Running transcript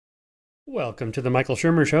Welcome to the Michael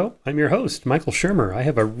Shermer Show. I'm your host, Michael Shermer. I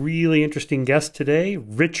have a really interesting guest today,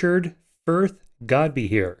 Richard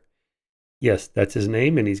Firth-Godbehere. Yes, that's his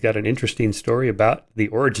name, and he's got an interesting story about the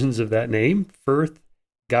origins of that name,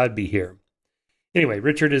 Firth-Godbehere. Anyway,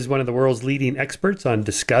 Richard is one of the world's leading experts on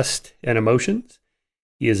disgust and emotions.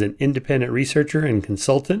 He is an independent researcher and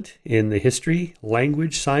consultant in the history,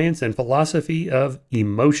 language, science, and philosophy of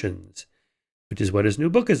emotions, which is what his new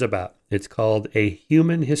book is about. It's called A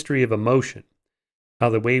Human History of Emotion, How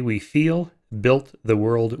the Way We Feel Built the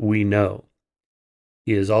World We Know.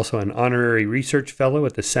 He is also an honorary research fellow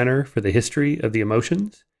at the Center for the History of the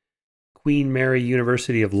Emotions, Queen Mary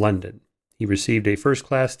University of London. He received a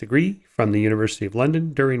first-class degree from the University of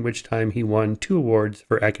London, during which time he won 2 awards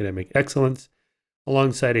for academic excellence,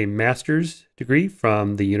 alongside a master's degree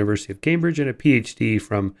from the University of Cambridge and a PhD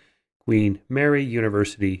from Queen Mary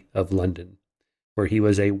University of London, where he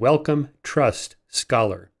was a Wellcome Trust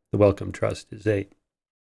scholar. The Wellcome Trust is a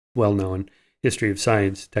well-known history of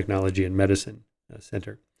science, technology, and medicine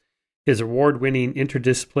center. His award-winning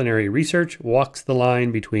interdisciplinary research walks the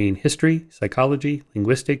line between history, psychology,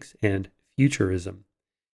 linguistics, and futurism.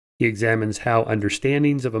 He examines how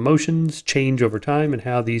understandings of emotions change over time and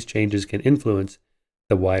how these changes can influence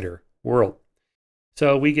the wider world.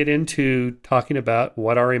 So we get into talking about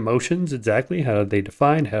what are emotions exactly, how are they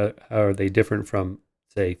defined, how are they different from,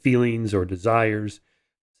 say, feelings or desires,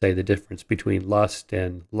 say the difference between lust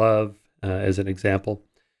and love, as an example,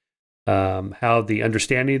 how the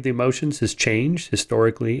understanding of the emotions has changed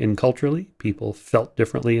historically and culturally. People felt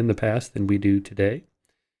differently in the past than we do today.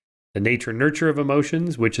 The nature and nurture of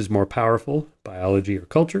emotions, which is more powerful, biology or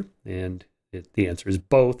culture, and the answer is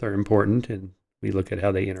both are important, and we look at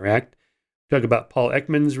how they interact. Talk about Paul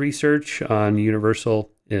Ekman's research on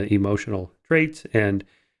universal emotional traits and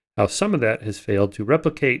how some of that has failed to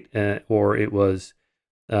replicate, or it was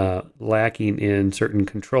lacking in certain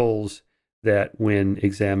controls that, when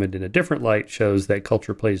examined in a different light, shows that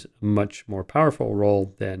culture plays a much more powerful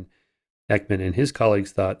role than Ekman and his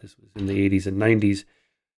colleagues thought. This was in the 80s and 90s.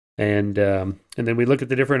 And then we look at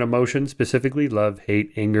the different emotions, specifically love,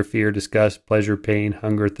 hate, anger, fear, disgust, pleasure, pain,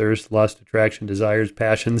 hunger, thirst, lust, attraction, desires,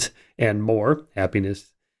 passions, and more,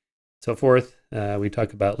 happiness, so forth. We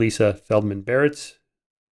talk about Lisa Feldman Barrett's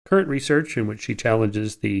current research, in which she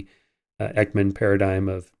challenges the Ekman paradigm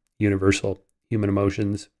of universal human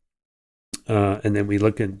emotions. And then we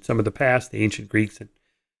look at some of the past, the ancient Greeks and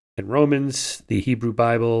Romans, the Hebrew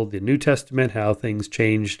Bible, the New Testament, how things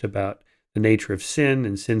changed about the nature of sin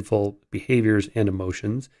and sinful behaviors and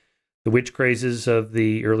emotions, the witch crazes of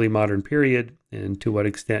the early modern period, and to what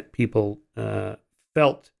extent people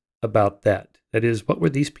felt about that. That is, what were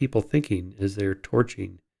these people thinking as they're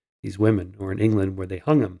torching these women, or in England where they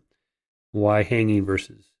hung them? Why hanging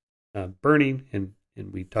versus burning? And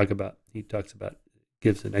he talks about,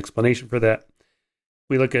 gives an explanation for that.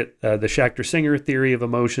 We look at the Schachter-Singer theory of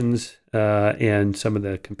emotions and some of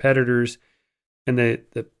the competitors. And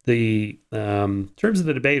the terms of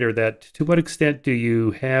the debate are that, to what extent do you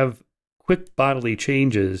have quick bodily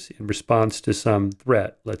changes in response to some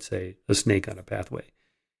threat, let's say a snake on a pathway,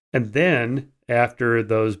 and then after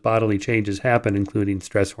those bodily changes happen, including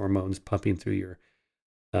stress hormones pumping through your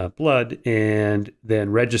blood, and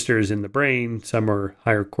then registers in the brain, somewhere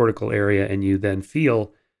higher cortical area, and you then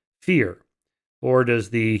feel fear? Or does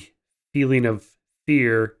the feeling of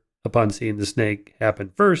fear upon seeing the snake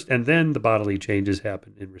happen first, and then the bodily changes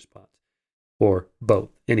happen in response, or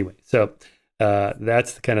both? Anyway, so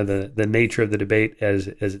that's kind of the nature of the debate as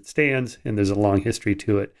it stands, and there's a long history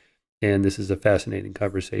to it, and this is a fascinating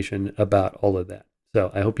conversation about all of that.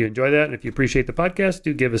 So I hope you enjoy that, and if you appreciate the podcast,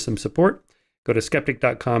 do give us some support. Go to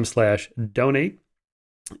skeptic.com/donate.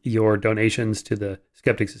 Your donations to the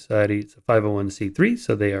Skeptic Society, it's a 501c3,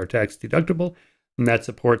 so they are tax deductible. And that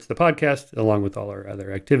supports the podcast, along with all our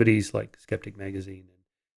other activities like Skeptic Magazine and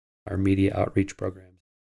our media outreach programs.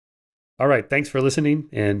 All right, thanks for listening,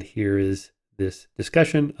 and here is this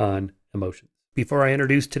discussion on emotions. Before I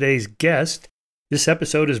introduce today's guest, this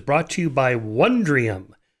episode is brought to you by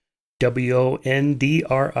Wondrium. Wondrium,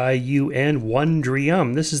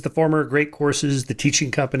 Wondrium. This is the former Great Courses, the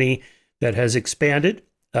teaching company that has expanded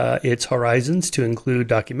its horizons to include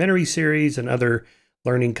documentary series and other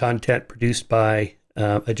learning content produced by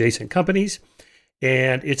adjacent companies.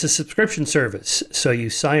 And it's a subscription service. So you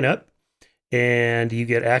sign up and you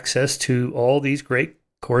get access to all these great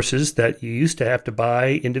courses that you used to have to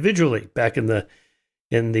buy individually back in the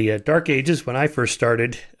dark ages when I first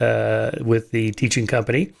started with the teaching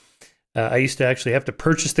company. I used to actually have to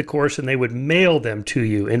purchase the course, and they would mail them to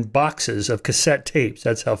you in boxes of cassette tapes.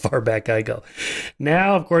 That's how far back I go.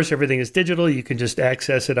 Now, of course, everything is digital. You can just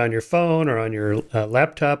access it on your phone or on your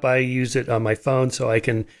laptop. I use it on my phone so I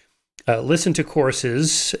can listen to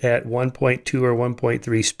courses at 1.2 or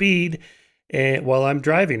 1.3 speed while I'm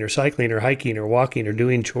driving or cycling or hiking or walking or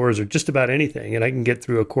doing chores or just about anything. And I can get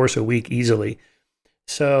through a course a week easily.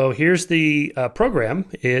 So here's the program.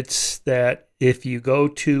 It's that if you go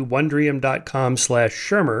to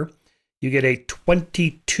wondrium.com/Shermer, you get a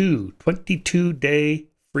 22-day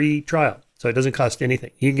free trial. So it doesn't cost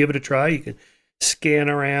anything. You can give it a try. You can scan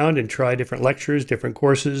around and try different lectures, different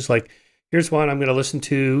courses. Like here's one I'm going to listen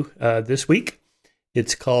to this week.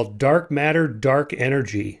 It's called Dark Matter, Dark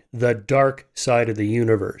Energy, the Dark Side of the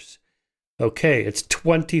Universe. Okay, it's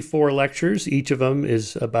 24 lectures. Each of them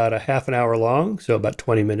is about a half an hour long, so about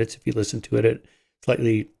 20 minutes if you listen to it at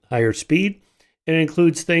slightly higher speed. And it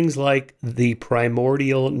includes things like the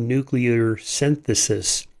primordial nuclear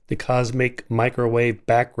synthesis, the cosmic microwave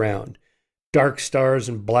background, dark stars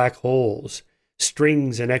and black holes,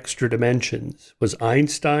 strings and extra dimensions. Was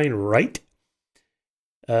Einstein right?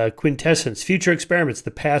 Quintessence, future experiments, the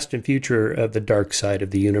past and future of the dark side of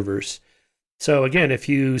the universe. So again, if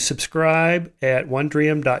you subscribe at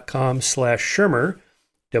wondrium.com/Shermer,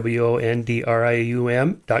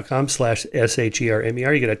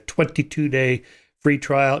 wondrium.com/SHERMER, you get a 22-day free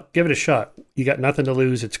trial. Give it a shot. You got nothing to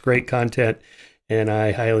lose. It's great content, and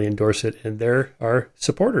I highly endorse it. And there are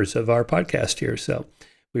supporters of our podcast here, so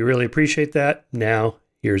we really appreciate that. Now,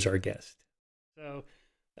 here's our guest. So,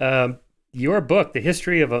 your book, the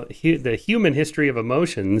human history of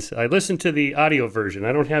emotions. I listened to the audio version.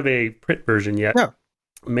 I don't have a print version yet. No.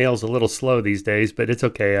 Mail's a little slow these days, but it's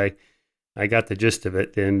okay. I got the gist of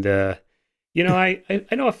it, and you know, I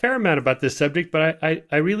know a fair amount about this subject, but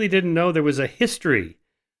I really didn't know there was a history.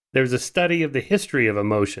 There's a study of the history of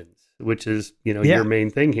emotions, which is your main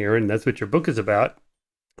thing here, and that's what your book is about.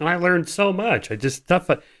 And I learned so much. I just stuff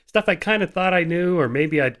I kind of thought I knew, or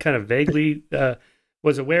maybe I'd kind of vaguely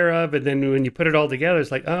was aware of, and then when you put it all together, it's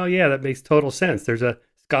like, oh yeah, that makes total sense. There's a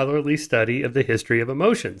scholarly study of the history of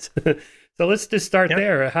emotions. So let's just start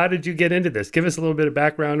there. How did you get into this? Give us a little bit of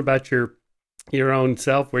background about your own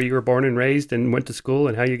self, where you were born and raised and went to school,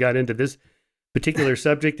 and how you got into this particular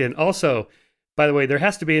subject. And also, by the way, there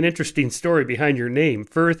has to be an interesting story behind your name,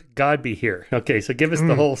 Firth-Godbehere. Okay, so give us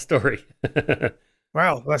the whole story.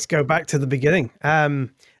 Well, let's go back to the beginning.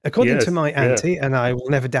 According to my auntie, and I will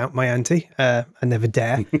never doubt my auntie, I never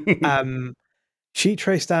dare, she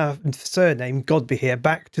traced our surname, Godbehere,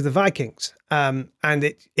 back to the Vikings. And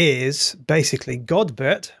it is basically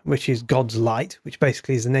Godbert, which is God's light, which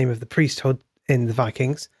basically is the name of the priesthood in the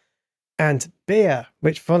Vikings, and Beer,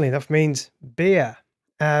 which funnily enough means beer.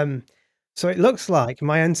 So it looks like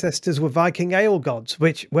my ancestors were Viking ale gods,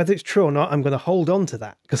 which, whether it's true or not, I'm going to hold on to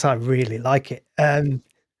that because I really like it. But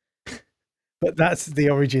that's the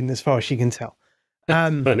origin as far as she can tell.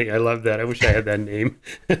 Funny. I love that. I wish I had that name.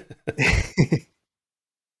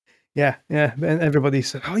 Yeah. And everybody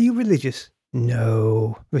said, "Oh, are you religious?"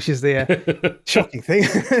 No, which is the shocking thing.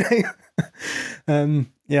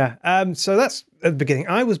 So that's at the beginning.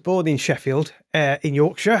 I was born in Sheffield, in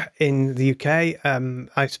Yorkshire, in the UK.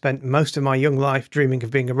 I spent most of my young life dreaming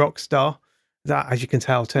of being a rock star. That, as you can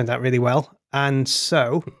tell, turned out really well. And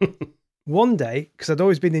so one day, because I'd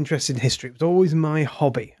always been interested in history, it was always my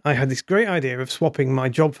hobby. I had this great idea of swapping my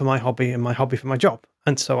job for my hobby and my hobby for my job.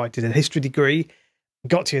 And so I did a history degree,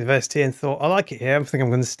 got to university and thought, I like it here. I think I'm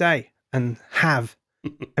going to stay, and have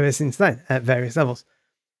ever since then at various levels.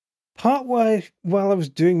 Partway while I was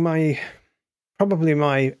doing probably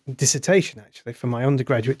my dissertation, actually, for my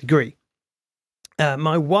undergraduate degree,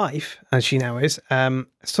 my wife, as she now is,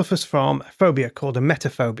 suffers from a phobia called a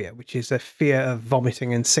metaphobia, which is a fear of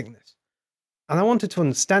vomiting and sickness. And I wanted to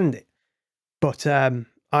understand it, but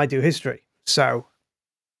I do history. So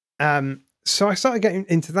I started getting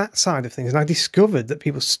into that side of things, and I discovered that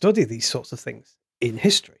people study these sorts of things in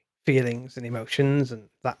history, feelings and emotions and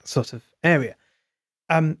that sort of area.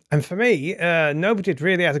 And for me, nobody had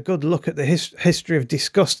really had a good look at the history of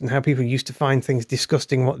disgust and how people used to find things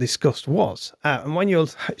disgusting, what disgust was. And when you're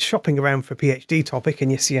shopping around for a PhD topic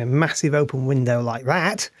and you see a massive open window like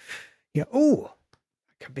that, you go, oh,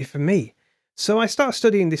 that could be for me. So I started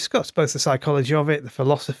studying disgust, both the psychology of it, the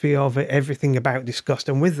philosophy of it, everything about disgust.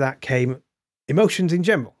 And with that came emotions in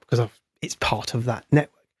general, because it's part of that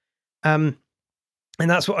network. And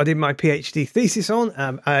that's what I did my PhD thesis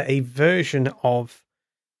on, a version of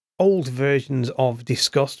old versions of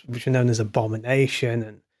disgust, which are known as abomination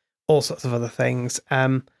and all sorts of other things,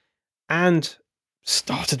 and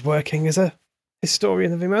started working as a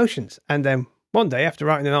historian of emotions. And then one day, after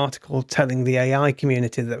writing an article telling the AI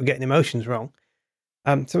community that we're getting emotions wrong,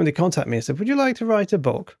 somebody contacted me and said, "Would you like to write a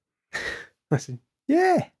book?" I said,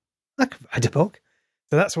 "Yeah, I could write a book."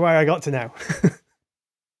 So that's where I got to now.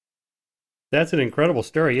 That's an incredible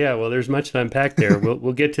story. Yeah, well, there's much to unpack there.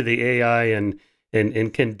 We'll get to the AI and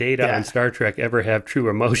can data on Star Trek ever have true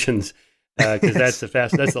emotions? Because that's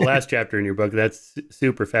the last chapter in your book. That's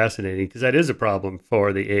super fascinating because that is a problem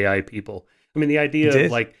for the AI people. I mean, the idea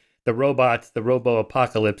of like the robots, the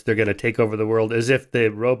robo-apocalypse, they're going to take over the world as if the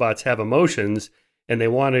robots have emotions and they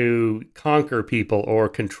want to conquer people or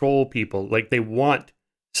control people. Like they want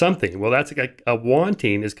something. Well, that's like a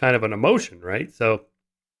wanting is kind of an emotion, right? So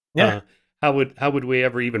how would we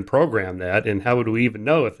ever even program that? And how would we even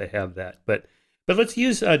know if they have that? But let's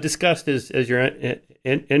use disgust as your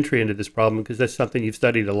entry into this problem, because that's something you've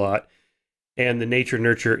studied a lot, and the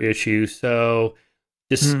nature-nurture issue. So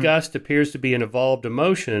disgust appears to be an evolved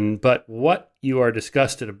emotion, but what you are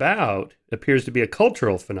disgusted about appears to be a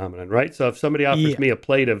cultural phenomenon, right? So if somebody offers me a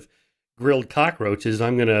plate of grilled cockroaches,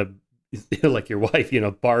 I'm going to, like your wife,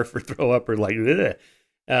 barf or throw up or like, ugh.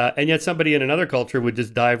 And yet somebody in another culture would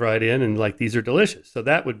just dive right in and like, these are delicious. So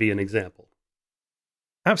that would be an example.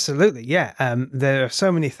 Absolutely, yeah. There are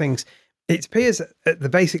so many things. It appears at the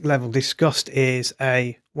basic level, disgust is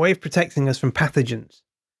a way of protecting us from pathogens.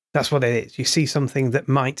 That's what it is. You see something that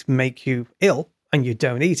might make you ill and you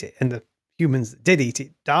don't eat it. And the humans that did eat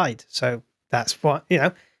it died. So that's what,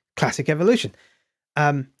 classic evolution.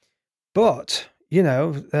 But,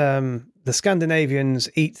 the Scandinavians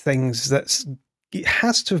eat things it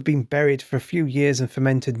has to have been buried for a few years and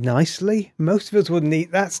fermented nicely. Most of us wouldn't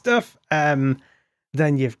eat that stuff.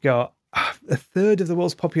 Then you've got a third of the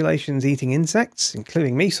world's population is eating insects,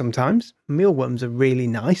 including me sometimes. Mealworms are really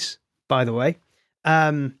nice, by the way.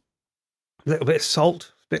 A little bit of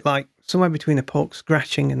salt, a bit like somewhere between a pork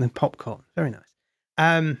scratching and then popcorn. Very nice.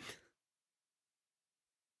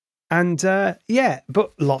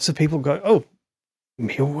 But lots of people go, "Oh,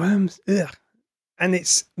 mealworms, ugh." And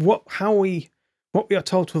it's what we are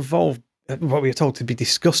told to evolve, what we are told to be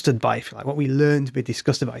disgusted by, if you like, what we learn to be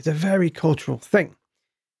disgusted by. It's a very cultural thing.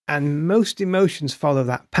 And most emotions follow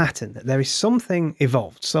that pattern, that there is something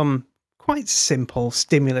evolved, some quite simple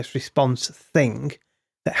stimulus response thing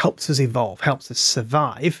that helps us evolve, helps us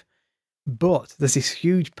survive. But there's this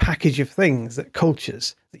huge package of things that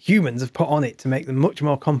humans have put on it to make them much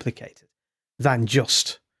more complicated than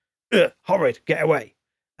just, horrid, get away.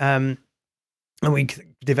 And we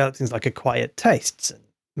develop things like acquired tastes and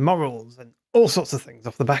morals and all sorts of things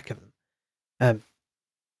off the back of them.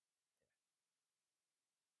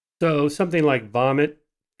 So something like vomit,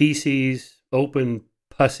 feces, open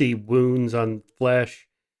pussy wounds on flesh,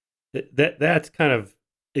 that's kind of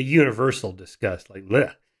a universal disgust, like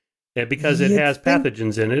bleh. And because it has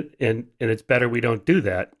pathogens in it, and it's better we don't do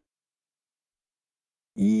that.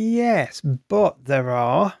 Yes, but there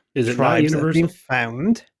are tribes that have been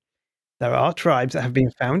found. There are tribes that have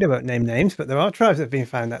been found, I won't name names, but there are tribes that have been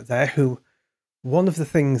found out there who, one of the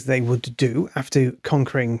things they would do after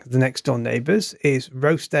conquering the next door neighbours is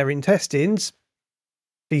roast their intestines,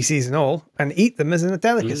 feces and all, and eat them as a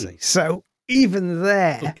delicacy. So even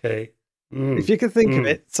there, if you can think of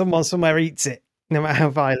it, someone somewhere eats it, no matter how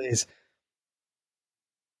vile it is.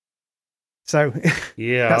 So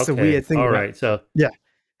that's the weird thing. All right. So yeah.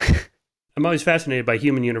 I'm always fascinated by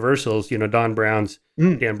human universals. Don Brown's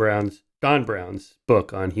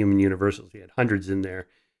book on human universals. He had hundreds in there.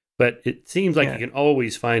 But it seems like you can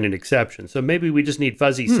always find an exception. So maybe we just need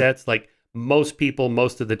fuzzy sets, like most people,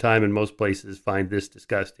 most of the time in most places find this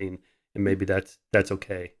disgusting, and maybe that's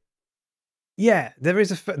okay. Yeah,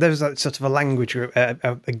 there's a sort of a language,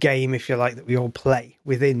 a game, if you like, that we all play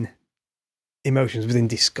within emotions, within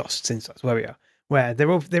disgust, since that's where we are, where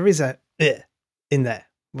there is a in there,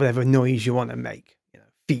 whatever noise you want to make,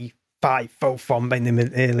 fee, fi, fo, fom, in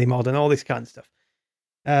the early modern, all this kind of stuff.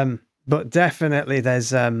 But definitely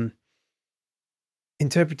there's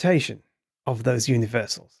interpretation of those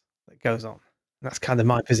universals that goes on. That's kind of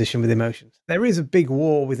my position with emotions. There is a big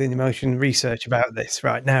war within emotion research about this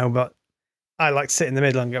right now, but I like to sit in the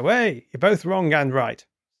middle and go, hey, you're both wrong and right.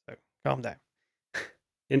 So calm down.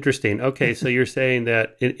 Interesting. Okay, so you're saying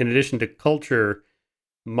that in addition to culture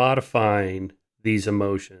modifying these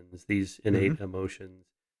emotions, these innate emotions,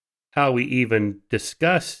 how we even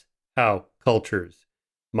discuss how cultures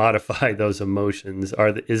modify those emotions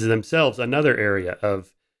is themselves another area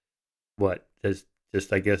of what is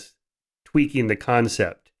just, I guess, tweaking the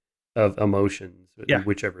concept of emotions,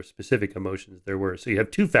 whichever specific emotions there were. So you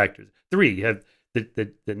have three. You have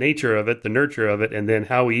the nature of it, the nurture of it, and then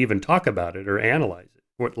how we even talk about it or analyze it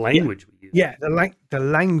what language we use. Yeah, the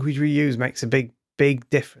language we use makes a big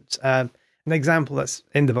difference. An example that's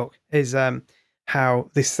in the book is how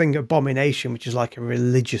this thing abomination, which is like a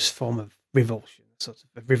religious form of revulsion, sort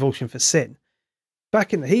of a revulsion for sin.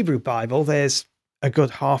 Back in the Hebrew Bible, there's a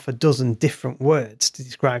good half a dozen different words to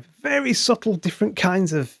describe very subtle different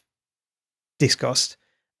kinds of disgust.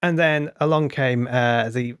 And then along came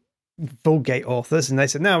the Vulgate authors, and they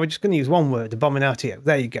said, no, we're just going to use one word, abominatio.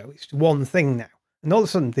 There you go. It's one thing now. And all of a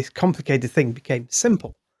sudden, this complicated thing became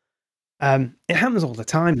simple. It happens all the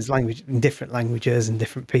time. There's language in different languages and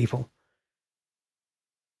different people.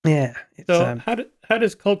 Yeah. So how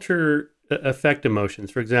does culture affect emotions?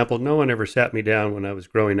 For example, no one ever sat me down when I was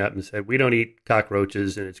growing up and said, we don't eat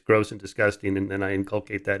cockroaches and it's gross and disgusting, and then I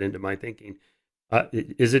inculcate that into my thinking.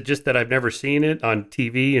 Is it just that I've never seen it on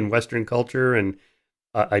TV in Western culture and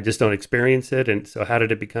I just don't experience it? And so how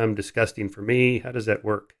did it become disgusting for me? How does that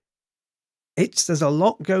work? There's a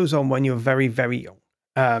lot goes on when you're very, very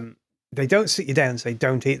young. They don't sit you down and say,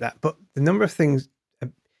 don't eat that. But the number of things,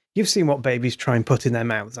 you've seen what babies try and put in their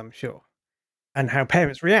mouths, I'm sure, and how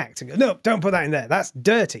parents react and go, no, don't put that in there. That's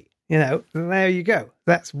dirty. You know, there you go.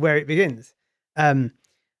 That's where it begins. And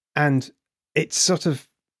it's sort of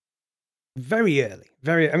very early.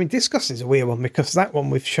 I mean, disgust is a weird one because that one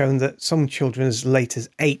we've shown that some children as late as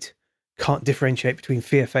 8 can't differentiate between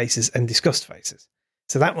fear faces and disgust faces.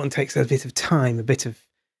 So that one takes a bit of time, a bit of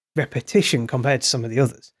repetition compared to some of the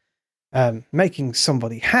others. Making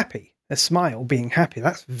somebody happy, a smile, being happy,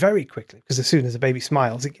 that's very quickly, because as soon as a baby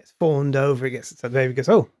smiles, it gets fawned over, the baby goes,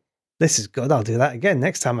 oh, this is good, I'll do that again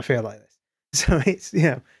next time I feel like this. So it's,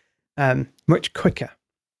 much quicker.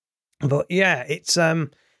 But yeah, it's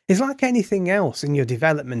like anything else in your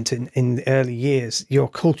development in the early years, your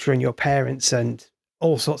culture and your parents and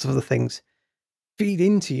all sorts of other things feed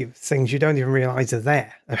into you things you don't even realize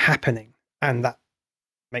are happening. And that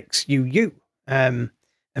makes you,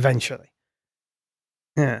 eventually.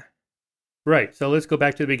 Yeah. Right. So let's go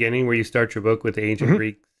back to the beginning where you start your book with the ancient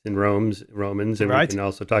Greeks and Romans, and we can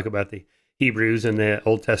also talk about the Hebrews and the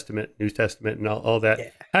Old Testament, New Testament, and all that. Yeah.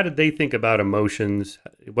 How did they think about emotions?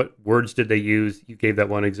 What words did they use? You gave that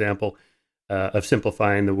one example of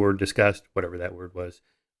simplifying the word disgust, whatever that word was.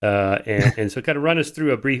 And so kind of run us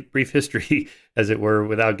through a brief history, as it were,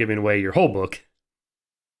 without giving away your whole book.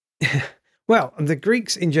 Well, the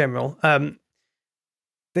Greeks in general,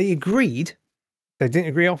 they agreed, they didn't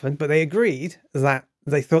agree often, but they agreed that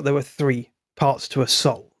they thought there were 3 parts to a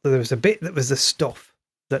soul. There was a bit that was the stuff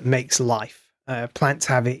that makes life. Plants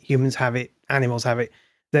have it, humans have it, animals have it.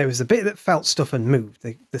 There was the bit that felt stuff and moved,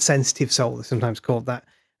 the sensitive soul, they're sometimes called that.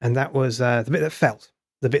 And that was the bit that felt,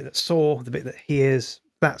 the bit that saw, the bit that hears,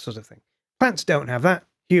 that sort of thing. Plants don't have that.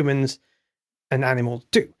 Humans and animals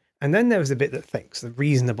do. And then there was the bit that thinks, the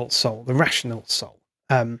reasonable soul, the rational soul.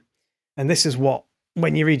 And this is what,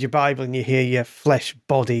 when you read your Bible and you hear your flesh,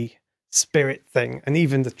 body, spirit thing, and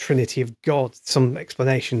even the Trinity of God, some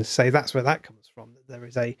explanations say that's where that comes from, that there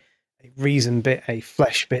is a reason bit, a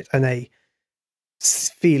flesh bit, and a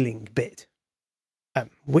feeling bit.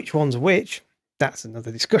 Which one's which? That's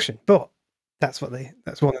another discussion, but that's one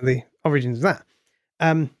of the origins of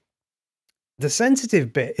that. The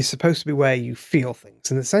sensitive bit is supposed to be where you feel things,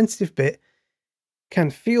 and the sensitive bit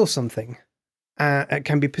can feel something. It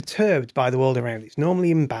can be perturbed by the world around it. It's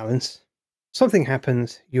normally imbalance. Something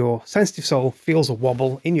happens, your sensitive soul feels a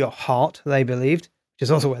wobble in your heart, they believed, which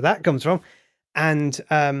is also where that comes from, and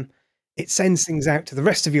it sends things out to the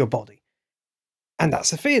rest of your body. And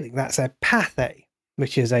that's a feeling, that's a pathe,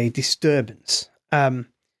 which is a disturbance.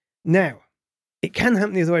 Now, it can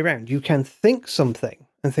happen the other way around. You can think something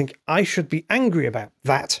and think, I should be angry about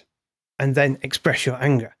that, and then express your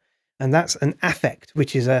anger. And that's an affect,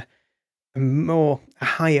 which is a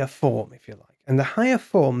higher form, if you like. And the higher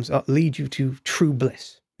forms lead you to true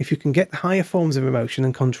bliss. If you can get the higher forms of emotion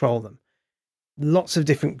and control them. Lots of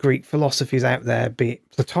different Greek philosophies out there, be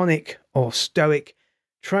it Platonic or Stoic,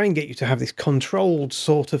 try and get you to have this controlled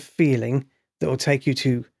sort of feeling that will take you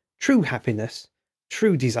to true happiness,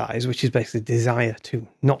 true desires, which is basically desire to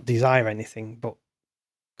not desire anything but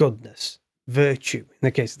goodness, virtue, in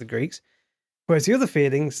the case of the Greeks. Whereas the other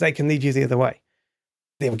feelings, they can lead you the other way.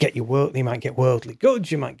 They'll get you you might get worldly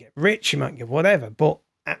goods, you might get rich, you might get whatever, but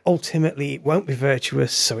ultimately it won't be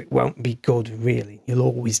virtuous, so it won't be good, really. You'll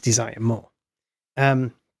always desire more.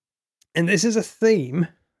 And this is a theme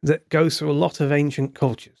that goes through a lot of ancient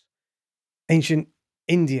cultures. Ancient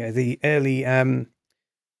India, the early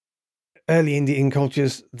Indian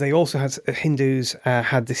cultures, they also had, Hindus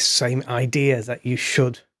had this same idea that you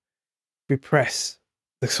should repress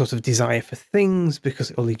the sort of desire for things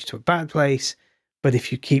because it will lead you to a bad place. But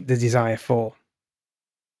if you keep the desire for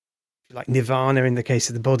like nirvana in the case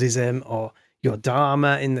of the Buddhism, or your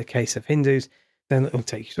dharma in the case of Hindus, then it will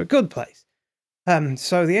take you to a good place.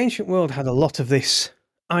 So the ancient world had a lot of this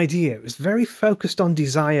idea. It was very focused on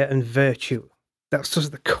desire and virtue. That's sort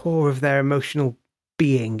of the core of their emotional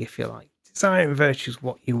being, if you like. Desire and virtue is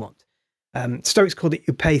what you want. Stoics called it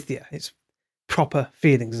eupathia. It's proper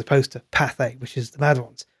feelings as opposed to pathe, which is the bad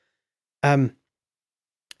ones. And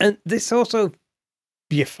this also,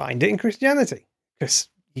 you find it in Christianity, because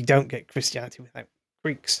you don't get Christianity without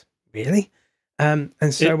Greeks, really. And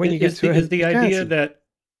so when you get to is the idea that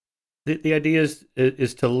the idea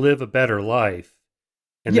is to live a better life,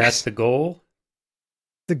 and yes, that's the goal?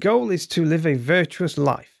 The goal is to live a virtuous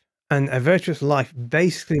life. And a virtuous life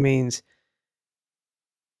basically means,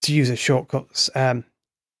 to use a shortcut,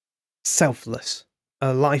 selfless.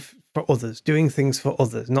 A life for others, doing things for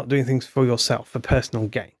others, not doing things for yourself, for personal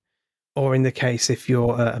gain. Or in the case, if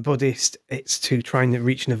you're a Buddhist, it's to try and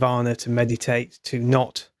reach nirvana, to meditate, to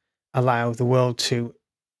not allow the world to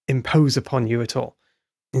impose upon you at all.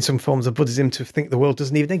 In some forms of Buddhism, to think the world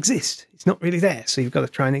doesn't even exist. It's not really there. So you've got to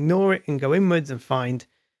try and ignore it and go inwards and find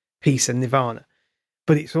peace and nirvana.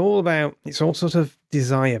 But it's all sort of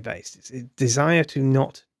desire based. It's a desire to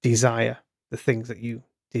not desire the things that you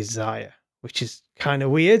desire, which is kind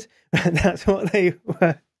of weird. That's what they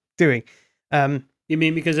were doing. You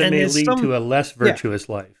mean because it may lead to a less virtuous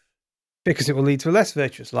life? Because it will lead to a less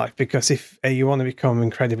virtuous life. Because if you want to become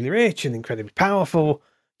incredibly rich and incredibly powerful,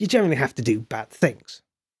 you generally have to do bad things.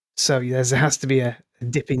 So there has to be a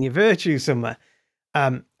dip in your virtue somewhere.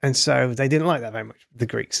 And so they didn't like that very much, the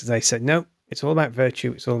Greeks. They said, no, it's all about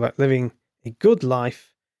virtue. It's all about living a good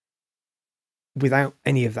life without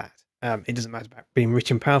any of that. It doesn't matter about being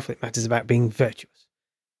rich and powerful. It matters about being virtuous.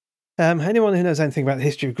 Anyone who knows anything about the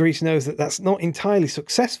history of Greece knows that that's not entirely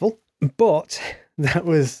successful, but that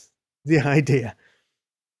was the idea.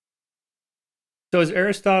 So is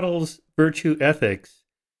Aristotle's virtue ethics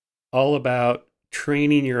all about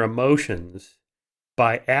training your emotions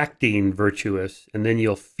by acting virtuous, and then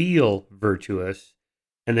you'll feel virtuous,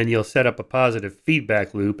 and then you'll set up a positive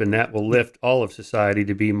feedback loop, and that will lift all of society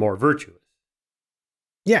to be more virtuous?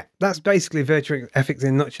 Yeah, that's basically virtue ethics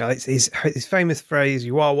in a nutshell. It's his famous phrase,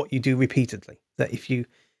 you are what you do repeatedly. That if you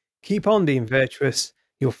keep on being virtuous,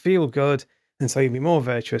 you'll feel good, and so you'll be more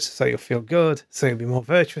virtuous, so you'll feel good, so you'll be more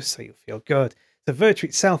virtuous, so you'll feel good. The virtue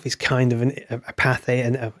itself is kind of a pathe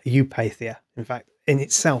and a eupathia. In fact, in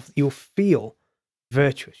itself, you'll feel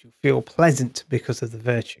virtuous. You'll feel pleasant because of the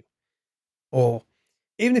virtue. Or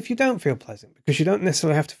even if you don't feel pleasant, because you don't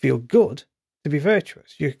necessarily have to feel good to be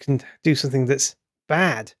virtuous. You can do something that's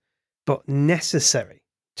bad, but necessary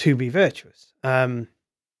to be virtuous. The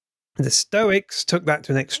Stoics took that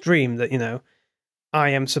to an extreme that, I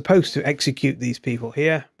am supposed to execute these people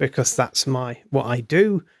here because that's what I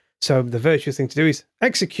do. So the virtuous thing to do is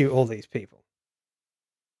execute all these people.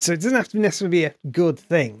 So it doesn't have to necessarily be a good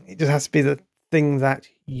thing. It just has to be the thing that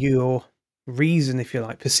your reason, if you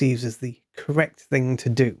like, perceives as the correct thing to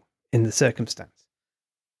do in the circumstance.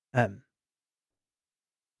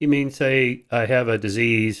 You mean, say, I have a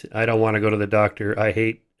disease, I don't want to go to the doctor, I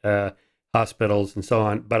hate hospitals and so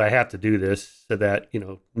on, but I have to do this so that,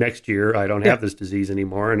 next year I don't have this disease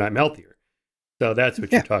anymore and I'm healthier. So that's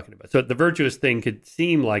what you're talking about. So the virtuous thing could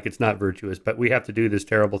seem like it's not virtuous, but we have to do this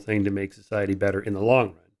terrible thing to make society better in the long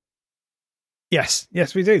run. Yes,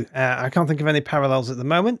 we do. I can't think of any parallels at the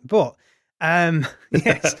moment, but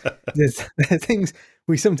yes, there's things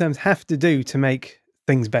we sometimes have to do to make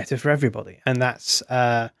things better for everybody, and that's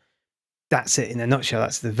it in a nutshell.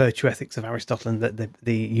 That's the virtue ethics of Aristotle, and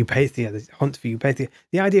the eupathia, the hunt for eupathia.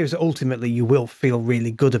 The idea is that ultimately you will feel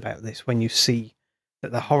really good about this when you see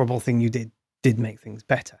that the horrible thing you did make things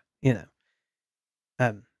better.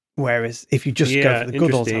 Whereas if you just go for the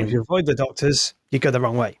good old times, you avoid the doctors, you go the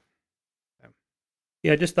wrong way.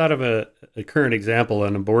 Yeah, I just thought of a current example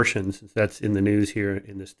on abortion, since that's in the news here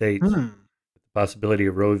in the States. The possibility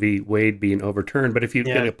of Roe v. Wade being overturned. But if you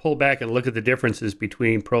kind of pull back and look at the differences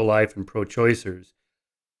between pro-life and pro-choicers,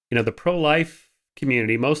 the pro-life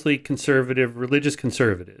community, mostly conservative, religious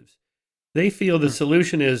conservatives, they feel the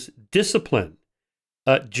solution is discipline.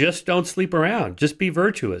 Just don't sleep around. Just be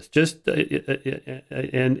virtuous. Just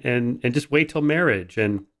and just wait till marriage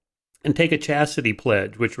and take a chastity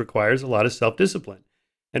pledge, which requires a lot of self-discipline.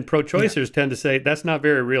 And pro-choicers tend to say that's not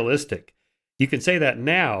very realistic. You can say that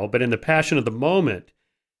now, but in the passion of the moment,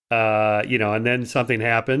 and then something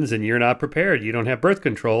happens and you're not prepared. You don't have birth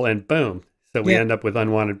control, and boom. So we end up with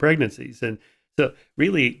unwanted pregnancies. And so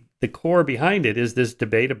really the core behind it is this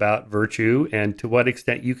debate about virtue and to what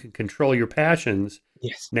extent you can control your passions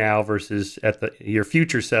now versus at your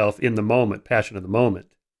future self in the moment, passion of the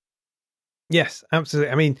moment. Yes,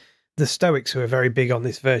 absolutely. I mean, the Stoics, who are very big on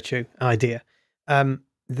this virtue idea,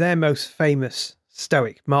 their most famous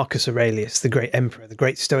Stoic, Marcus Aurelius, the great emperor, the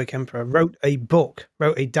great Stoic emperor, wrote a book,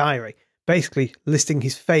 wrote a diary, basically listing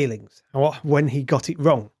his failings, when he got it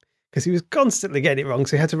wrong, because he was constantly getting it wrong.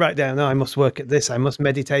 So he had to write down, "No, I must work at this. I must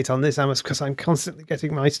meditate on this. I must, because I'm constantly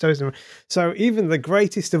getting my Stoicism." So even the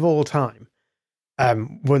greatest of all time,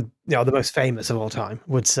 would, the most famous of all time,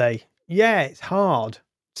 would say, "Yeah, it's hard."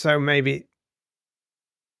 So maybe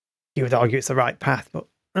you would argue it's the right path, but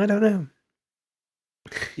I don't know.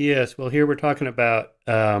 Yes, well, here we're talking about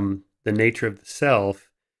the nature of the self,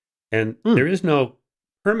 and there is no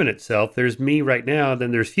permanent self. There's me right now,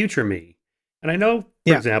 then there's future me. And I know,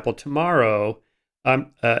 for example, tomorrow,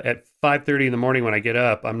 I'm at 5:30 in the morning when I get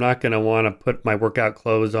up, I'm not going to want to put my workout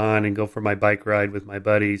clothes on and go for my bike ride with my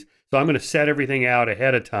buddies. So I'm going to set everything out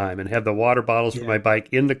ahead of time and have the water bottles for my bike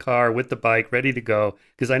in the car with the bike ready to go,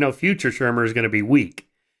 because I know future Shermer is going to be weak.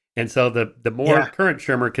 And so the more current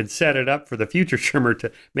Shermer can set it up for the future Shermer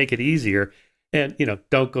to make it easier. And,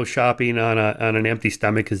 don't go shopping on an empty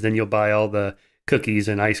stomach, because then you'll buy all the cookies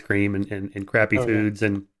and ice cream and crappy foods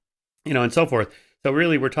and, and so forth. So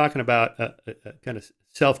really, we're talking about a kind of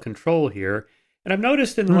self-control here. And I've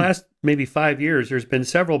noticed in the last maybe 5 years, there's been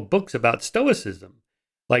several books about Stoicism.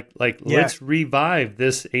 Like let's revive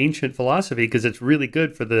this ancient philosophy because it's really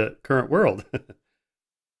good for the current world.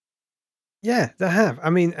 Yeah, they have. I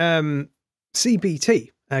mean, CBT,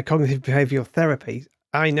 cognitive behavioral therapy,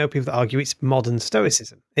 I know people that argue it's modern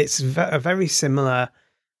Stoicism. It's a very similar.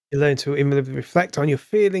 You learn to reflect on your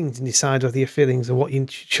feelings and decide whether your feelings are what you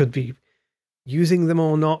should be using them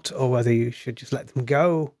or not, or whether you should just let them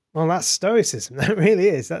go. Well, that's Stoicism. That really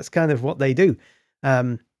is. That's kind of what they do.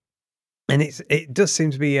 And it does seem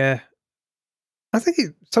to be I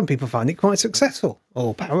think some people find it quite successful.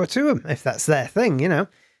 All power to them if that's their thing,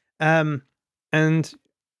 and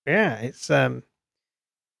yeah, it's I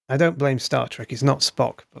don't blame Star Trek. It's not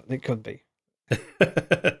Spock, but it could be.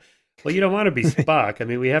 Well, you don't want to be Spock. I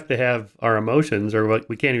mean, we have to have our emotions, or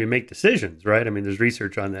we can't even make decisions, right? I mean, there's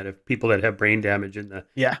research on that. If people that have brain damage in the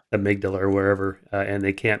amygdala or wherever, and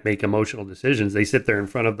they can't make emotional decisions, they sit there in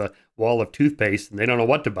front of the wall of toothpaste and they don't know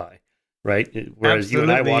what to buy, right? Whereas you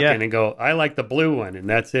and I walk in and go, "I like the blue one," and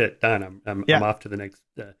that's it. Done. I'm off to the next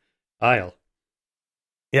aisle.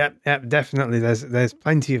 Yeah, definitely. There's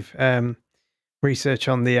plenty of research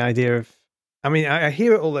on the idea of. I mean, I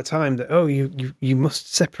hear it all the time that you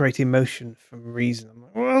must separate emotion from reason. I'm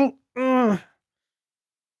like, well,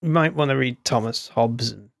 you might want to read Thomas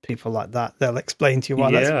Hobbes and people like that. They'll explain to you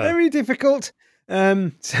why that's very difficult.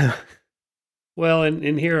 So. Well,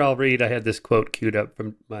 and here I'll read. I had this quote queued up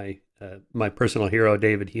from my personal hero,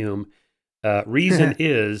 David Hume. Reason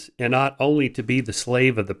is and ought only to be the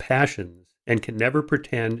slave of the passions, and can never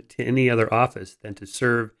pretend to any other office than to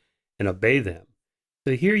serve and obey them.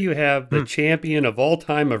 So here you have the champion of all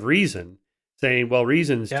time of reason saying, well,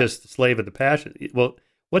 reason's just the slave of the passion. Well,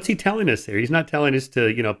 what's he telling us there? He's not telling us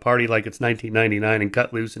to, party like it's 1999 and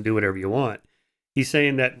cut loose and do whatever you want. He's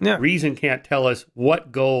saying that reason can't tell us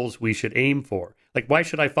what goals we should aim for. Like, why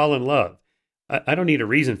should I fall in love? I don't need a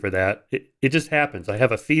reason for that. It just happens. I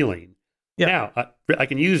have a feeling. Now, I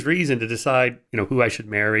can use reason to decide, who I should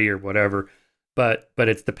marry or whatever, but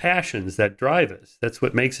it's the passions that drive us. That's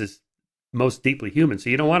what makes us most deeply human. So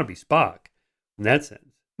you don't want to be Spock in that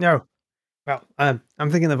sense. No. Well, I'm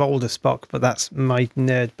thinking of older Spock, but that's my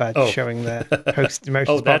nerd badge showing the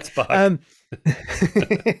post-emotion Spock. That's Spock.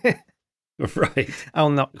 Right. I'll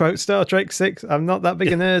not quote Star Trek 6. I'm not that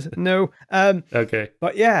big a nerd. No. Okay.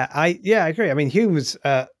 But I agree. I mean, Hume's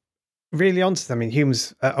really onto them. I mean,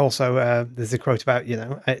 Hume's also, there's a quote about,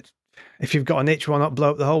 if you've got an itch, why not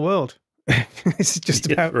blow up the whole world? It's just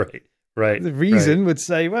about... Right. The reason would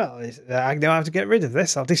say, well, I know how to get rid of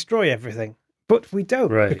this. I'll destroy everything. But we don't,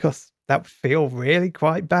 because that would feel really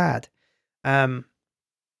quite bad.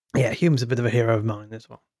 Hume's a bit of a hero of mine as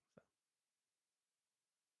well.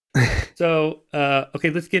 So, okay,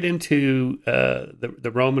 let's get into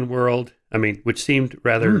the Roman world. I mean, which seemed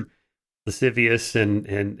rather lascivious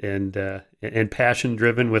and passion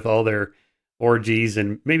driven with all their orgies.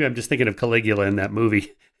 And maybe I'm just thinking of Caligula in that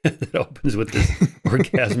movie that opens with this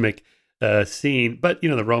orgasmic scene. But,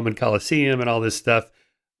 the Roman Colosseum and all this stuff,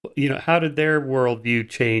 how did their worldview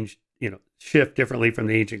change, shift differently from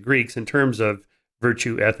the ancient Greeks in terms of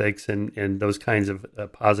virtue ethics and those kinds of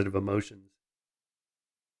positive emotions?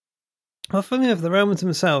 Well, funny enough, the Romans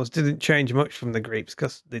themselves didn't change much from the Greeks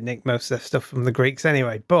because they nicked most of their stuff from the Greeks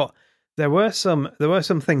anyway. But there were some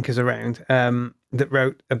thinkers around that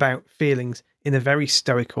wrote about feelings in a very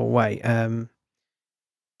stoical way.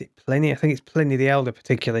 Pliny, I think it's Pliny the Elder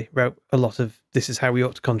particularly, wrote a lot of this is how we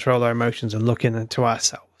ought to control our emotions and look into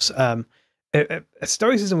ourselves.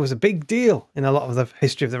 Stoicism was a big deal in a lot of the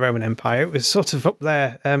history of the Roman Empire. It was sort of up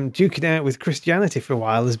there, duking out with Christianity for a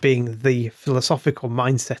while as being the philosophical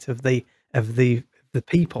mindset of the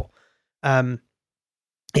people.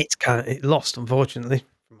 It's it lost, unfortunately,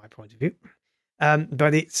 from my point of view.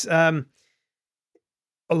 But it's a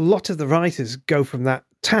lot of the writers go from that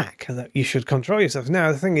tack that you should control yourself.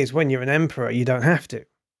 Now, the thing is, when you're an emperor, you don't have to.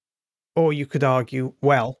 Or you could argue,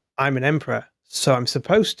 well, I'm an emperor, so I'm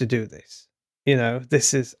supposed to do this.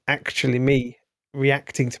 This is actually me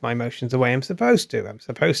reacting to my emotions the way I'm supposed to. I'm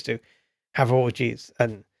supposed to have orgies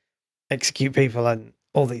and execute people and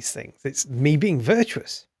all these things. It's me being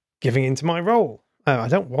virtuous, giving into my role. I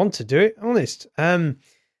don't want to do it, honest.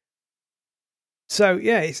 So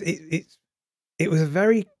yeah, it was a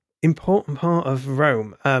very important part of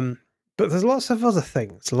Rome. But there's lots of other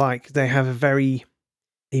things, like they have a very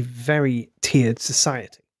tiered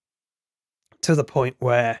society, to the point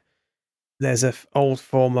where there's an old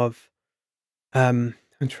form of I'm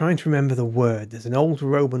trying to remember the word. There's an old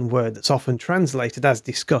Roman word that's often translated as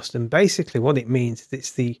disgust, and basically what it means is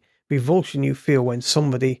it's the revulsion you feel when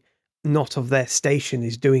somebody not of their station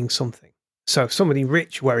is doing something. So somebody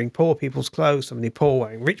rich wearing poor people's clothes, somebody poor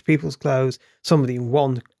wearing rich people's clothes, somebody in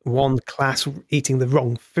one class eating the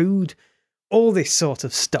wrong food, all this sort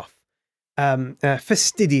of stuff.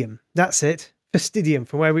 Fastidium, that's it. Fastidium,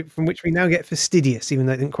 from which we now get fastidious, even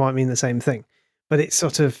though it didn't quite mean the same thing. But it's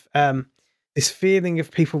sort of this feeling of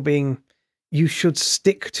people being, you should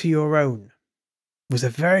stick to your own, was a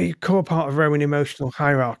very core part of Roman emotional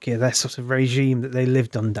hierarchy, their sort of regime that they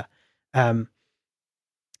lived under. If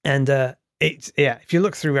you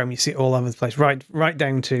look through Rome, you see it all over the place, right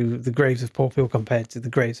down to the graves of poor people compared to the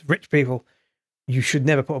graves of rich people. You should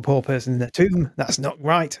never put a poor person in a tomb. That's not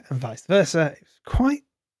right, and vice versa. It's quite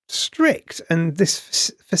strict, and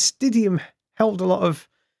this fastidium held a lot of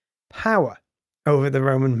power over the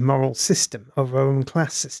Roman moral system, over the Roman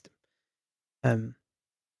class system.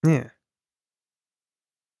 Yeah.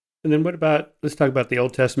 And then let's talk about the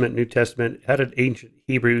Old Testament, New Testament. How did ancient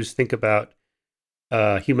Hebrews think about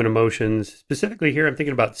human emotions? Specifically here, I'm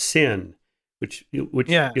thinking about sin, which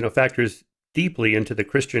factors deeply into the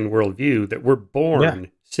Christian worldview, that we're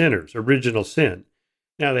born sinners, original sin.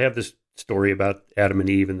 Now they have this story about Adam and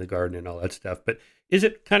Eve in the garden and all that stuff, but is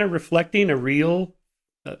it kind of reflecting a real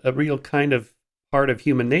kind of part of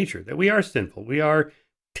human nature, that we are sinful, we are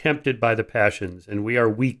tempted by the passions, and we are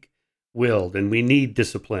weak-willed, and we need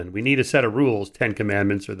discipline, we need a set of rules, 10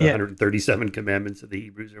 commandments or the 137 commandments of the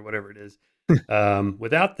Hebrews or whatever it is.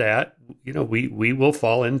 Without that, we will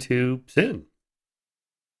fall into sin.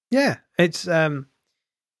 Yeah, it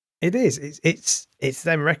is. It's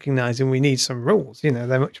them recognizing we need some rules.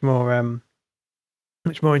 They're much more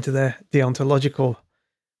into their deontological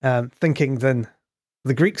thinking than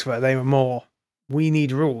the Greeks were. They were more, we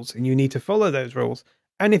need rules, and you need to follow those rules.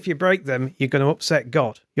 And if you break them, you're going to upset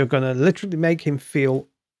God. You're going to literally make him feel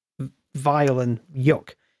vile and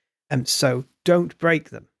yuck. And so don't break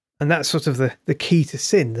them. And that's sort of the key to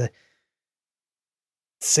sin. The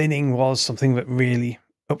sinning was something that really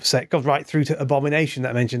upset God, right through to abomination that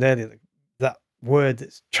I mentioned earlier. That word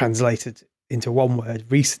that's translated into one word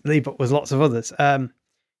recently, but was lots of others.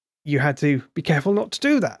 You had to be careful not to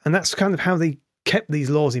do that. And that's kind of how they kept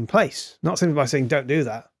these laws in place. Not simply by saying, don't do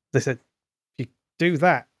that. They said, if you do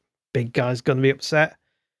that, big guy's going to be upset.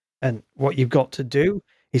 And what you've got to do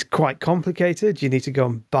is quite complicated. You need to go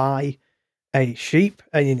and buy a sheep,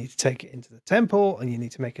 and you need to take it into the temple, and you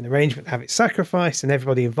need to make an arrangement to have it sacrificed, and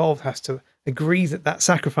everybody involved has to agree that that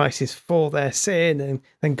sacrifice is for their sin, and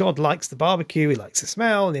then God likes the barbecue, he likes the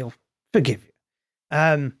smell, and he'll forgive you.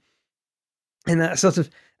 And that sort of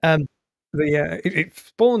it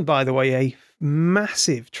spawned, by the way, a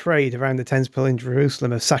massive trade around the temple in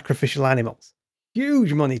Jerusalem of sacrificial animals.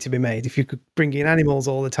 Huge money to be made if you could bring in animals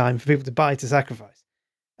all the time for people to buy to sacrifice.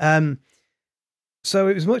 So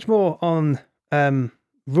it was much more on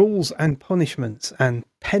rules and punishments and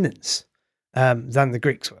penance than the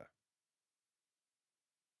Greeks were.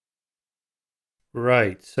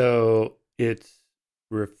 Right. So it's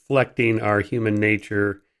reflecting our human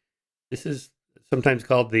nature. This is sometimes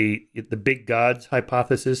called the big gods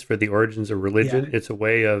hypothesis for the origins of religion. Yeah. It's a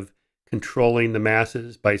way of controlling the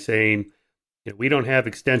masses by saying, we don't have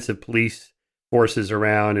extensive police forces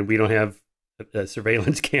around, and we don't have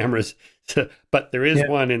surveillance cameras, but there is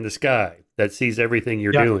one in the sky that sees everything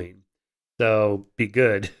you're doing. So be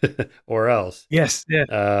good, or else. Yes.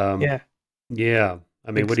 Yeah. Yeah.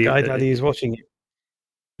 I mean, what do you? Sky Daddy is watching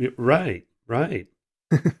you. Right.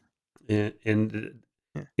 and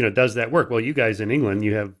Yeah. does that work? Well, you guys in England,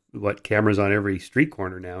 you have what, cameras on every street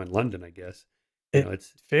corner now in London, I guess. It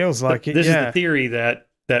feels like it. This is the Yeah. theory that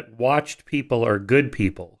watched people are good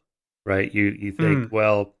people, right? You think,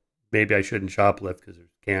 well, maybe I shouldn't shoplift because there's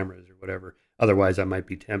cameras or whatever. Otherwise, I might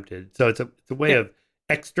be tempted. So it's a way of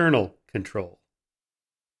external control.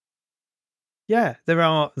 Yeah, there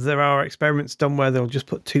are experiments done where they'll just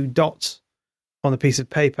put 2 dots on a piece of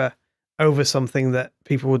paper over something that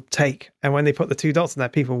people would take, and when they put the 2 dots in there,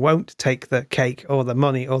 people won't take the cake or the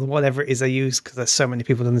money or whatever it is they use, because there's so many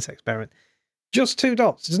people doing this experiment. Just 2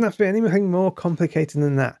 dots. It doesn't have to be anything more complicated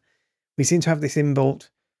than that. We seem to have this inbuilt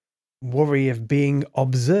worry of being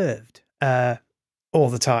observed all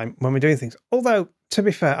the time when we're doing things. Although, to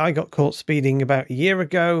be fair, I got caught speeding about a year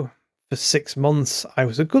ago. For 6 months, I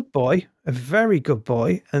was a good boy, a very good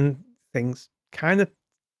boy, and things kind of...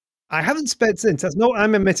 I haven't sped since. That's not what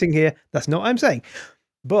I'm admitting here. That's not what I'm saying.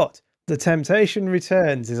 But the temptation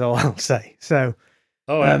returns is all I'll say. So,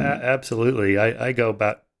 absolutely. I go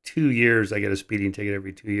about 2 years. I get a speeding ticket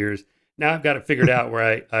every 2 years. Now I've got it figured out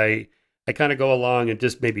where I kind of go along at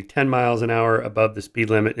just maybe 10 miles an hour above the speed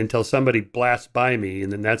limit until somebody blasts by me, and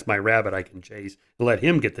then that's my rabbit I can chase and let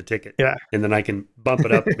him get the ticket. Yeah. And then I can bump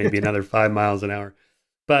it up maybe another 5 miles an hour.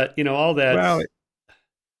 But, all that,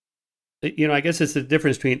 I guess it's the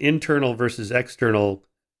difference between internal versus external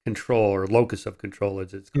control, or locus of control,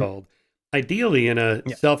 as it's called. Ideally, in a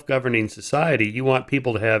self-governing society, you want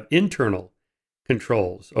people to have internal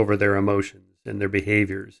controls over their emotions and their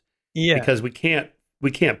behaviors. Yeah. Because we can't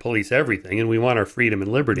police everything, and we want our freedom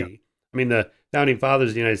and liberty. Yeah. I mean, the founding fathers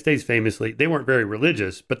of the United States famously, they weren't very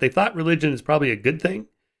religious, but they thought religion is probably a good thing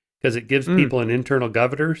because it gives people an internal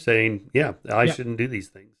governor saying, I shouldn't do these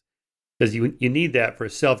things. Because you need that for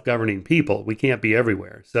self-governing people. We can't be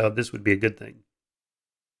everywhere. So this would be a good thing.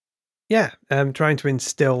 Yeah, trying to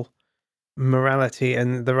instill morality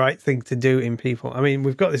and the right thing to do in people. I mean,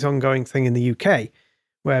 we've got this ongoing thing in the UK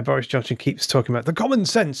where Boris Johnson keeps talking about the common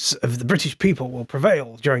sense of the British people will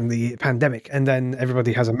prevail during the pandemic. And then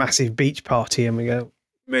everybody has a massive beach party and we go,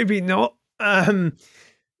 maybe not. You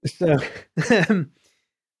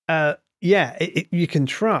can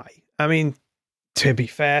try. I mean, to be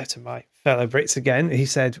fair to my fellow Brits again, he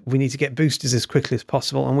said, we need to get boosters as quickly as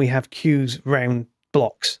possible. And we have queues round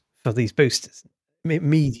blocks for these boosters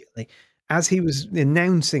immediately. As he was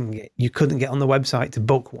announcing it, you couldn't get on the website to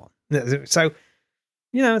book one. So,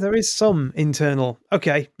 there is some internal, we've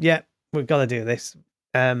got to do this.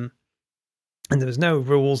 And there was no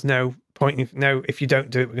rules, no point, no, if you don't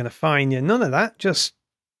do it, we're going to fine you. None of that. Just,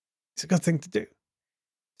 it's a good thing to do.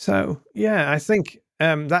 So, I think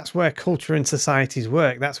that's where culture and societies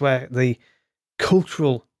work. That's where the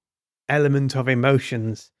cultural element of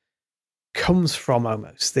emotions comes from,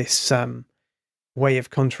 almost. This way of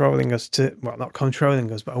controlling us not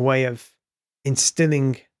controlling us, but a way of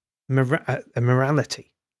instilling a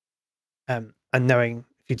morality, and knowing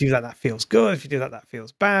if you do that, that feels good. If you do that, that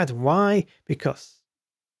feels bad. Why? Because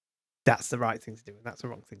that's the right thing to do, and that's the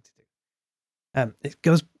wrong thing to do.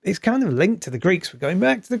 It's kind of linked to the Greeks. We're going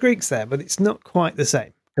back to the Greeks there, but it's not quite the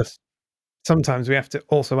same, because sometimes we have to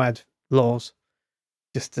also add laws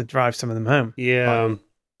just to drive some of them home. Yeah,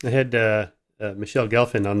 I had Michelle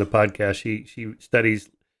Gelfand on the podcast. She studies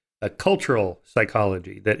cultural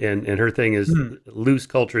psychology, and her thing is loose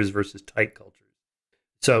cultures versus tight cultures.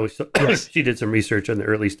 So yes. She did some research on the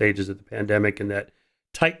early stages of the pandemic, and that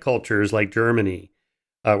tight cultures like Germany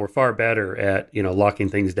were far better at locking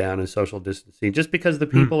things down and social distancing, just because the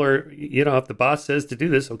people are if the boss says to do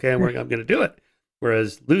this, okay, I'm going to do it.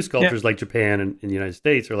 Whereas loose cultures like Japan and the United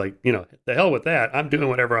States are like, the hell with that, I'm doing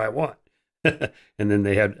whatever I want. And then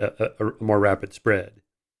they had a more rapid spread.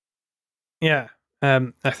 Yeah.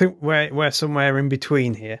 I think we're somewhere in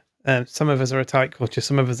between here. Some of us are a tight culture,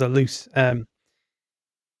 some of us are loose.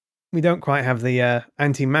 We don't quite have the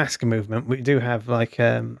anti-mask movement. We do have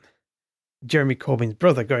Jeremy Corbyn's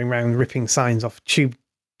brother going around ripping signs off tube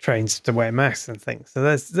trains to wear masks and things. So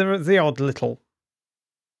there's the odd little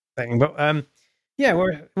thing. But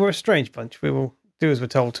we're a strange bunch. We will do as we're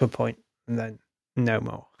told to a point, and then no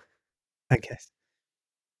more, I guess.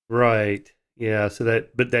 Right. Yeah. So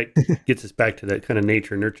that gets us back to that kind of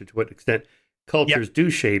nature and nurture. To what extent cultures do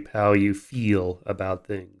shape how you feel about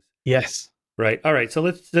things. Yes. Right. All right. So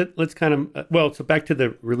let's kind of so back to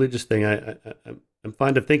the religious thing. I'm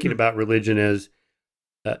fond of thinking about religion as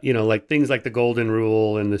like things like the golden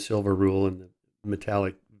rule and the silver rule and the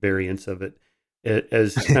metallic variants of it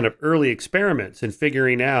as kind of early experiments in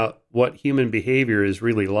figuring out what human behavior is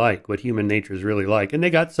really like, what human nature is really like. And they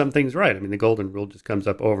got some things right. I mean, the golden rule just comes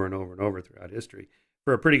up over and over and over throughout history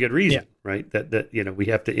for a pretty good reason, right? That we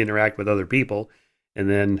have to interact with other people. And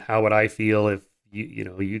then how would I feel if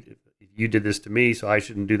if you did this to me, so I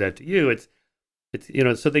shouldn't do that to you? It's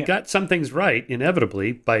so they got some things right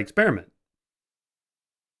inevitably by experiment.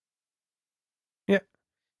 Yeah.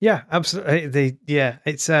 Yeah, absolutely.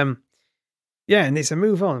 It's and it's a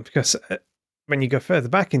move on because when you go further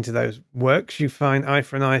back into those works, you find eye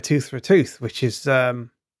for an eye, a tooth for a tooth, which is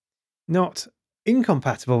not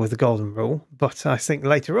incompatible with the golden rule. But I think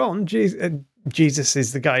later on, Jesus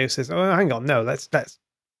is the guy who says, "Oh, hang on, no, let's put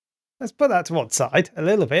that to one side a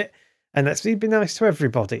little bit, and let's be nice to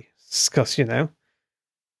everybody, because they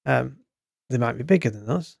might be bigger than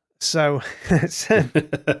us." So,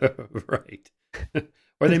 right.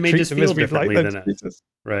 Or they may just feel differently than us.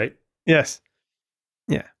 Right. Yes.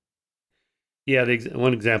 Yeah. Yeah.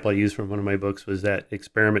 One example I used from one of my books was that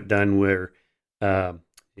experiment done where, I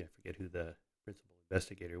forget who the principal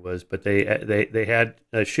investigator was, but they had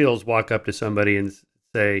shills walk up to somebody and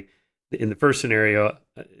say, in the first scenario,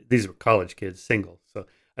 these were college kids, single. So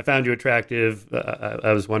I found you attractive.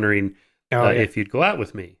 I was wondering if you'd go out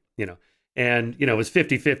with me, and, it was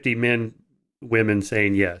 50-50 men, women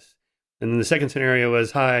saying yes. And then the second scenario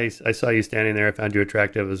was, hi, I saw you standing there. I found you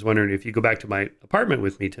attractive. I was wondering if you go back to my apartment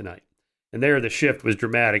with me tonight. And there the shift was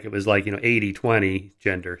dramatic. It was like, 80-20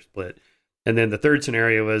 gender split. And then the third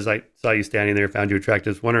scenario was, I saw you standing there, found you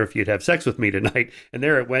attractive. I was wondering if you'd have sex with me tonight. And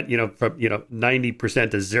there it went, from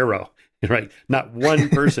 90% to 0. Right? Not one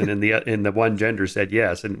person in the one gender said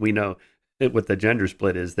yes. And we know what the gender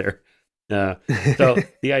split is there. So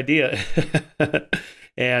the idea,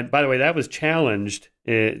 and by the way, that was challenged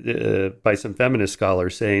by some feminist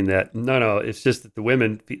scholars saying that, no, it's just that the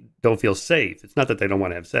women don't feel safe. It's not that they don't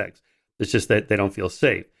want to have sex. It's just that they don't feel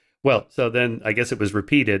safe. Well, so then I guess it was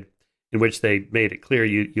repeated, in which they made it clear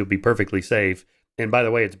you'll be perfectly safe. And by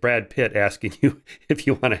the way, it's Brad Pitt asking you if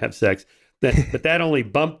you want to have sex. But that only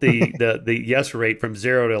bumped the yes rate from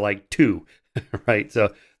 0 to like 2, right?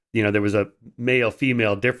 So, there was a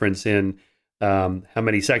male-female difference in how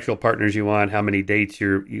many sexual partners you want, how many dates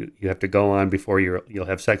you have to go on before you'll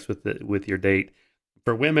have sex with your date.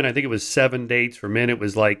 For women, I think it was 7 dates. For men, it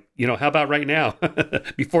was like, how about right now,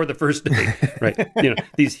 before the first date, right?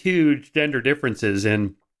 These huge gender differences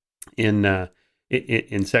in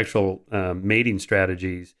sexual mating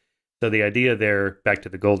strategies. So the idea there, back to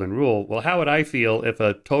the golden rule, well, how would I feel if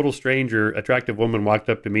a total stranger, attractive woman walked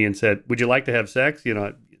up to me and said, would you like to have sex?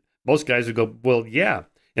 Most guys would go, well, yeah.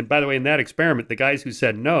 And by the way, in that experiment, the guys who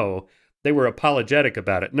said no, they were apologetic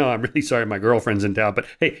about it. No, I'm really sorry, my girlfriend's in town, but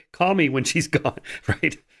hey, call me when she's gone,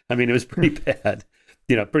 right? I mean, it was pretty bad,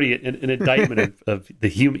 pretty an indictment of the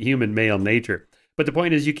human male nature. But the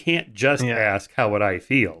point is, you can't just ask, how would I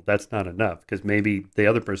feel? That's not enough, because maybe the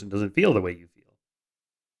other person doesn't feel the way you feel.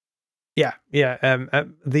 Yeah.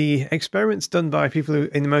 The experiments done by people who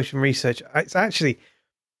in emotion research, it's actually,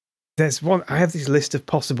 there's one, I have this list of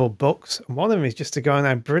possible books, and one of them is just to go on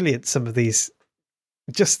how brilliant some of these,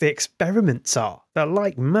 just the experiments are. They're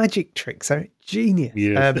like magic tricks. They're genius.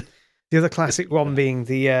 Yes. The other classic one being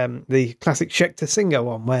the classic Schechter Singer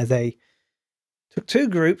one, where they took 2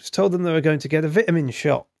 groups, told them they were going to get a vitamin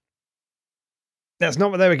shot. That's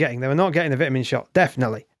not what they were getting. They were not getting a vitamin shot,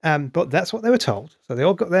 definitely. But that's what they were told. So they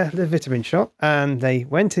all got their vitamin shot, and they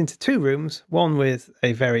went into 2 rooms, one with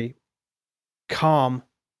a very calm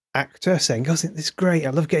actor saying, oh, isn't this great? I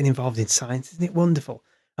love getting involved in science. Isn't it wonderful?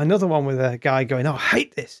 Another one with a guy going, oh, I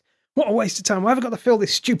hate this. What a waste of time. Why have I got to fill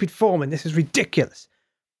this stupid form in? This is ridiculous.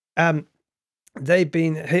 They've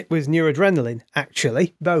been hit with neuroadrenaline,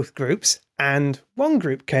 actually, both groups. And one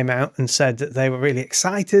group came out and said that they were really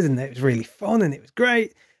excited and it was really fun and it was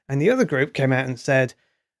great. And the other group came out and said,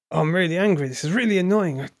 oh, I'm really angry. This is really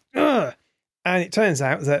annoying. Ugh. And it turns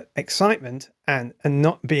out that excitement and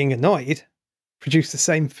not being annoyed produce the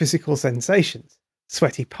same physical sensations.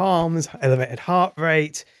 Sweaty palms, elevated heart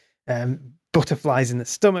rate, butterflies in the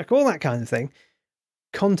stomach, all that kind of thing.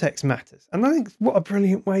 Context matters. And I think what a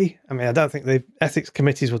brilliant way. I mean, I don't think the ethics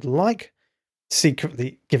committees would like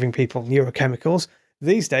secretly giving people neurochemicals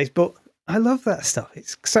these days, but I love that stuff.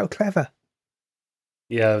 It's so clever.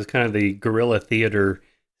 Yeah, it was kind of the guerrilla theater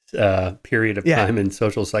period of time in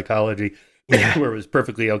social psychology, where it was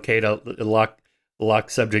perfectly okay to lock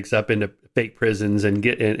subjects up into fake prisons and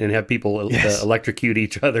have people electrocute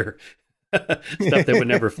each other. Stuff that would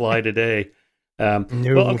never fly today. No.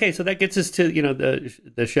 Well, okay, so that gets us to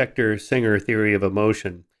the Schechter-Singer theory of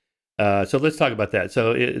emotion. So let's talk about that.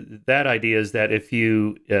 So that idea is that if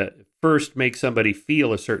you first make somebody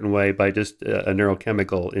feel a certain way by just a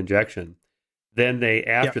neurochemical injection, then they,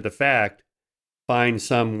 after the fact, find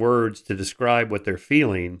some words to describe what they're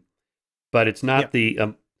feeling, but it's not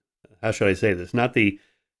the how should I say this? Not the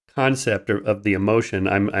concept of the emotion.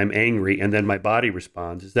 I'm angry, and then my body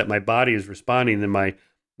responds. Is that my body is responding, and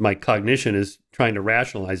my cognition is trying to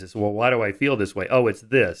rationalize this. Well, why do I feel this way? Oh, it's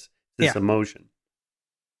this emotion.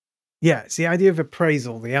 Yeah, it's the idea of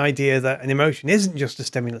appraisal, the idea that an emotion isn't just a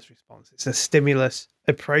stimulus response. It's a stimulus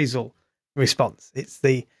appraisal response. It's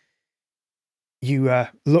you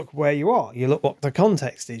look where you are. You look what the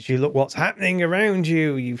context is. You look what's happening around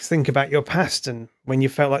you. You think about your past and when you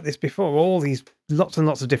felt like this before. All these lots and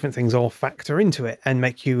lots of different things all factor into it and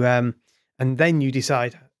make you, and then you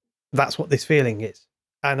decide that's what this feeling is.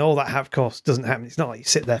 And all that, of course, doesn't happen. It's not like you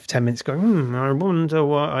sit there for 10 minutes going, I wonder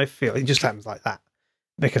what I feel. It just happens like that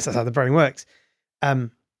because that's how the brain works.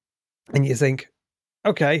 And you think,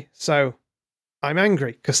 okay, so I'm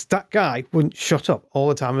angry because that guy wouldn't shut up all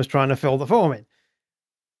the time. I was trying to fill the form in.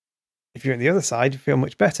 If you're on the other side, you feel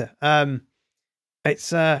much better.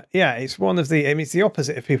 It's one of the, it's the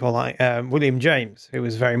opposite of people like William James, who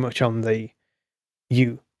was very much on the,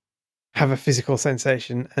 you have a physical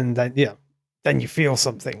sensation and then you feel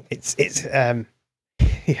something.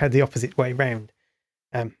 He had the opposite way round.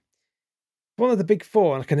 One of the big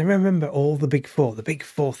four, and I can remember all the big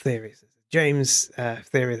four theories. James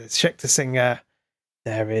theory, there's Schechter Singer,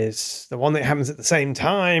 there is the one that happens at the same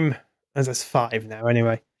time, as there's 5 now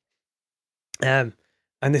anyway. And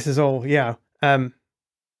this is all, like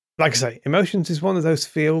I say, emotions is one of those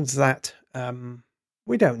fields that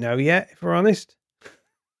we don't know yet, if we're honest.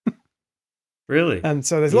 Really? And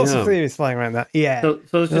so there's lots of theories flying around that. Yeah. So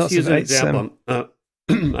let's just use an example.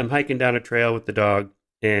 I'm hiking down a trail with the dog,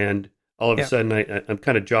 and all of a sudden I'm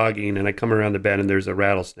kind of jogging, and I come around the bend, and there's a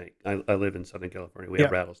rattlesnake. I live in Southern California. We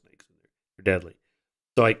have rattlesnakes. They're deadly.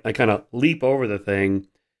 So I kind of leap over the thing,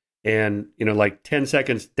 and, like 10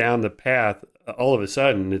 seconds down the path, all of a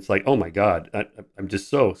sudden it's like, oh my God, I'm just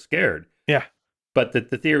so scared. Yeah. But the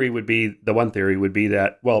one theory would be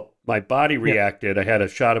that, well, my body reacted. I had a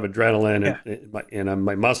shot of adrenaline and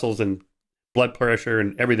my muscles and blood pressure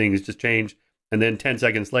and everything has just changed. And then 10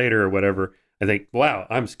 seconds later or whatever, I think, wow,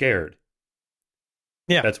 I'm scared.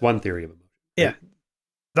 Yeah. That's one theory of emotion. Yeah.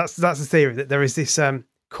 That's the theory, that there is this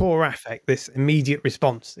core affect, this immediate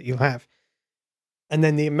response that you have. And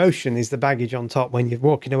then the emotion is the baggage on top when you're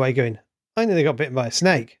walking away going, I nearly got bitten by a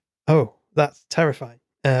snake. Oh, that's terrifying.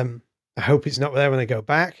 I hope it's not there when I go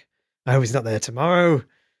back. I hope it's not there tomorrow.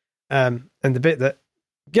 And the bit that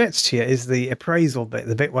gets to you is the appraisal bit,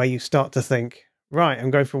 the bit where you start to think, right,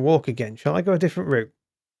 I'm going for a walk again. Shall I go a different route?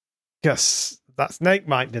 Because that snake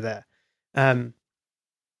might be there.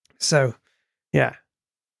 So, yeah.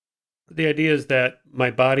 The idea is that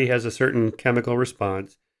my body has a certain chemical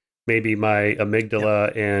response. Maybe my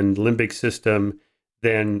amygdala and limbic system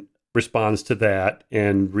then responds to that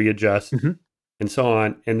and readjusts and so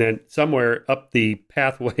on. And then somewhere up the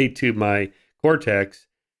pathway to my cortex,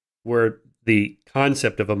 where the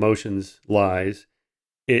concept of emotions lies,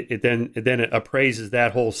 it then appraises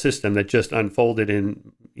that whole system that just unfolded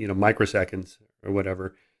in microseconds or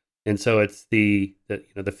whatever. And so it's the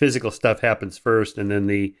physical stuff happens first, and then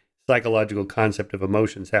the psychological concept of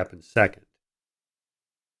emotions happens second.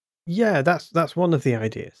 Yeah, that's one of the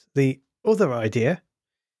ideas. The other idea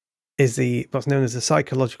is what's known as the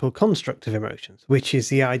psychological construct of emotions, which is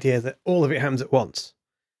the idea that all of it happens at once.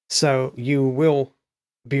 So you will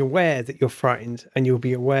be aware that you're frightened, and you'll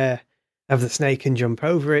be aware of the snake and jump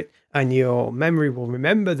over it, and your memory will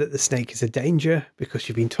remember that the snake is a danger because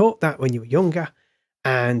you've been taught that when you were younger,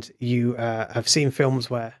 and you have seen films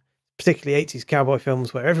where, particularly 80s cowboy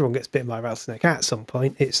films, where everyone gets bitten by a rattlesnake at some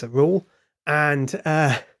point. It's a rule. And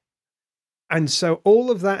so all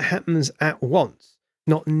of that happens at once,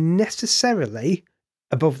 not necessarily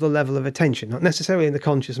above the level of attention, not necessarily in the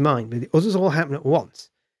conscious mind, but the others all happen at once.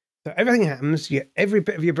 So everything happens, every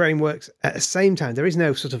bit of your brain works at the same time. There is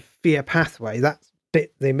no sort of fear pathway. That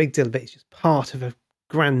bit, the amygdala bit, is just part of a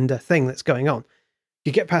grander thing that's going on.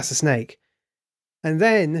 You get past the snake, and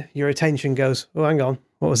then your attention goes, oh, hang on,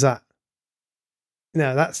 what was that?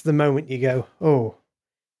 No, that's the moment you go, oh.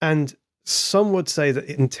 And some would say that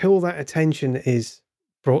until that attention is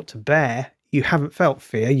brought to bear, you haven't felt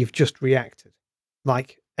fear, you've just reacted,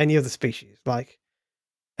 like any other species, like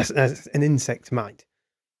as an insect might.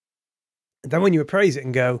 And then when you appraise it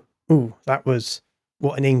and go, ooh, that was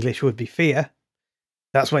what in English would be fear,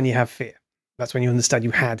 that's when you have fear. That's when you understand you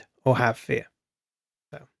had or have fear.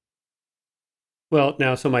 Well,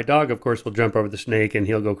 now, so my dog, of course, will jump over the snake and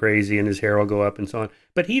he'll go crazy and his hair will go up and so on.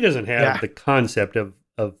 But he doesn't have the concept of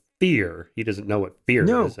fear. He doesn't know what fear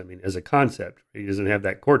is. I mean, as a concept, he doesn't have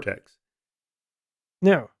that cortex.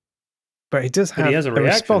 No, but he does have he has a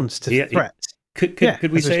response to threats.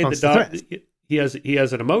 Could we say the dog, he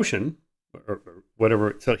has an emotion, or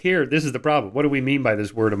whatever. So here, this is the problem. What do we mean by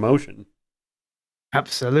this word emotion?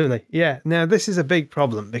 Absolutely. Yeah. Now, this is a big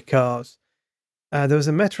problem because there was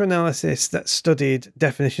a meta-analysis that studied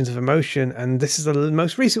definitions of emotion, and this is the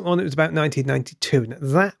most recent one. It was about 1992. And at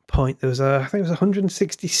that point, there was, I think it was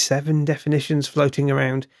 167 definitions floating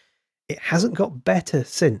around. It hasn't got better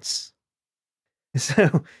since.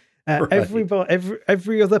 So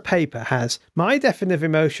every other paper has, my definition of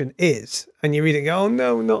emotion is, and you read it and go, oh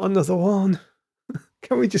no, not another one.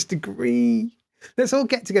 Can we just agree? Let's all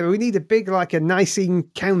get together. We need a big, like a Nicene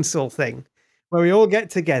Council thing where we all get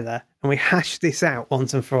together and we hash this out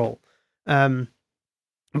once and for all. But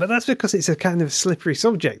that's because it's a kind of slippery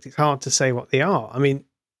subject. It's hard to say what they are. I mean,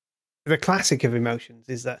 the classic of emotions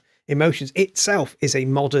is that emotions itself is a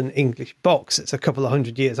modern English box that's a couple of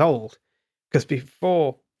 100 years old. Because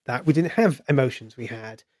before that, we didn't have emotions. We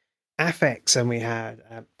had affects and we had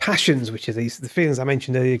passions, which are the feelings I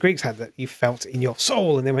mentioned earlier the Greeks had that you felt in your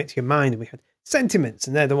soul and they went to your mind. And we had sentiments,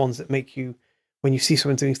 and they're the ones that make you, when you see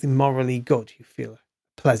someone doing something morally good, you feel a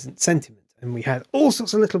pleasant sentiment. And we had all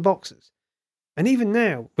sorts of little boxes. And even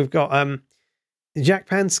now, we've got Jack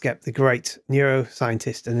Panksepp, the great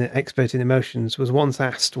neuroscientist and an expert in emotions, was once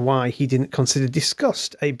asked why he didn't consider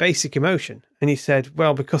disgust a basic emotion. And he said,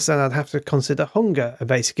 well, because then I'd have to consider hunger a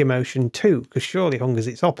basic emotion too, because surely hunger is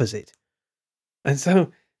its opposite. And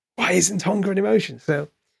so, why isn't hunger an emotion? So,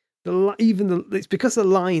 it's because the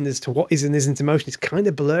line as to what is and isn't emotion is kind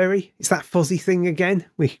of blurry. It's that fuzzy thing again.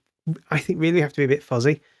 I think, really have to be a bit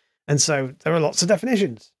fuzzy. And so, there are lots of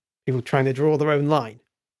definitions. People trying to draw their own line.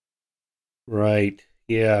 Right.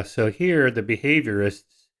 Yeah. So here, the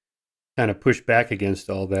behaviorists kind of pushed back against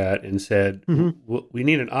all that and said, we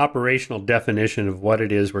need an operational definition of what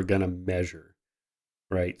it is we're going to measure.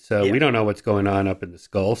 Right. So we don't know what's going on up in the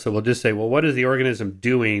skull. So we'll just say, well, what is the organism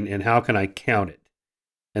doing and how can I count it?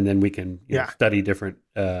 And then we can study different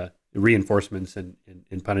reinforcements and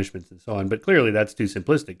punishments and so on. But clearly that's too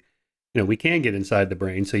simplistic. We can get inside the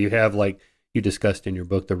brain. So you have, like you discussed in your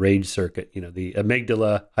book, the rage circuit, the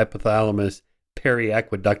amygdala, hypothalamus,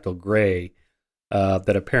 periaqueductal gray,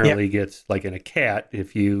 that apparently gets, like in a cat,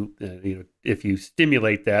 if you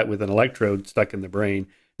stimulate that with an electrode stuck in the brain,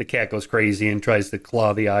 the cat goes crazy and tries to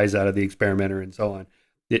claw the eyes out of the experimenter and so on.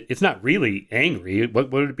 It's not really angry.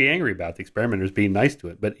 What would it be angry about? The experimenter's being nice to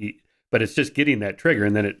it, but it's just getting that trigger,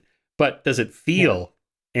 and then but does it feel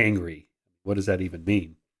angry? What does that even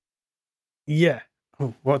mean? Yeah.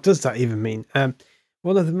 Oh, what does that even mean?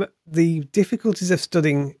 One of the difficulties of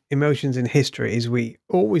studying emotions in history is we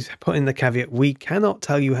always put in the caveat, we cannot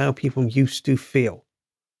tell you how people used to feel.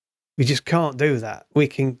 We just can't do that. We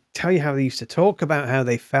can tell you how they used to talk about how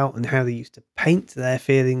they felt and how they used to paint their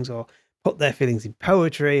feelings or put their feelings in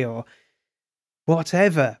poetry or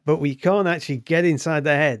whatever, but we can't actually get inside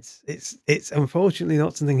their heads. It's unfortunately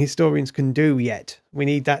not something historians can do yet. We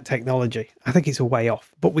need that technology. I think it's a way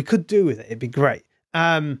off, but we could do with it. It'd be great.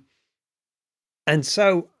 And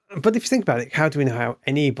so, but if you think about it, how do we know how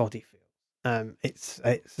anybody feels? It's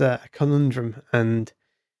a conundrum, and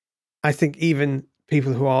I think even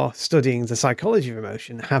people who are studying the psychology of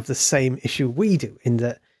emotion have the same issue we do, in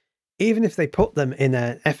that even if they put them in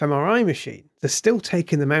an fMRI machine, they're still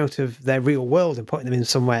taking them out of their real world and putting them in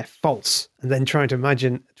somewhere false, and then trying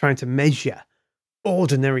to measure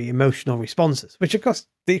ordinary emotional responses, which of course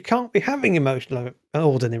they can't be having emotional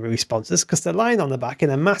ordinary responses because they're lying on the back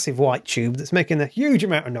in a massive white tube that's making a huge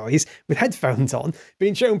amount of noise with headphones on,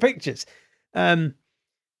 being shown pictures.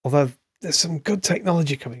 Although there's some good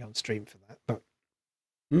technology coming on stream for that. But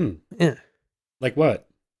yeah, like what?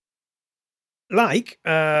 Like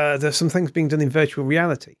there's some things being done in virtual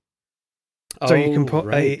reality. So you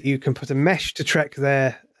can put a mesh to track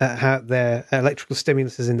how their electrical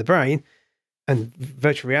stimulus is in the brain, and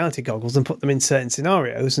virtual reality goggles, and put them in certain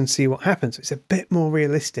scenarios and see what happens. It's a bit more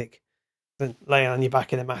realistic than laying on your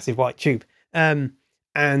back in a massive white tube. And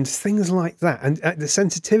things like that. And the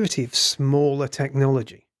sensitivity of smaller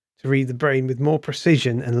technology to read the brain with more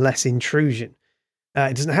precision and less intrusion.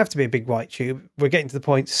 It doesn't have to be a big white tube. We're getting to the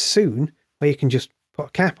point soon where you can just put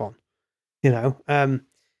a cap on.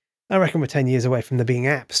 I reckon we're 10 years away from there being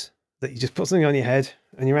apps that you just put something on your head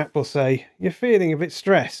and your app will say, you're feeling a bit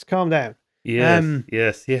stressed, calm down.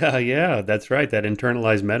 Yes. Yeah. That's right. That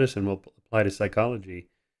internalized medicine will apply to psychology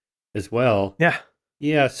as well.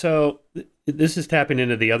 Yeah. So this is tapping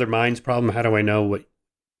into the other mind's problem. How do I know what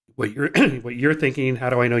you're what you're thinking? How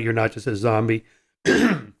do I know you're not just a zombie,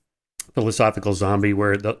 philosophical zombie,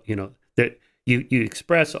 where that you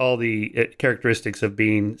express all the characteristics of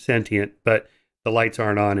being sentient, but the lights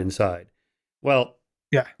aren't on inside. Well,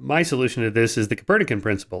 my solution to this is the Copernican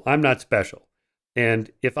principle. I'm not special.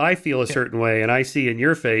 And if I feel a certain way and I see in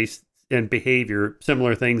your face and behavior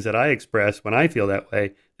similar things that I express when I feel that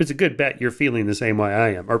way, it's a good bet you're feeling the same way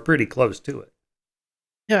I am, or pretty close to it.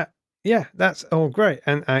 Yeah, yeah, that's all great,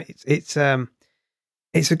 and it's a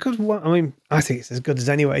good one. I mean, I think it's as good as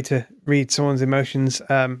any way to read someone's emotions.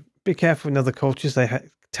 Be careful in other cultures; they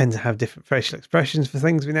tend to have different facial expressions for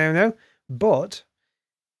things we now know. But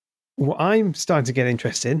what I'm starting to get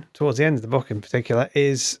interested in, towards the end of the book in particular,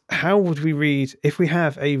 is how would we read if we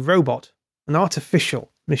have a robot, an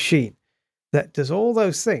artificial machine that does all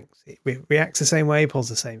those things? It reacts the same way, pulls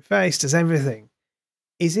the same face, does everything.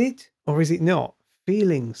 Is it or is it not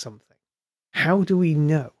feeling something? How do we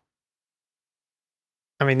know?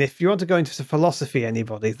 I mean, if you want to go into philosophy,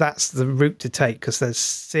 anybody, that's the route to take because there's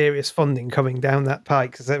serious funding coming down that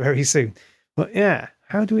pike very soon. But yeah,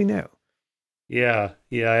 how do we know? Yeah,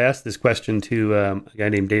 I asked this question to a guy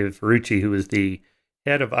named David Ferrucci, who is the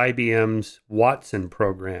head of IBM's Watson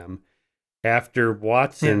program. After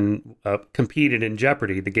Watson competed in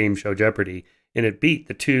Jeopardy, the game show Jeopardy, and it beat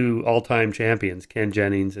the two all-time champions, Ken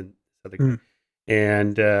Jennings and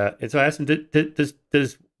and so I asked him,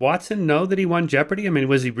 does Watson know that he won Jeopardy? I mean,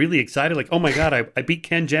 was he really excited? Like, oh my God, I beat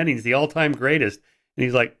Ken Jennings, the all-time greatest. And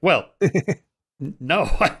he's like, well, no.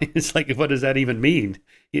 It's like, what does that even mean?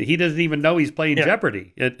 He doesn't even know he's playing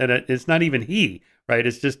Jeopardy. And it's not even he, right?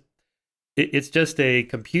 It's just a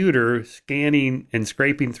computer scanning and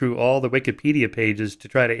scraping through all the Wikipedia pages to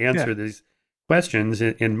try to answer these questions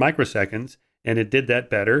in microseconds. And it did that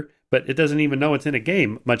better, but it doesn't even know it's in a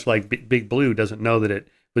game, much like Big Blue doesn't know that it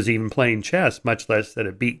was even playing chess, much less that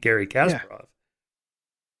it beat Garry Kasparov.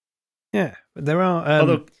 Yeah, but there are...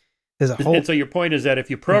 there's a whole... And so your point is that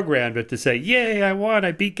if you programmed it to say, yay, I won,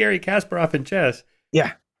 I beat Garry Kasparov in chess.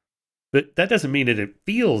 Yeah. But that doesn't mean that it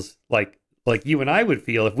feels like you and I would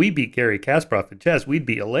feel if we beat Garry Kasparov in chess. We'd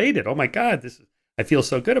be elated. Oh my God, I feel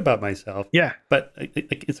so good about myself. Yeah. But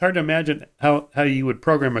it's hard to imagine how you would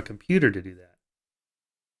program a computer to do that.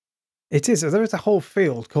 It is. There is a whole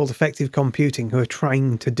field called effective computing who are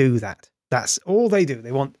trying to do that. That's all they do.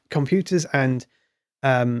 They want computers and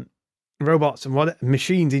robots and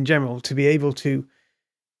machines in general to be able to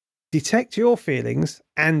detect your feelings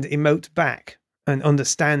and emote back and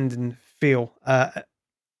understand and feel.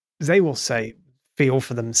 They will say feel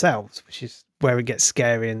for themselves, which is where it gets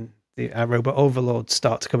scary and the robot overlords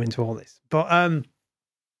start to come into all this. But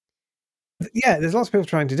yeah, there's lots of people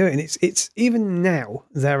trying to do it, and it's even now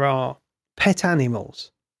there are pet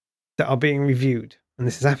animals that are being reviewed, and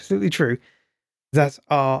this is absolutely true, that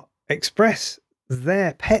are express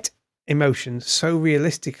their pet emotions so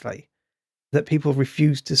realistically that people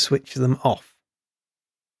refuse to switch them off.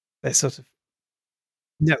 They're sort of,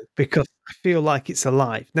 no, because I feel like it's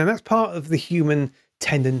alive. Now that's part of the human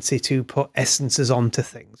tendency to put essences onto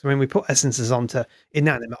things. I mean, we put essences onto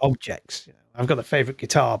inanimate objects. You know, I've got a favorite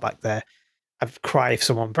guitar back there. I'd cry if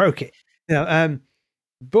someone broke it. You know,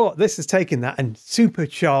 but this has taken that and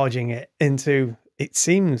supercharging it into, it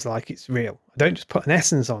seems like it's real. I don't just put an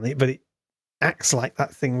essence on it, but it acts like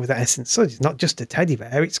that thing with that essence. So it's not just a teddy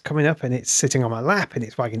bear. It's coming up and it's sitting on my lap and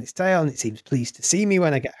it's wagging its tail and it seems pleased to see me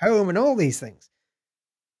when I get home and all these things.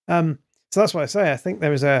 So that's what I say. I think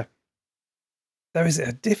there is a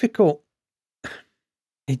difficult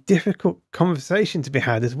conversation to be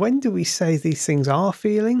had. Is when do we say these things are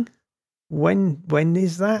feeling? When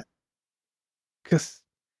is that? Because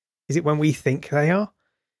is it when we think they are?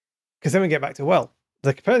 Because then we get back to, well,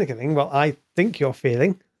 the Copernican thing, well, I think you're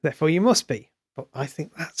feeling, therefore you must be. But I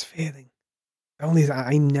think that's feeling. Only that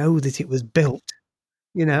I know that it was built,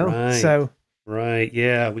 you know? Right. So. Right.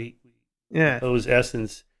 Yeah. We oppose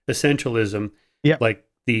essentialism. Yeah. Like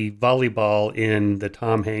the volleyball in the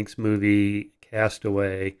Tom Hanks movie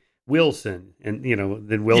Castaway, Wilson. And, you know,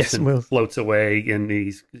 then Wilson floats away and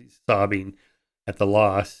he's sobbing at the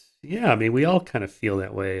loss. Yeah, I mean, we all kind of feel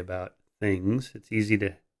that way about things. It's easy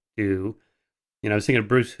to do. You know, I was thinking of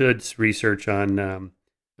Bruce Hood's research on,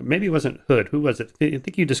 maybe it wasn't Hood. Who was it? I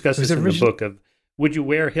think you discussed this in the book of, would you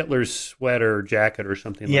wear Hitler's sweater or jacket or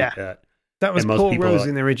something like that? That was Paul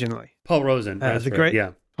Rosen originally. Paul Rosen, that's the right. great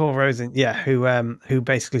Yeah. Paul Rosen, who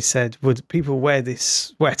basically said, would people wear this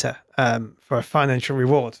sweater for a financial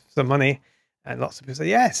reward, for money? And lots of people said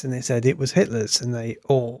yes, and they said it was Hitler's, and they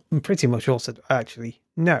all pretty much all said actually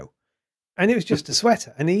no, and it was just a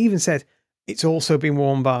sweater. And he even said it's also been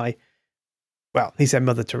worn by, well, he said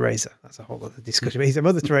Mother Teresa. That's a whole other discussion. But he said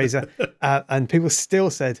Mother Teresa, and people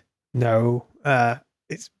still said no,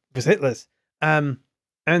 it was Hitler's. And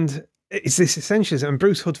it's this essentialism. And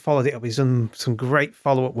Bruce Hood followed it up. He's done some great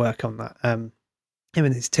follow-up work on that. him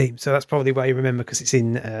and his team. So that's probably why you remember, because it's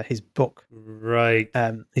in his book. Right. He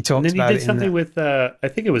And talks then he about did it in something with, I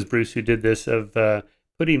think it was Bruce who did this, of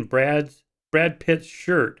putting Brad Pitt's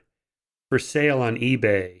shirt for sale on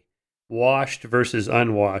eBay, washed versus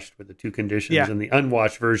unwashed were the two conditions, yeah, and the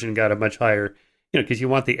unwashed version got a much higher, because you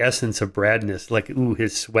want the essence of Bradness, like ooh,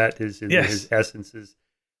 his sweat, his yes, essence is.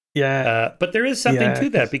 yeah, But there is something yeah, to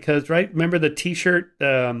that because, right? Remember the T-shirt,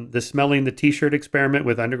 the smelling the T-shirt experiment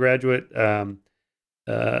with undergraduate men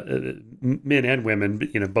and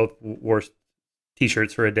women, both wore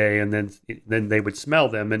T-shirts for a day, and then they would smell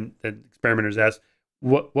them, and then experimenters asked,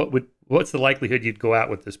 what's the likelihood you'd go out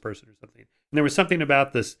with this person or something? And there was something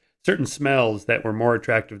about this certain smells that were more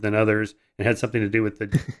attractive than others, and had something to do with the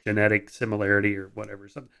genetic similarity or whatever.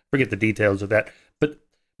 Forget the details of that, but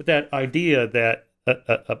that idea that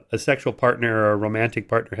a sexual partner or a romantic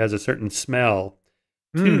partner has a certain smell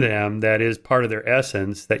to them that is part of their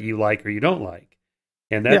essence that you like or you don't like.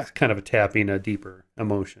 And yeah, that's kind of a tapping a deeper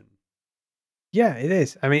emotion. yeah. It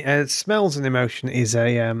is. I mean, smells and emotion is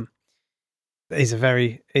a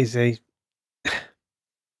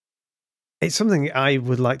it's something I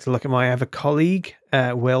would like to look at. I have a colleague,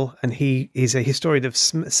 Will, and he is a historian of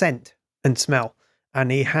scent and smell,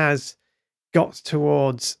 and he has got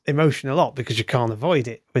towards emotion a lot because you can't avoid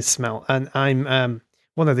it with smell. And I'm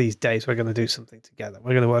one of these days we're going to do something together.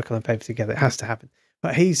 We're going to work on a paper together. It has to happen.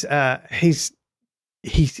 But he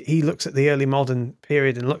looks at the early modern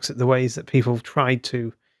period and looks at the ways that people tried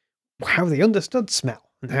to, how they understood smell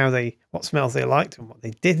and what smells they liked and what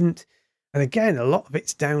they didn't. And again, a lot of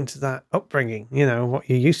it's down to that upbringing, what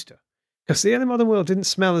you're used to. Because the early modern world didn't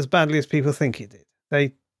smell as badly as people think it did.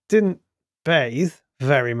 They didn't bathe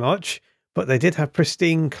very much, but they did have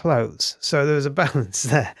pristine clothes. So there was a balance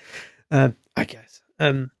there, I guess.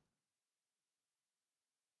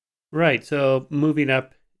 Right. So moving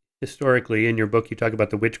up historically, in your book, you talk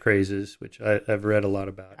about the witch crazes, which I've read a lot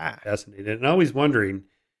about. Fascinated. And always wondering,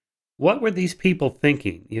 what were these people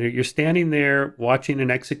thinking? You're standing there watching an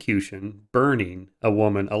execution, burning a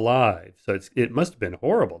woman alive. So it must have been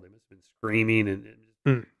horrible. They must have been screaming.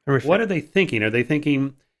 And what are they thinking? Are they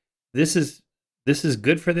thinking this is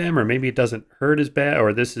good for them, or maybe it doesn't hurt as bad,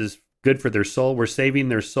 or this is good for their soul? We're saving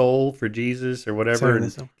their soul for Jesus or whatever,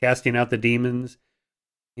 and casting out the demons.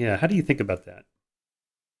 Yeah. How do you think about that?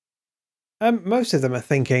 Most of them are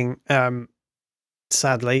thinking,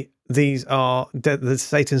 sadly, these are the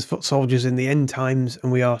Satan's foot soldiers in the end times,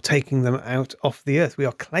 and we are taking them out off the earth. We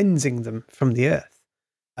are cleansing them from the earth.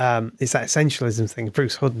 It's that essentialism thing.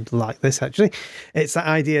 Bruce Hood liked this, actually. It's that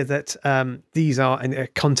idea that these are a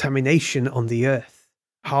contamination on the earth,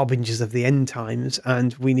 harbingers of the end times,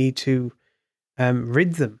 and we need to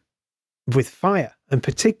rid them with fire, and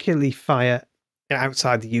particularly fire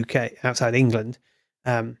outside the UK, outside England,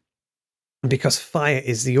 because fire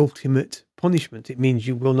is the ultimate punishment. It means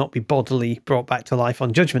you will not be bodily brought back to life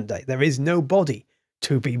on Judgment Day. There is no body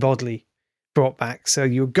to be bodily brought back, so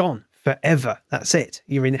you're gone forever. That's it.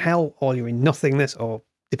 You're in hell, or you're in nothingness, or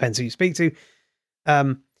depends who you speak to.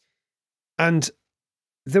 And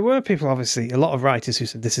there were people, obviously, a lot of writers who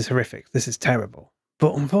said this is horrific, this is terrible.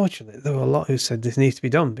 But unfortunately, there were a lot who said this needs to be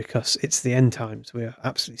done because it's the end times. We are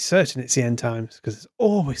absolutely certain it's the end times because there's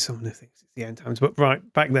always someone who thinks it's the end times. But right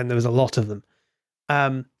back then, there was a lot of them.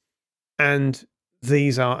 And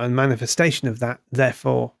these are a manifestation of that.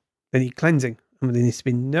 Therefore, they need cleansing. And there needs to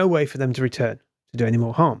be no way for them to return to do any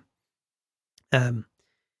more harm.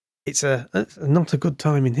 It's not a good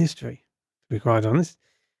time in history, to be quite honest.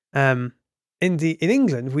 In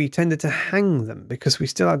England, we tended to hang them because we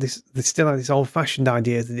still had this old-fashioned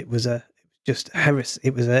idea that it was just heresy.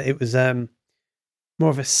 It was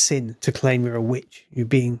more of a sin to claim you're a witch. You're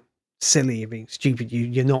being silly. You're being stupid.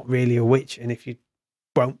 You're not really a witch. And if you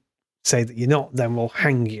won't say that you're not, then we'll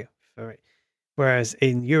hang you for it. Whereas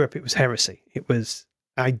in Europe, it was heresy. It was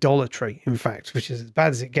idolatry, in fact, which is as bad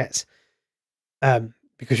as it gets,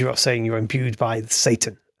 because you're not saying you're imbued by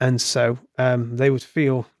Satan. And so they would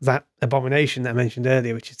feel that abomination that I mentioned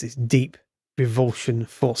earlier, which is this deep revulsion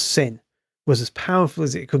for sin, was as powerful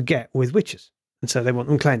as it could get with witches. And so they want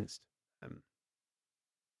them cleansed from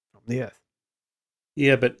the earth.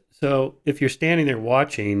 Yeah, but so if you're standing there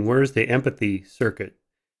watching, where's the empathy circuit?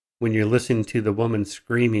 When you're listening to the woman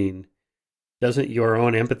screaming, doesn't your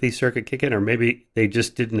own empathy circuit kick in? Or maybe they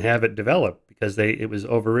just didn't have it developed because it was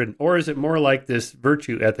overridden. Or is it more like this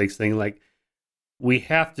virtue ethics thing, like, we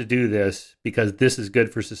have to do this because this is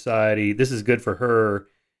good for society. This is good for her.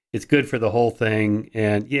 It's good for the whole thing.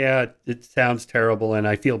 And yeah, it sounds terrible and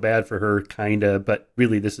I feel bad for her, kind of, but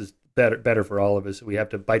really this is better for all of us. So we have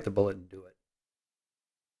to bite the bullet and do it.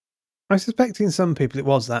 I suspect in some people it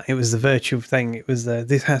was that. It was the virtue thing. It was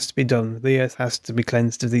this has to be done. The earth has to be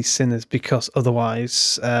cleansed of these sinners because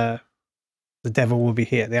otherwise the devil will be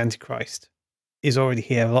here. The Antichrist is already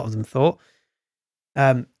here, a lot of them thought.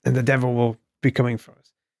 And the devil will be coming for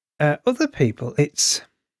us. Other people, it's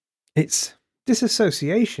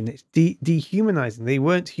disassociation. It's dehumanizing. They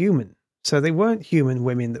weren't human. So they weren't human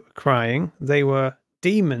women that were crying. They were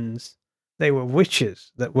demons. They were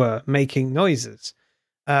witches that were making noises.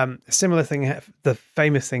 A similar thing, the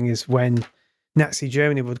famous thing is when Nazi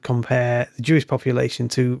Germany would compare the Jewish population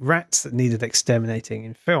to rats that needed exterminating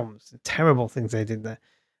in films. The terrible things they did there.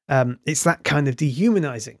 It's that kind of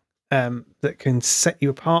dehumanizing that can set you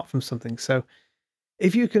apart from something. So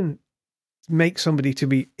if you can make somebody to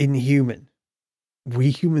be inhuman,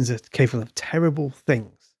 we humans are capable of terrible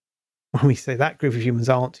things. When we say that group of humans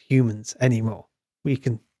aren't humans anymore, we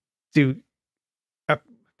can do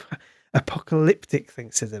apocalyptic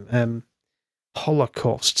things to them,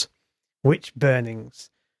 holocausts, witch burnings,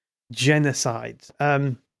 genocides,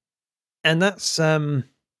 and that's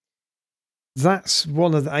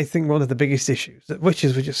one of I think one of the biggest issues, that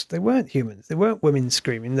witches were they weren't humans, they weren't women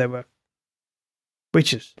screaming, they were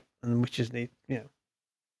witches, and witches need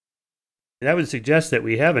That would suggest that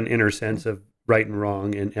we have an inner sense of right and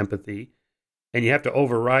wrong and empathy, and you have to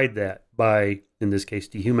override that by, in this case,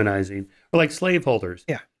 dehumanizing, or like slaveholders.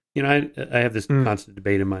 Yeah. You know, I have this constant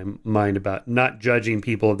debate in my mind about not judging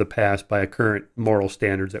people of the past by current moral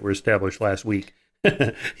standards that were established last week.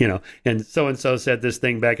 You know, and so said this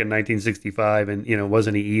thing back in 1965, and, you know,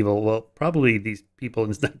 wasn't he evil? Well, probably these people in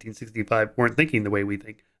 1965 weren't thinking the way we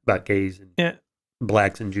think about gays and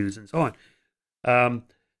blacks and Jews and so on.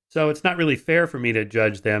 So it's not really fair for me to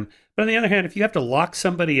judge them. But on the other hand, if you have to lock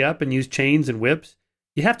somebody up and use chains and whips,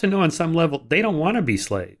 you have to know on some level they don't want to be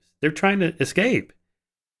slaves. They're trying to escape.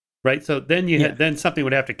 Right, so then then something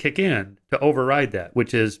would have to kick in to override that,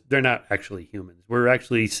 which is they're not actually humans. We're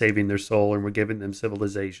actually saving their soul, and we're giving them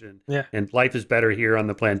civilization. Yeah. And life is better here on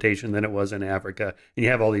the plantation than it was in Africa. And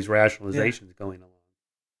you have all these rationalizations going along.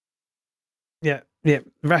 Yeah.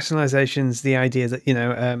 Rationalizations, the idea that, you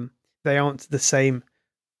know, they aren't the same.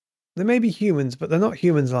 They may be humans, but they're not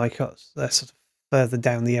humans like us. They're sort of further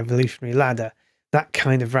down the evolutionary ladder. That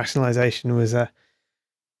kind of rationalization was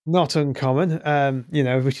not uncommon, you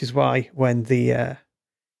know, which is why when the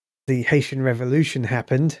Haitian Revolution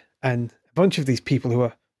happened and a bunch of these people who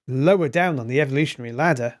were lower down on the evolutionary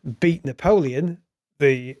ladder beat Napoleon,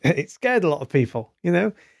 it scared a lot of people, you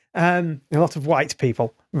know, a lot of white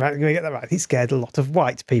people. Right, I'm going to get that right. He scared a lot of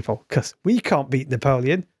white people because we can't beat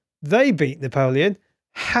Napoleon. They beat Napoleon.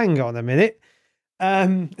 Hang on a minute.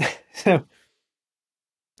 So,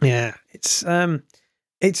 yeah, it's a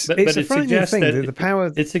frightening thing. The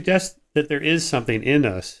power. It suggests that there is something in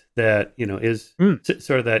us that, you know, is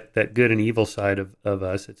sort of that good and evil side of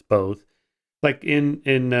us. It's both. Like in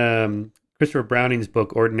Christopher Browning's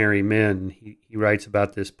book *Ordinary Men*, he writes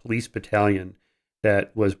about this police battalion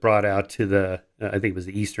that was brought out to the I think it was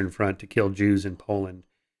the Eastern Front to kill Jews in Poland.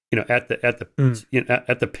 You know, at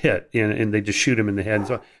the pit, and they just shoot him in the head. And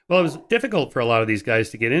so, well, it was difficult for a lot of these guys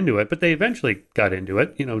to get into it, but they eventually got into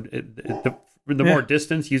it. You know, the more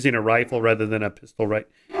distance, using a rifle rather than a pistol right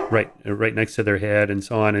next to their head, and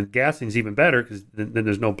so on. And gassing's even better because then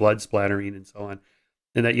there's no blood splattering and so on.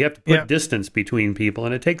 And that you have to put distance between people,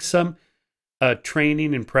 and it takes some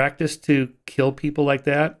training and practice to kill people like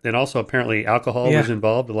that. And also, apparently, alcohol was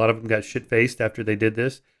involved. A lot of them got shit faced after they did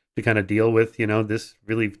this, to kind of deal with, you know, this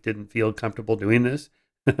really didn't feel comfortable doing this.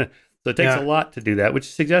 So it takes a lot to do that,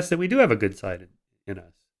 which suggests that we do have a good side in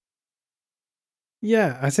us.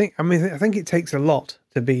 Yeah, I think it takes a lot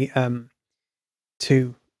to be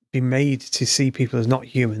made to see people as not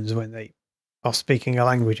humans when they are speaking a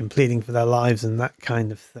language and pleading for their lives and that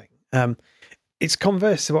kind of thing. It's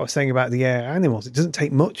converse to what I was saying about the animals. It doesn't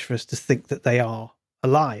take much for us to think that they are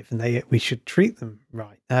alive and we should treat them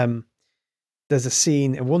right. There's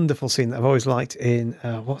a wonderful scene that I've always liked in,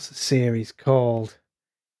 what's the series called?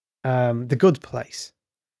 The Good Place,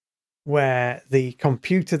 where the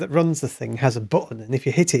computer that runs the thing has a button, and if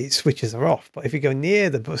you hit it, it switches her off. But if you go near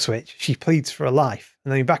the switch, she pleads for her life.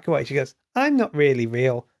 And then you back away, she goes, "I'm not really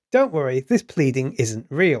real. Don't worry, this pleading isn't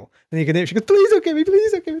real." And you can hear she goes, "Please don't get me,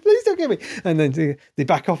 please don't get me, please don't get me." And then they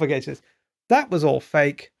back off again. She says, "That was all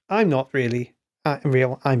fake. I'm not really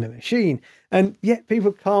real. I'm a machine." And yet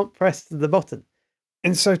people can't press the button.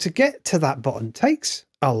 And so to get to that button takes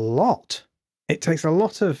a lot. It takes a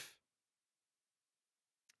lot of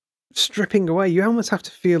stripping away. You almost have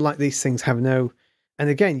to feel like these things have no... And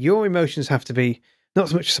again, your emotions have to be not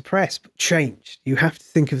so much suppressed, but changed. You have to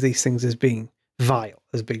think of these things as being vile,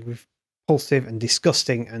 as being repulsive and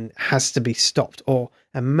disgusting and has to be stopped, or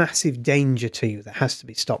a massive danger to you that has to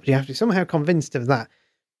be stopped. You have to be somehow convinced of that.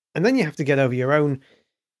 And then you have to get over your own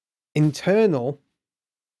internal,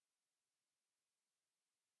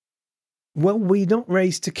 well, we're not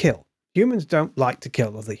raised to kill. Humans don't like to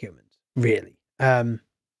kill other humans, really.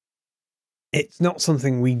 It's not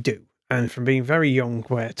something we do. And from being very young,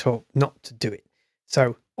 we're taught not to do it.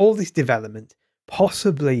 So all this development,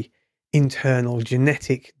 possibly internal,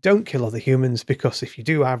 genetic, don't kill other humans, because if you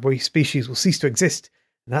do, our species will cease to exist.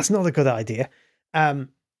 And that's not a good idea.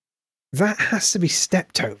 That has to be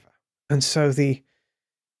stepped over. And so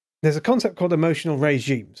there's a concept called emotional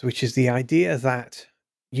regimes, which is the idea that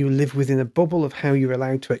you live within a bubble of how you're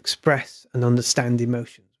allowed to express and understand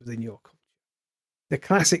emotions within your culture. The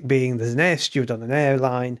classic being, there's an air steward on an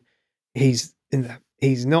airline. He's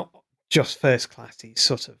not just first class. He's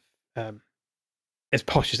sort of as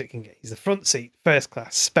posh as it can get. He's the front seat, first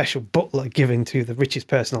class, special butler given to the richest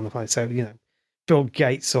person on the planet. So, Bill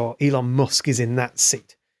Gates or Elon Musk is in that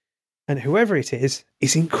seat. And whoever it is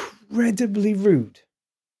incredibly rude.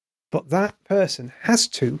 But that person has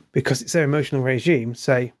to, because it's their emotional regime,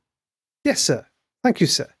 say, yes, sir. Thank you,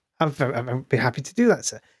 sir. I'd be happy to do that,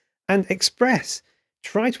 sir. And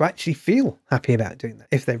try to actually feel happy about doing that.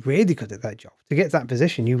 If they're really good at their job, to get to that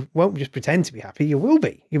position, you won't just pretend to be happy. You will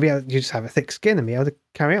be. You just have a thick skin and be able to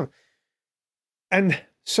carry on. And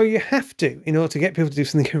so you have to, in order to get people to do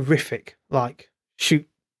something horrific, like shoot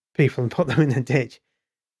people and put them in a ditch,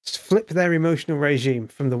 flip their emotional regime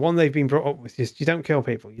from the one they've been brought up with, just you don't kill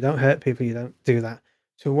people, you don't hurt people, you don't do that,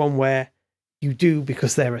 to one where you do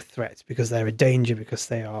because they're a threat, because they're a danger, because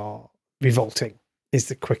they are revolting, is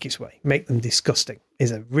the quickest way. Make them disgusting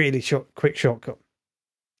is a really quick shortcut.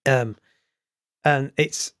 And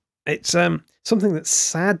it's something that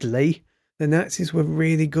sadly the Nazis were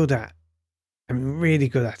really good at. I mean, really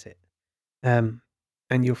good at it. And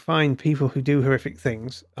you'll find people who do horrific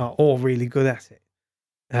things are all really good at it.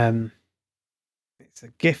 It's a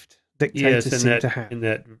gift dictators seem to have. In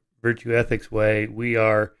that virtue ethics way, we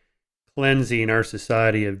are cleansing our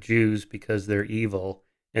society of Jews because they're evil,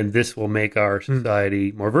 and this will make our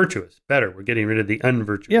society more virtuous, better. We're getting rid of the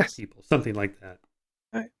unvirtuous people, something like that.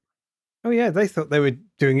 Right. Oh yeah, they thought they were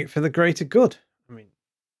doing it for the greater good. I mean,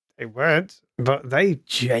 they weren't, but they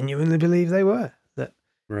genuinely believe they were.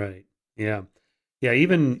 Right. Yeah. Yeah,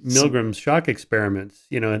 even Milgram's shock experiments,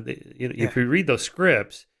 if you read those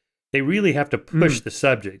scripts, they really have to push the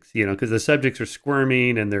subjects, because the subjects are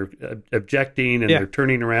squirming and they're objecting and they're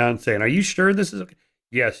turning around saying, are you sure this is okay?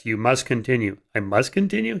 Yes, you must continue. I must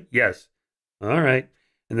continue? Yes. All right.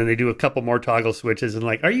 And then they do a couple more toggle switches and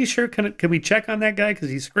like, are you sure? Can we check on that guy? Because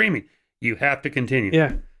he's screaming. You have to continue.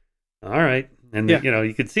 Yeah. All right. And,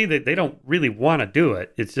 you can see that they don't really want to do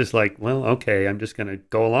it. It's just like, well, okay, I'm just going to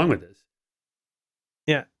go along with this.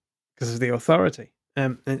 Yeah, because of the authority.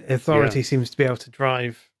 And authority seems to be able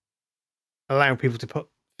to allow people to put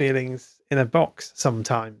feelings in a box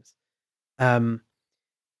sometimes.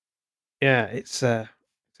 It's a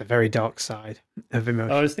very dark side of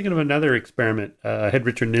emotion. I was thinking of another experiment. I had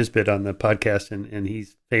Richard Nisbett on the podcast, and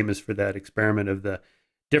he's famous for that experiment of the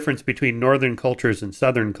difference between northern cultures and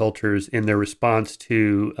southern cultures in their response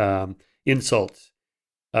to insults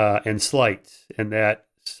and slights, and that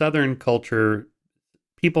southern culture,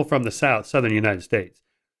 people from the southern United States,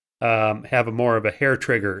 have more of a hair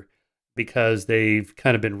trigger because they've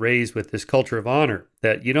kind of been raised with this culture of honor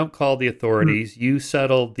that you don't call the authorities, you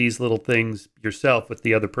settle these little things yourself with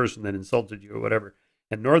the other person that insulted you or whatever.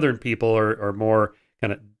 And northern people are more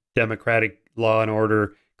kind of democratic, law and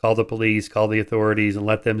order, call the police, call the authorities, and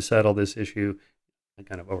let them settle this issue. I'm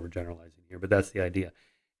kind of overgeneralizing here, but that's the idea.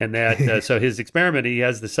 And that so his experiment, he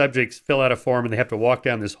has the subjects fill out a form, and they have to walk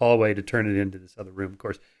down this hallway to turn it into this other room. Of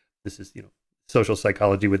course, this is social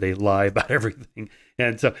psychology where they lie about everything.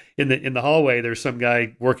 And so in the hallway, there's some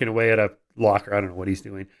guy working away at a locker. I don't know what he's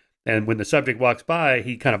doing. And when the subject walks by,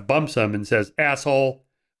 he kind of bumps him and says, "Asshole."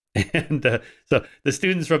 And so the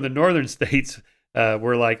students from the northern states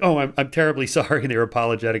were like, "Oh, I'm terribly sorry," and they were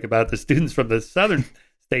apologetic about it. The students from the southern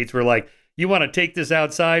states were like, "You want to take this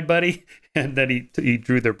outside, buddy?" And then he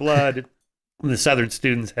drew their blood. And the southern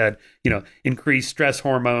students had, increased stress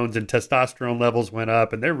hormones and testosterone levels went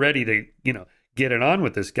up, and they're ready to, get it on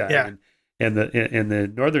with this guy. Yeah. And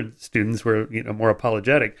the northern students were, more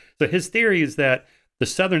apologetic. So his theory is that the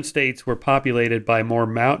southern states were populated by more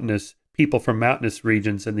mountainous people from mountainous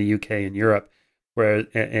regions in the UK and Europe,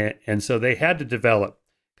 and so they had to develop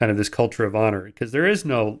kind of this culture of honor because there is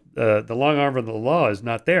no the long arm of the law is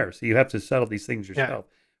not there, so you have to settle these things yourself.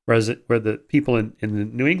 Yeah. Where the people in the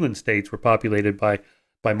New England states were populated by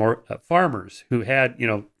by more farmers who had,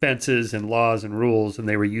 fences and laws and rules, and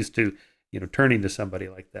they were used to, turning to somebody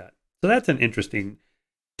like that. So that's an interesting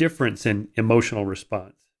difference in emotional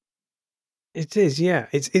response. It is, yeah.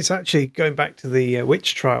 It's actually going back to the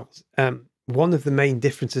witch trials. One of the main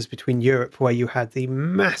differences between Europe, where you had the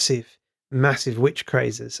massive, massive witch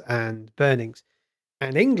crazes and burnings,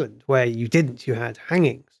 and England, where you didn't, you had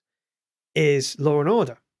hangings, is law and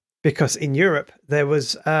order. Because in Europe, there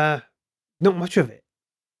was not much of it.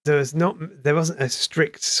 There wasn't a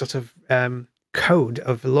strict sort of code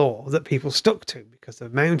of law that people stuck to because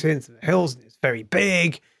of mountains and the hills, and it's very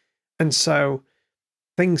big. And so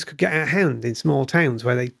things could get out of hand in small towns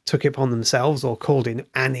where they took it upon themselves, or called in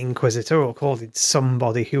an inquisitor, or called in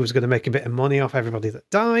somebody who was going to make a bit of money off everybody that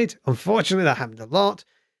died. Unfortunately, that happened a lot.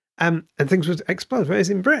 And things would explode.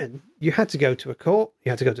 Whereas in Britain, you had to go to a court,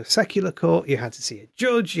 you had to go to a secular court, you had to see a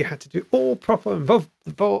judge, you had to do all proper and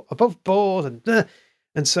above board.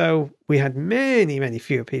 And so we had many, many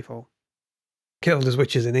fewer people killed as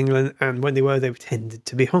witches in England. And when they were, they tended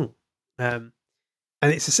to be hung. And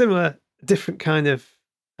it's a similar, different kind of,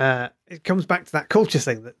 it comes back to that culture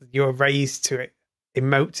thing that you're raised to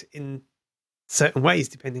emote in certain ways,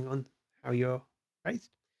 depending on how you're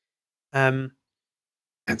raised.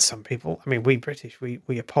 And some people, I mean, we British, we'd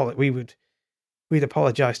apologise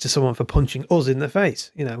to someone for punching us in the face.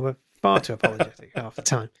 We're far too apologetic half the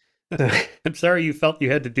time. So, I'm sorry you felt you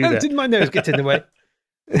had to do that. Didn't my nose get in the way?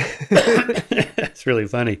 That's really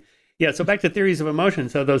funny. Yeah, so back to theories of emotion.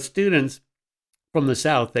 So those students from the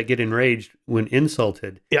South that get enraged when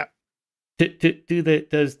insulted. Yeah.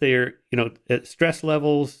 Does their, stress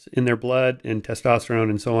levels in their blood and testosterone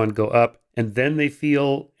and so on go up, and then they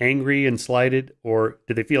feel angry and slighted, or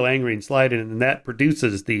do they feel angry and slighted and that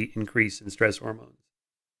produces the increase in stress hormones?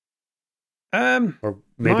 Or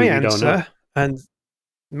maybe you don't know. And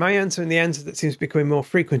my answer, and the answer that seems to be becoming more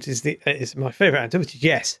frequent, is my favorite answer, which is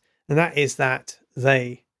yes. And that is that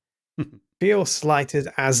they feel slighted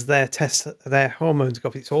as their hormones go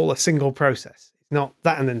up. It's all a single process. It's not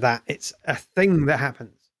that and then that. It's a thing that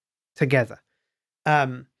happens together.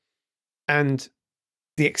 And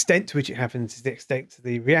the extent to which it happens is the extent to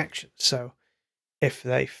the reaction. So if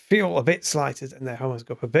they feel a bit slighted and their hormones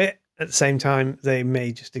go up a bit, at the same time, they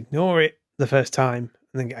may just ignore it the first time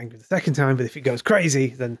and then get angry the second time. But if it goes crazy,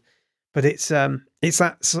 then, but it's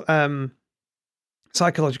that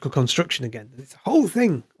psychological construction again. It's a whole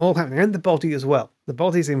thing all happening, and the body as well. The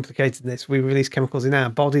body's implicated in this. We release chemicals in our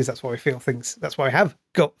bodies. That's why we feel things. That's why we have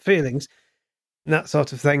gut feelings and that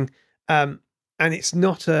sort of thing. And it's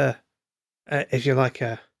not if you like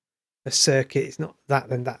a circuit. It's not that,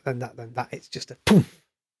 then that, then that, then that. It's just a boom.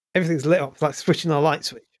 Everything's lit up. It's like switching a light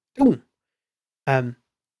switch. Boom.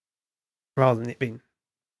 Rather than it being,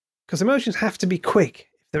 because emotions have to be quick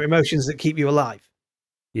if they're emotions that keep you alive.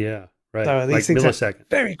 Yeah, right. So these like things milliseconds.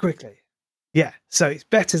 Very quickly. Yeah. So it's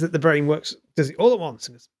better that the brain does it all at once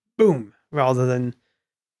and goes boom, rather than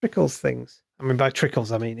trickles things. I mean, by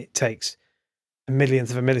trickles, I mean it takes a millionth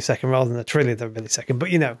of a millisecond rather than a trillionth of a millisecond. But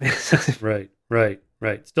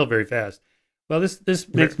Right. Still very fast. Well, this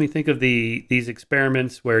makes me think of these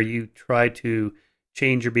experiments where you try to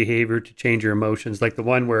change your behavior to change your emotions, like the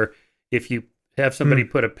one where if you have somebody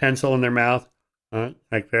put a pencil in their mouth,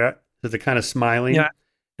 like that, so they're kind of smiling,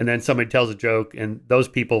 and then somebody tells a joke, and those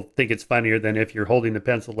people think it's funnier than if you're holding the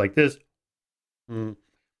pencil like this, and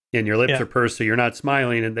your lips are pursed, so you're not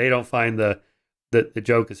smiling, and they don't find the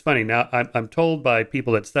joke is funny. Now, I'm told by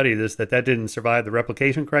people that study this that didn't survive the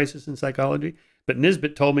replication crisis in psychology, but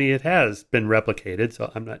Nisbet told me it has been replicated,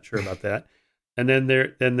 so I'm not sure about that. And then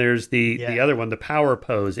there's the other one, the power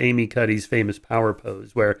pose, Amy Cuddy's famous power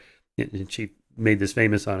pose, where and she made this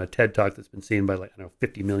famous on a TED Talk that's been seen by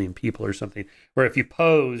 50 million people or something, where if you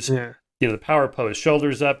pose, the power pose,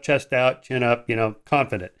 shoulders up, chest out, chin up,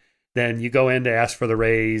 confident, then you go in to ask for the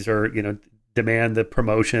raise or, demand the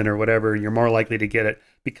promotion or whatever, and you're more likely to get it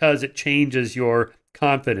because it changes your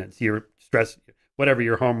confidence, your stress, whatever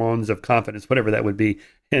your hormones of confidence, whatever that would be.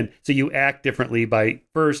 And so you act differently by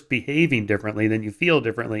first behaving differently, then you feel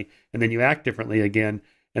differently, and then you act differently again.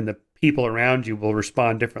 And the people around you will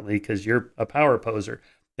respond differently because you're a power poser.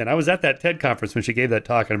 And I was at that TED conference when she gave that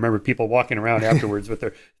talk, and I remember people walking around afterwards with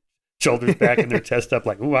their shoulders back and their chest up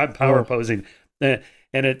like, "Ooh, I'm power posing." But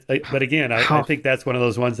again, I think that's one of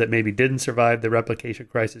those ones that maybe didn't survive the replication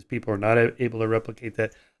crisis. People are not able to replicate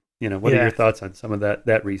that. What are your thoughts on some of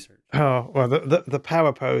that research? Oh, well, the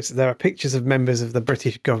power pose, there are pictures of members of the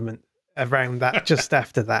British government around that, just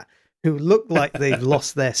after that, who look like they've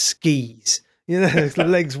lost their skis. The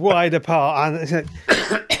legs wide apart. And it's like,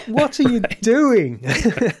 what are you doing?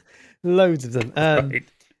 Loads of them. Right.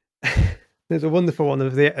 There's a wonderful one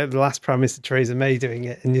of the last Prime Minister Theresa May doing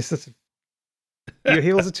it, and you're sort of, your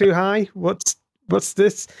heels are too high. What's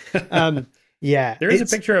this? Yeah, There is a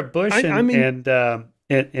picture of Bush I mean,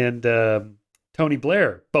 and Tony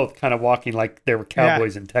Blair both kind of walking like they were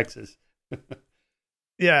cowboys in Texas.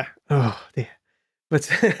 Yeah. Oh dear.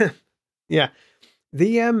 But yeah,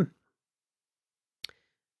 the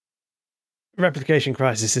replication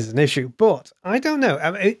crisis is an issue, but I don't know.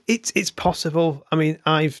 I mean, it's possible. I mean,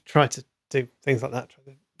 I've tried to do things like that, try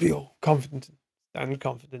to feel confident and stand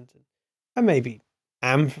confident, and I maybe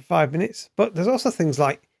am for 5 minutes. But there's also things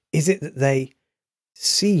like, is it that they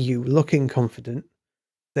see you looking confident,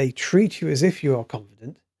 they treat you as if you are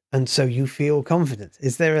confident, and so you feel confident?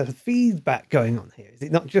 Is there a feedback going on here? Is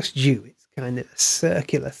it not just you? It's kind of a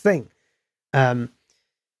circular thing. There's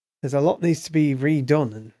a lot needs to be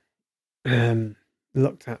redone and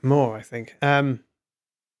looked at more, I think. And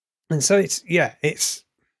so it's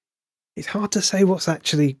hard to say what's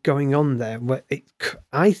actually going on there.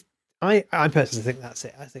 I personally think that's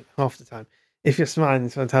it. I think half the time, if you're smiling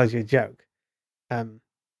and someone tells you a joke, I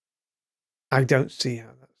don't see how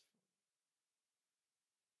that.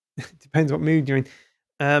 It depends what mood you're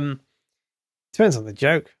in. Depends on the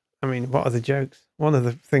joke. I mean, what are the jokes? One of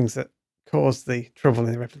the things that caused the trouble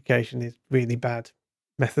in the replication is really bad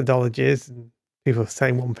methodologies, and people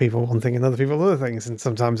saying one thing and other people other things. And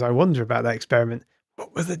sometimes I wonder about that experiment.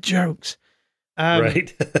 What were the jokes?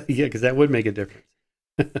 Right? Yeah, because that would make a difference.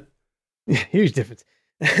 Yeah, huge difference.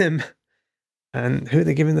 And who are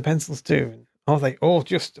they giving the pencils to? And are they all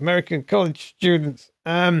just American college students?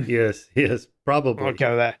 Yes, probably. I'll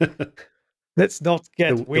go there. Let's not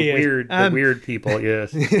get weird. The weird people.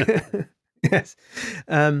 Yes. Yes.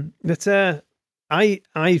 But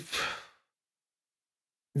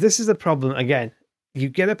this is the problem again. You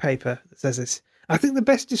get a paper that says this. I think the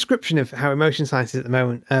best description of how emotion science is at the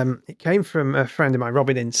moment, it came from a friend of mine,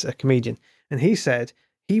 Robin Ince, a comedian, and he said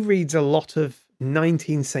he reads a lot of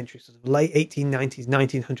 19th century, sort of late 1890s,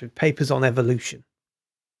 1900 papers on evolution.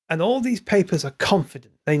 And all these papers are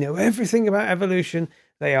confident. They know everything about evolution.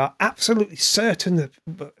 They are absolutely certain of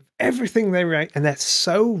everything they write, and they're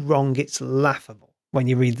so wrong, it's laughable when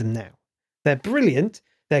you read them now. They're brilliant,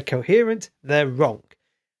 they're coherent, they're wrong.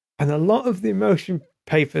 And a lot of the emotion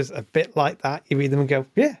papers are a bit like that. You read them and go,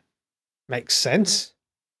 yeah, makes sense.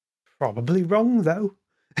 Probably wrong, though.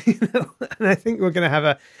 And I think we're going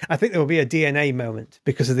to I think there will be a DNA moment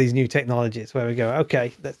because of these new technologies where we go,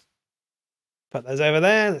 okay, let's put those over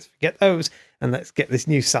there, let's forget those, and let's get this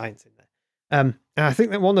new science in there. And I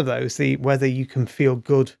think that one of those, whether you can feel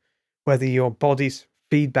good, whether your body's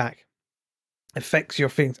feedback affects your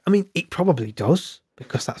feelings. I mean, it probably does,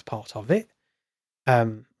 because that's part of it.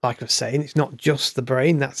 Like I was saying, it's not just the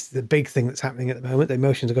brain. That's the big thing that's happening at the moment. The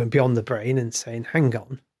emotions are going beyond the brain and saying, hang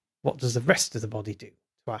on, what does the rest of the body do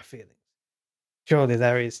to our feelings? Surely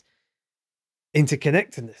there is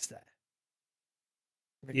interconnectedness there.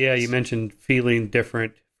 Yeah, you mentioned feeling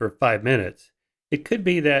different for 5 minutes. It could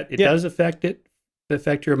be that it does affect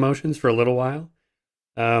your emotions for a little while.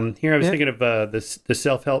 Here I was thinking of the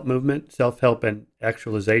self-help movement, self-help and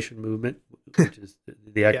actualization movement, which is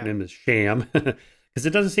the acronym is SHAM, because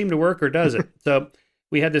it doesn't seem to work, or does it? So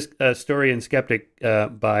we had this story in Skeptic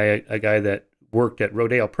by a guy that worked at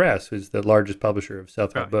Rodale Press, who's the largest publisher of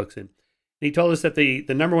self-help books, and he told us that the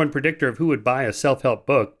number one predictor of who would buy a self-help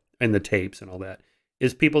book, and the tapes and all that,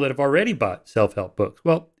 is people that have already bought self-help books.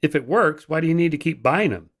 Well, if it works, why do you need to keep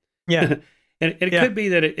buying them? Yeah. And it could be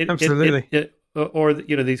that it or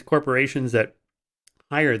these corporations that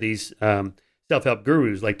hire these self-help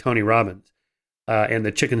gurus like Tony Robbins and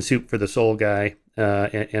the Chicken Soup for the Soul guy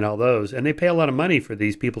and all those, and they pay a lot of money for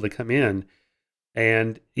these people to come in,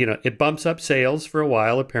 and it bumps up sales for a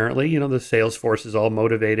while. Apparently, the sales force is all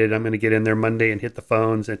motivated. I'm going to get in there Monday and hit the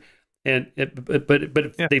phones, but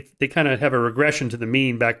they kind of have a regression to the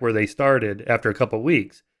mean back where they started after a couple of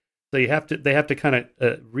weeks. So they have to kind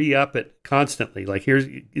of re-up it constantly. Like,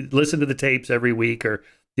 listen to the tapes every week, or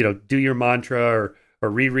do your mantra, or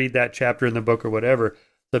reread that chapter in the book or whatever.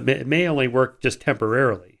 But it may only work just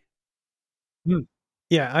temporarily.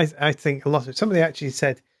 Yeah, I think a lot of somebody actually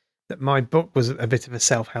said that my book was a bit of a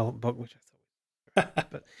self-help book, which I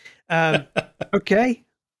thought. But okay,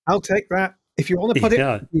 I'll take that. If you want to put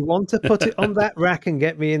if you want to put it on that rack and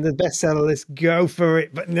get me in the bestseller list, go for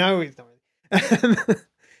it. But no, it's not.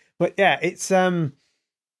 But yeah, it's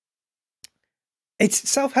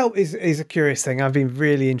self-help is a curious thing. I've been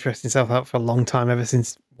really interested in self-help for a long time, ever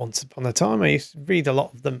since Once Upon a Time. I used to read a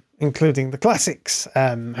lot of them, including the classics,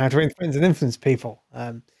 How to Win Friends and Influence People,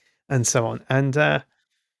 and so on. And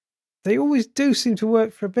they always do seem to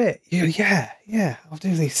work for a bit. Yeah, I'll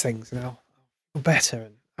do these things and I'll feel better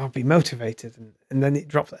and I'll be motivated, and then it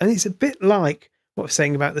drops. And it's a bit like what I was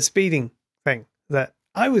saying about the speeding thing, that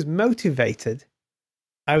I was motivated.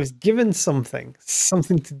 I was given something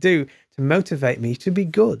to do to motivate me to be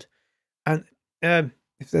good. And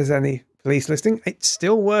if there's any police listening, it's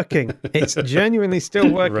still working. It's genuinely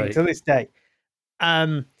still working Right. to this day.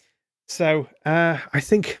 So I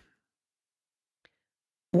think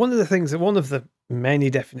one of the many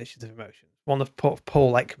definitions of emotion, one of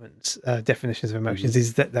Paul Ekman's definitions of emotions,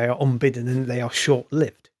 is that they are unbidden and they are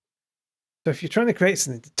short-lived. So if you're trying to create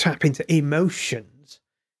something to tap into emotions,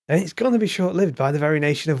 then it's going to be short-lived by the very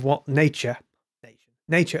nature of what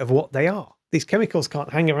they are. These chemicals can't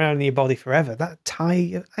hang around in your body forever. That tire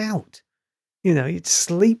you out. You know, you'd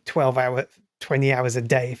sleep 20 hours a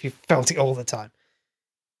day if you felt it all the time.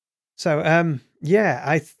 So, yeah,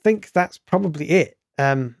 I think that's probably it.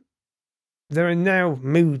 There are now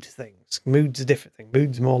mood things. Mood's a different thing.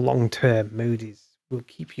 Mood's more long-term. Will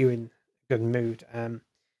keep you in a good mood.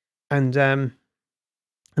 And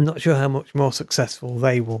I'm not sure how much more successful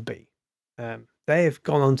they will be. They have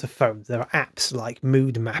gone onto phones. There are apps like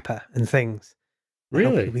Mood Mapper and things.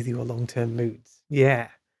 Really? Help you with your long-term moods. Yeah.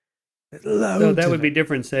 So that would be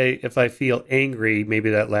different, say, if I feel angry, maybe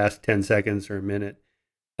that lasts 10 seconds or a minute,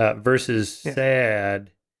 versus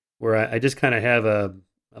sad, where I just kind of have a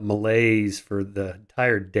malaise for the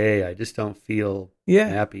entire day. I just don't feel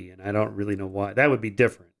happy, and I don't really know why. That would be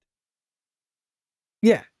different.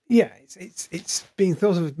 Yeah. It's being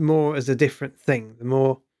thought of more as a different thing. The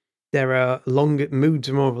more there are moods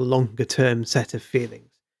are more of a longer term set of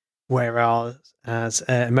feelings, whereas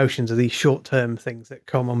emotions are these short term things that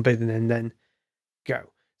come unbidden and then go.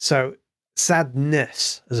 So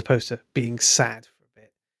sadness, as opposed to being sad for a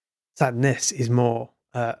bit, sadness is more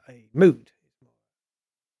a mood,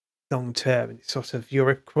 long term, and it's sort of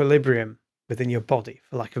your equilibrium within your body,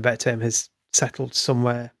 for lack of a better term, has settled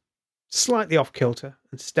somewhere slightly off kilter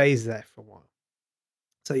and stays there for a while.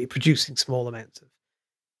 So you're producing small amounts of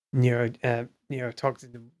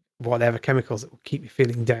neurotoxin, whatever chemicals that will keep you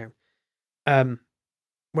feeling down.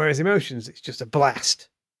 Whereas emotions, it's just a blast.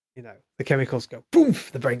 You know, the chemicals go boom,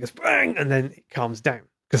 the brain goes bang, and then it calms down.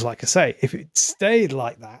 Because, like I say, if it stayed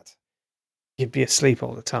like that, you'd be asleep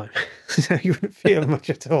all the time. So you wouldn't feel much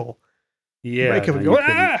at all. Yeah. Wake up and go,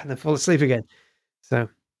 and then fall asleep again. So,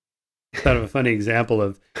 kind of a funny example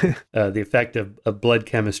of the effect of blood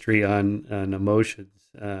chemistry on emotions.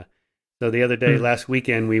 So the other day, last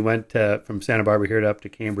weekend, we went from Santa Barbara here up to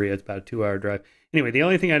Cambria. It's about a 2-hour drive. Anyway, the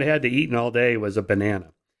only thing I'd had to eat all day was a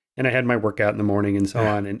banana. And I had my workout in the morning and so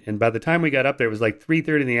on. And by the time we got up there, it was like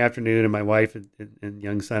 3:30 in the afternoon, and my wife and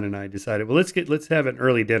young son and I decided, well, let's have an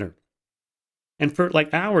early dinner. And for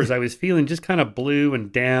like hours, I was feeling just kind of blue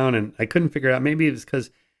and down, and I couldn't figure out, maybe it was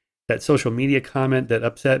because that social media comment that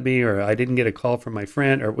upset me, or I didn't get a call from my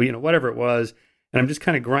friend, or whatever it was. And I'm just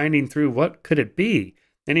kind of grinding through, what could it be?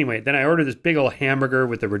 Anyway, then I ordered this big old hamburger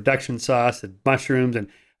with the reduction sauce and mushrooms, and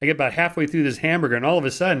I get about halfway through this hamburger, and all of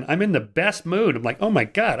a sudden, I'm in the best mood. I'm like, oh my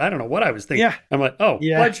God, I don't know what I was thinking. Yeah. I'm like,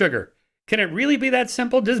 blood sugar. Can it really be that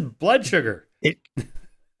simple? Just blood sugar.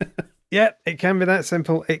 Yeah, it can be that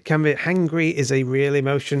simple. It can be. Hangry is a real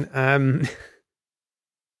emotion.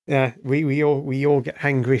 Yeah, we all get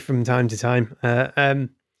hangry from time to time.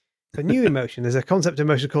 A new emotion. There's a concept of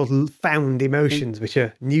emotion called found emotions, which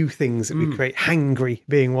are new things that we create. Hangry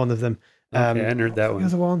being one of them. Okay, I heard that one. The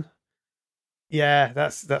other one. Yeah,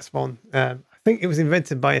 that's one. I think it was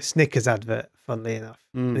invented by a Snickers advert, funnily enough.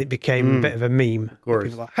 And it became a bit of a meme. Of course.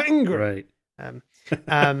 People are hangry.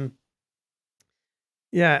 Right.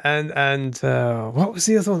 Yeah, and what was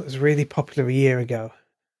the other one that was really popular a year ago?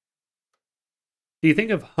 Do you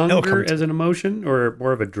think of hunger as an emotion or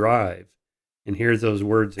more of a drive? And here's those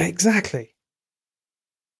words. Exactly.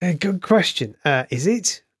 A good question. Is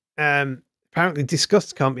it? Apparently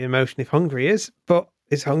disgust can't be an emotion if hungry is, but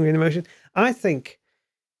is hungry an emotion? I think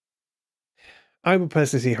I would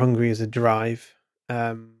personally see hungry as a drive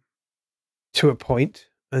to a point,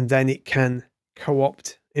 and then it can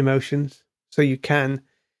co-opt emotions. So you can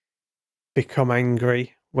become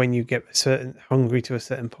angry when you get hungry to a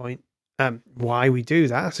certain point. Why we do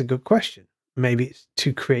that's a good question. Maybe it's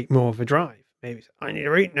to create more of a drive. Maybe it's, I need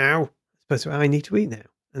to eat now. As opposed to, I need to eat now.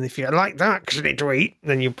 And if you're like that because you need to eat,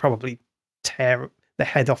 then you'll probably tear the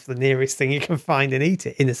head off the nearest thing you can find and eat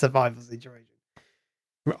it in a survival situation,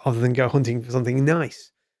 rather than go hunting for something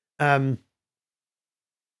nice.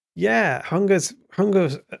 Yeah, hunger's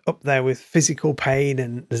up there with physical pain,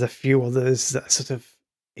 and there's a few others that sort of,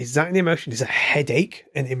 is that an emotion? Is a headache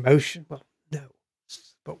an emotion? Well, no,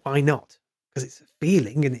 but why not? Because it's a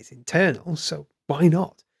feeling and it's internal, so why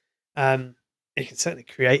not? It can certainly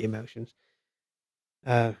create emotions.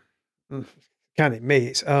 Uh, can it me?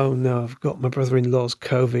 It's, oh no, I've got my brother-in-law's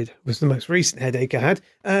COVID. Was the most recent headache I had.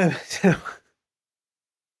 So,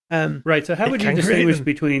 Right. So how it would you can create distinguish them.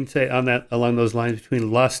 between, say, on that along those lines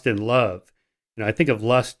between lust and love? I think of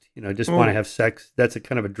lust, just want to Oh, have sex. That's a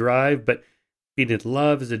kind of a drive, but being in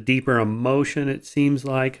love is a deeper emotion, it seems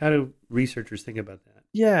like. How do researchers think about that?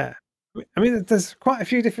 yeah. I mean, there's quite a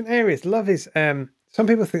few different areas. Love is, some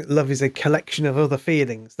people think love is a collection of other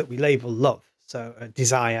feelings that we label love. So a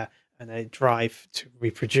desire and a drive to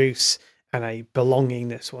reproduce and a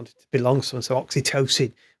belongingness, wanting to belong to someone. So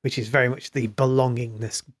oxytocin, which is very much the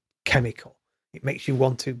belongingness chemical. It makes you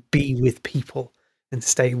want to be with people and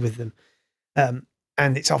stay with them. Um,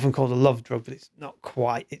 and it's often called a love drug, but it's not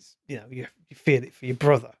quite. It's, you feel it for your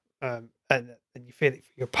brother, and you feel it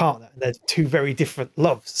for your partner, and they're two very different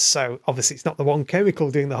loves. So obviously, it's not the one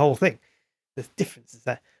chemical doing the whole thing. There's differences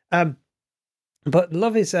there. Um, but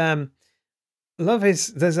love is there's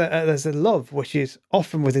a love which is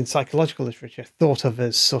often within psychological literature thought of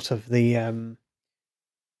as sort of the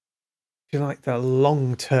if you like, the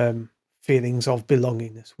long term feelings of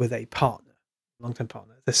belongingness with a partner, long term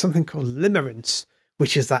partner. There's something called limerence,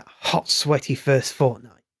 which is that hot, sweaty first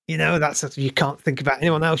fortnight. That's sort of, you can't think about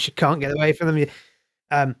anyone else, you can't get away from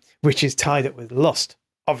them, which is tied up with lust,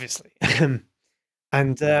 obviously.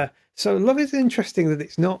 And so love is interesting that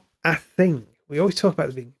it's not a thing. We always talk about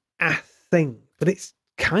it being a thing, but it's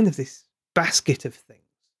kind of this basket of things.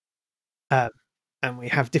 Um, and we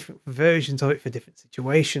have different versions of it for different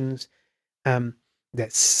situations. Um,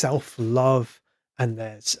 there's self love and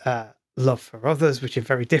there's love for others, which are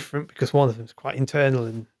very different because one of them is quite internal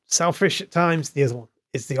and selfish at times. The other one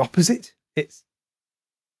is the opposite. It's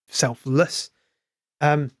selfless.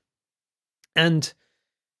 Um, and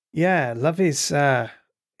yeah, love is a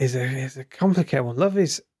complicated one. Love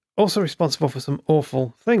is also responsible for some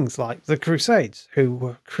awful things, like the Crusades, who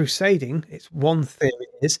were crusading. It's one theory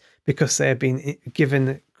is because they have been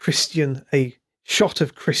given a shot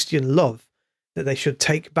of Christian love, that they should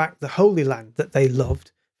take back the Holy Land that they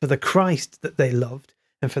loved for the Christ that they loved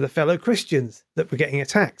and for the fellow Christians that were getting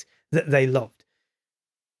attacked that they loved.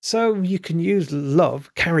 So you can use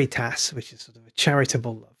love, caritas, which is sort of a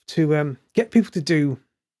charitable love, to get people to do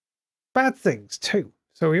bad things too.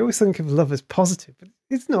 So we always think of love as positive, but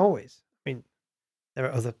it's not always. I mean,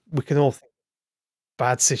 there are we can all think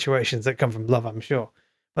bad situations that come from love, I'm sure.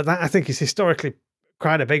 But that, I think, is historically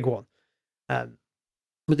quite a big one. Um,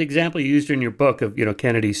 With the example you used in your book of,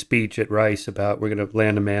 Kennedy's speech at Rice about we're going to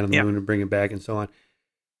land a man on the yeah. moon and bring him back and so on,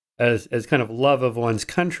 as kind of love of one's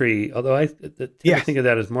country, although I tend to think of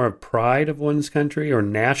that as more of pride of one's country or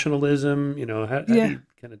nationalism. How do you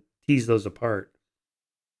kind of tease those apart?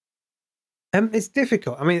 It's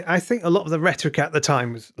difficult. I mean, I think a lot of the rhetoric at the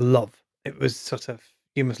time was love. It was sort of,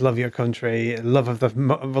 you must love your country, love of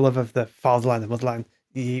the fatherland, the motherland.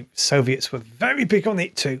 The Soviets were very big on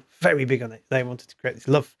it too, very big on it. They wanted to create this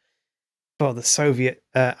love for the Soviet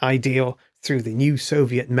ideal through the new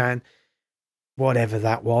Soviet man, whatever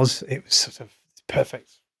that was. It was sort of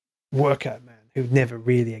perfect worker man who never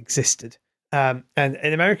really existed. And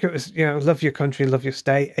in America, it was, love your country, love your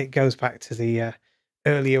state. It goes back to the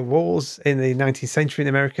earlier wars in the 19th century in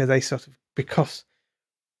America. They sort of, because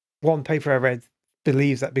one paper I read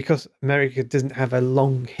believes that because America doesn't have a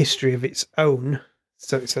long history of its own,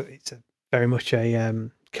 so it's a very much a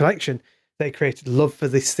collection. They created love for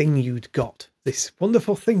this thing you'd got, this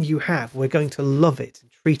wonderful thing you have. We're going to love it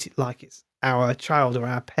and treat it like it's our child or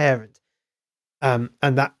our parent, and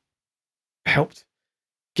that helped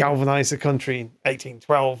galvanize the country in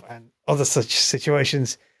 1812 and other such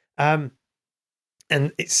situations.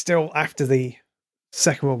 And it's still after the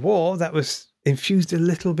Second World War that was infused a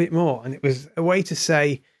little bit more, and it was a way to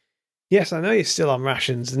say, yes, I know you're still on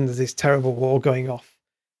rations and there's this terrible war going off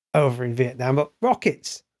over in Vietnam, but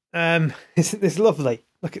rockets, isn't this lovely?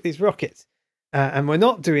 Look at these rockets. And we're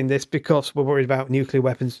not doing this because we're worried about nuclear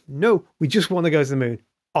weapons. No, we just want to go to the moon.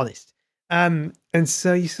 Honest. And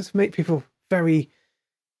so you sort of make people very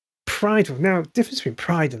prideful. Now, difference between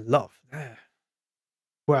pride and love.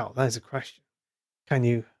 Well, there's a question. Can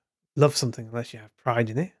you love something unless you have pride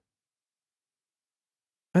in it?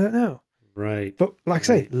 I don't know. Right. But like I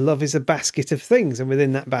say, love is a basket of things, and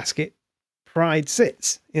within that basket, pride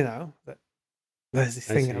sits. That there's this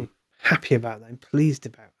thing I'm happy about, that I'm pleased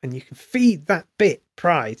about, and you can feed that bit,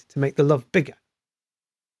 pride, to make the love bigger.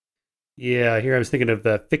 Yeah, here I was thinking of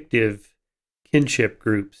the fictive kinship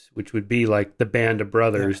groups, which would be like the band of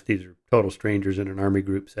brothers. Yeah. These are total strangers in an army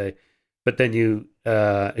group, say. But then you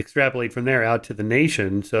extrapolate from there out to the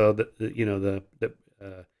nation, so that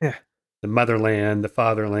the motherland, the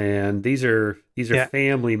fatherland. These are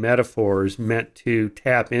family metaphors meant to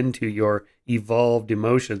tap into your evolved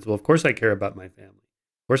emotions. Well, of course I care about my family.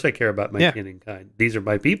 Of course I care about my kin and kind. These are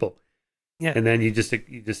my people. Yeah. And then you just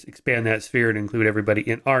expand that sphere and include everybody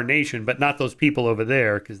in our nation, but not those people over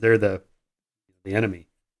there, because they're the enemy.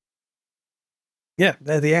 Yeah,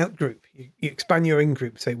 they're the out group. You expand your in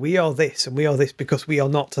group, say we are this and we are this because we are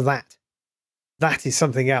not to that. That is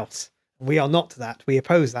something else. We are not to that. We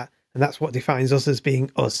oppose that. And that's what defines us as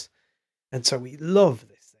being us. And so we love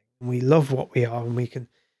this thing. And we love what we are. And we can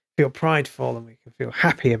feel prideful and we can feel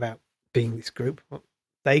happy about being this group. Well,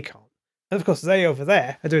 they can't. And of course, they over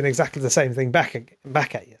there are doing exactly the same thing back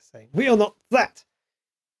at you, saying, we are not that.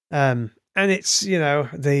 And it's,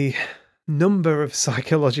 the number of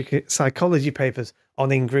psychology papers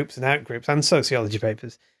on in-groups and out-groups and sociology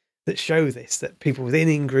papers that show this, that people within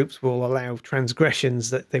in-groups will allow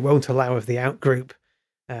transgressions that they won't allow of the out-group.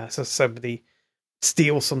 So somebody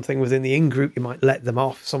steals something within the in-group, you might let them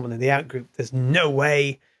off. Someone in the out-group, there's no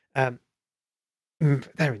way. They're in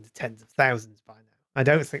the tens of thousands by now. I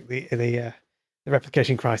don't think the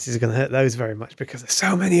replication crisis is going to hurt those very much because there's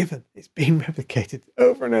so many of them. It's being replicated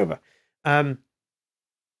over and over.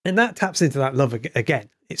 And that taps into that love again.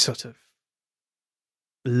 It's sort of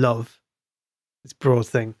love, this broad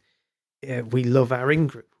thing. We love our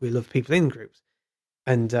in-group. We love people in groups.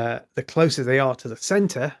 And the closer they are to the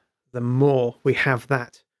center, the more we have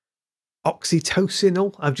that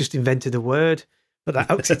oxytocin. I've just invented a word, but that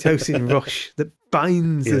oxytocin rush that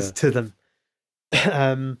binds us to them.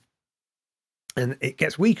 And it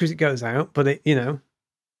gets weaker as it goes out, but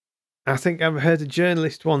I think I've heard a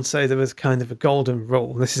journalist once say there was kind of a golden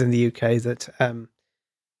rule. This is in the UK that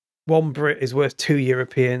one Brit is worth 2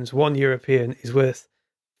 Europeans, 1 European is worth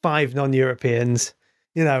 5 non-Europeans.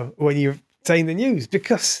 When you're saying the news,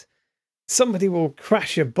 because somebody will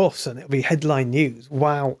crash a bus and it'll be headline news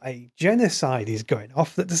while a genocide is going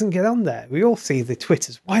off that doesn't get on there. We all see the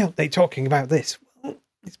Twitters. Why aren't they talking about this? Well,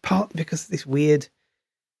 it's partly because of this weird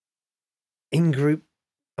in-group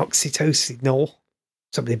oxytocin.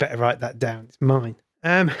 Somebody better write that down. It's mine.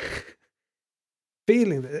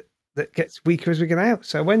 Feeling that gets weaker as we get out.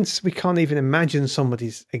 So once we can't even imagine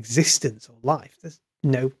somebody's existence or life, there's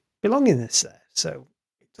no belongingness there. So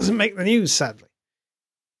it doesn't make the news, sadly.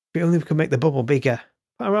 We only can make the bubble bigger.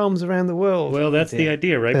 Put our arms around the world. Well, that's the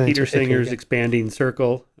idea, right? Peter Singer's expanding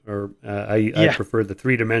circle, or I prefer the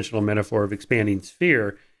three-dimensional metaphor of expanding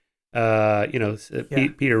sphere.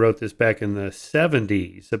 Peter wrote this back in the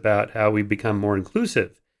 70s about how we become more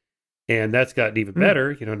inclusive. And that's gotten even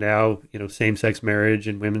better. Now, same-sex marriage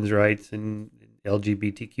and women's rights and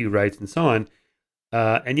LGBTQ rights and so on.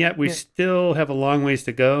 And yet we still have a long ways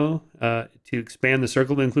to go to expand the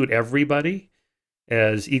circle to include everybody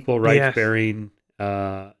as equal rights-bearing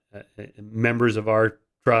members of our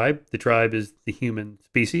tribe. The tribe is the human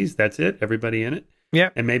species. That's it. Everybody in it. Yeah.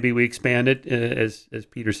 And maybe we expand it, as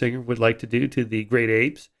Peter Singer would like to do, to the great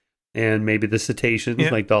apes and maybe the cetaceans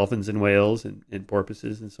like dolphins and whales and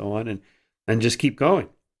porpoises and so on, and just keep going.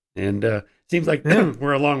 And it seems like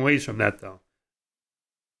we're a long ways from that, though.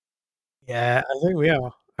 Yeah, I think we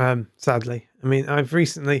are, sadly. I mean, I've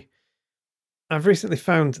recently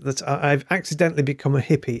found that I've accidentally become a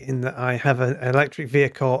hippie in that I have an electric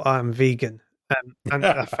vehicle. I'm vegan, and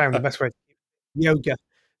I found the best way to yoga.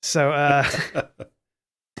 So I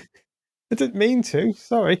didn't mean to.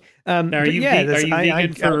 Sorry. Now, are you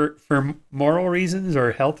vegan for moral reasons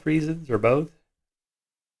or health reasons or both?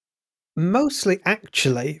 Mostly,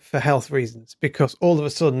 actually, for health reasons, because all of a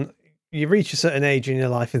sudden you reach a certain age in your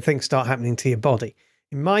life and things start happening to your body.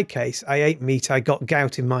 In my case, I ate meat. I got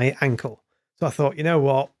gout in my ankle. So I thought, you know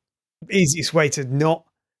what? Easiest way to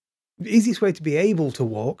be able to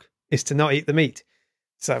walk is to not eat the meat.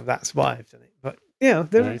 So that's why I've done it. But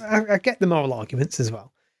nice. I get the moral arguments as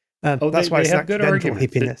well. That's why it's good arguments.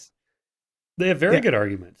 Hippiness. They have very good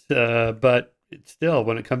arguments. But still,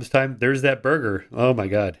 when it comes time, there's that burger. Oh my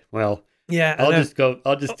God. Well, I'll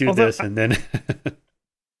just do this and then.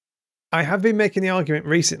 I have been making the argument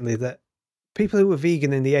recently that people who were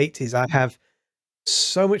vegan in the 80s, I have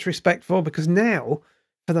so much respect for, because now,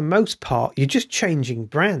 for the most part, you're just changing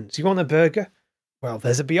brands. You want a burger? Well,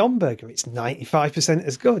 there's a Beyond Burger. It's 95%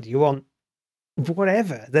 as good. You want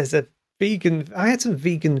whatever. There's a vegan. I had some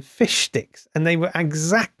vegan fish sticks and they were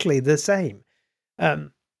exactly the same. I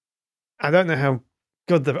don't know how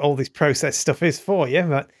good all this processed stuff is for you,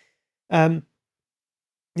 but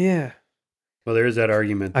yeah. Well, there is that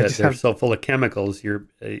argument that they're so full of chemicals.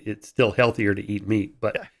 It's still healthier to eat meat,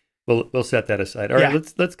 but we'll set that aside. All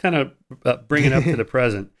right, let's kind of bring it up to the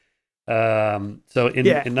present. So in,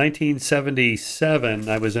 Yeah. in 1977,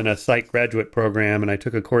 I was in a psych graduate program and I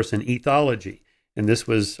took a course in ethology. And this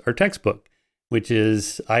was our textbook, which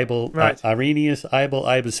is Right. Arrhenius Eibel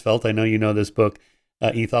Eibesfeld. I know you know this book,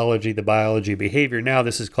 Ethology, the Biology of Behavior. Now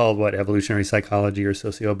this is called what, evolutionary psychology or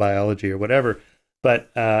sociobiology or whatever.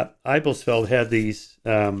 But Eibelsfeld had these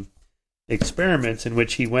experiments in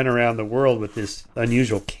which he went around the world with this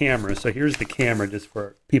unusual camera. So here's the camera just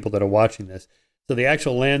for people that are watching this. So the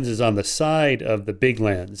actual lens is on the side of the big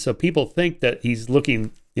lens. So people think that he's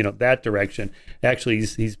looking, that direction. Actually,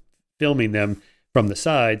 he's filming them from the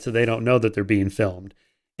side, so they don't know that they're being filmed.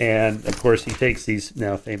 And of course, he takes these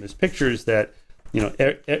now famous pictures that,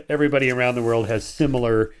 everybody around the world has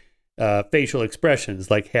similar facial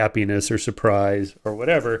expressions like happiness or surprise or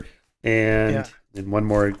whatever. And one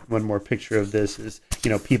more picture of this is,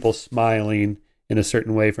 people smiling in a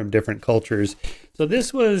certain way from different cultures. So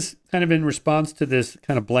this was kind of in response to this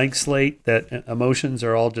kind of blank slate that emotions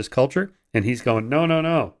are all just culture. And he's going,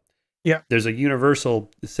 no. Yeah. There's a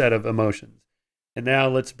universal set of emotions. And now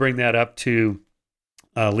let's bring that up to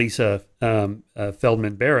Lisa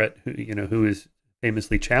Feldman Barrett, who has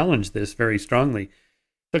famously challenged this very strongly.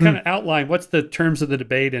 So kind of outline what's the terms of the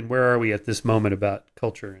debate and where are we at this moment about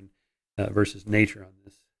culture and versus nature on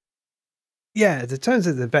this? Yeah, the terms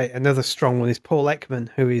of the debate, another strong one is Paul Ekman,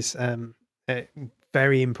 who is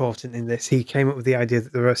very important in this. He came up with the idea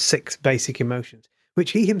that there are 6 basic emotions,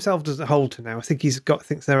 which he himself doesn't hold to now. I think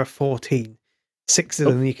thinks there are 14. 6 of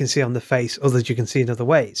them you can see on the face, others you can see in other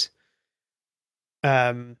ways.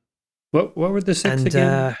 What were the 6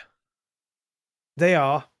 again? They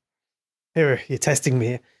are, here, you're testing me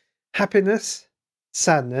here: happiness,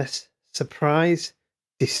 sadness, surprise,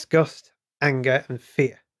 disgust, anger, and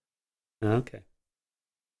fear. Okay.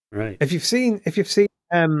 Right. If you've seen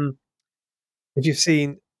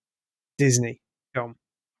Disney film,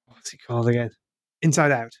 what's it called again?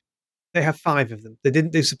 Inside Out. They have 5 of them. They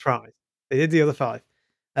didn't do surprise. They did the other 5.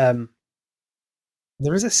 There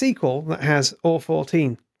is a sequel that has all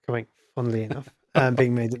 14 coming, funnily enough,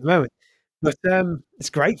 being made at the moment. But it's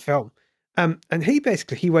a great film. And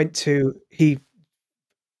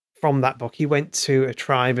from that book, he went to a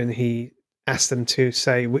tribe and he asked them to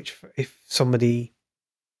say if somebody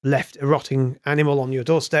left a rotting animal on your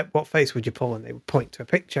doorstep, what face would you pull? And they would point to a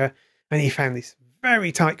picture. And he found this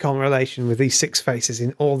very tight correlation with these 6 faces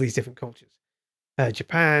in all these different cultures.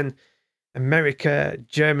 Japan, America,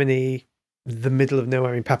 Germany, the middle of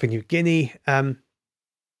nowhere in Papua New Guinea.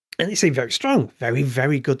 And it seemed very strong, very,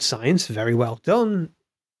 very good science, very well done.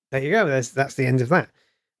 There you go. That's the end of that.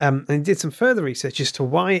 And he did some further research as to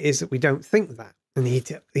why it is that we don't think that. And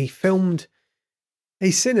he filmed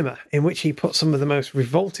a cinema in which he put some of the most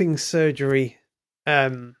revolting surgery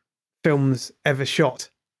films ever shot.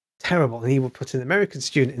 Terrible. And he would put an American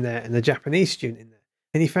student in there and a Japanese student in there.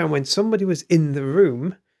 And he found when somebody was in the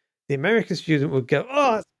room, the American student would go,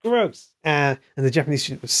 "Oh, that's gross," and the Japanese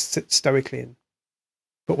student would sit stoically in.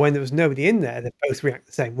 But when there was nobody in there, they both react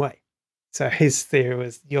the same way. So his theory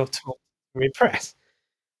was, you're taught to repress.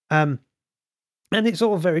 And it's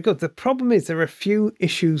all very good. The problem is there are a few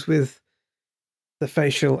issues with the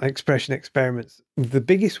facial expression experiments. The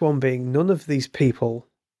biggest one being none of these people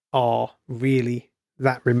are really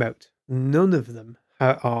that remote. None of them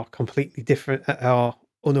are completely different, are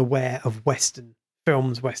unaware of Western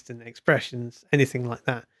films, Western expressions, anything like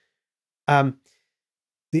that.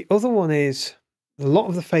 The other one is a lot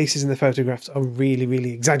of the faces in the photographs are really,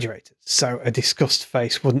 really exaggerated. So a disgust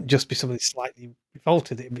face wouldn't just be somebody slightly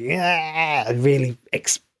revolted. It'd be really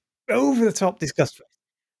over the top disgust face.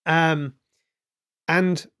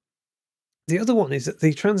 And the other one is that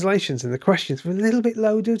the translations and the questions were a little bit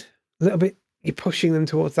loaded, a little bit, you're pushing them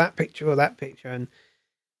towards that picture or that picture. And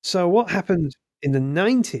so what happened in the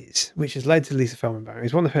 90s, which has led to Lisa Feldman Barrett,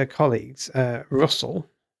 is one of her colleagues, Russell,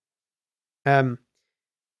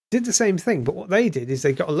 did the same thing. But what they did is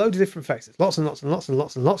they got a load of different faces, lots and lots and lots and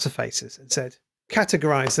lots and lots of faces, and said,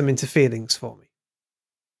 categorize them into feelings for me.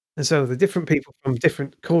 And so the different people from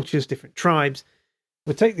different cultures, different tribes,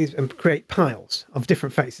 would take these and create piles of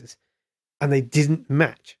different faces, and they didn't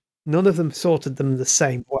match. None of them sorted them the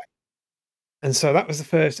same way. And so that was the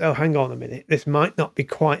first, oh, hang on a minute, this might not be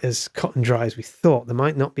quite as cut and dry as we thought. They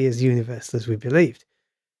might not be as universal as we believed.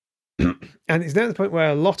 And it's now at the point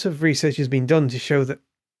where a lot of research has been done to show that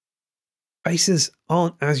faces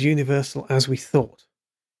aren't as universal as we thought.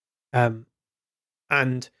 And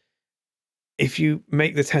if you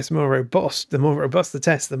make the test more robust, the more robust the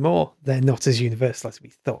test, the more they're not as universal as we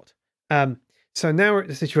thought. So now we're at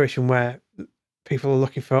the situation where people are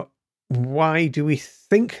looking for, why do we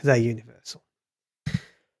think they're universal?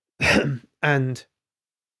 And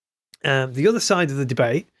The other side of the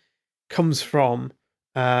debate comes from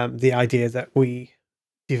the idea that we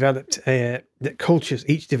developed, that cultures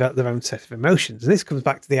each develop their own set of emotions. And this comes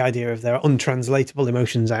back to the idea of there are untranslatable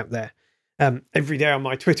emotions out there. Every day on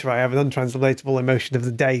my Twitter, I have an untranslatable emotion of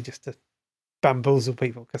the day just to bamboozle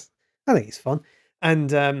people because I think it's fun. And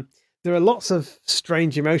there are lots of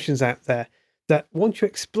strange emotions out there that once you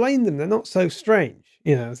explain them, they're not so strange.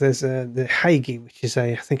 You know, there's the Hagi, which is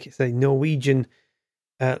I think it's a Norwegian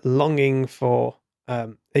longing for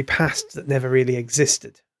a past that never really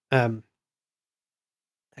existed. I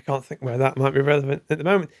can't think where that might be relevant at the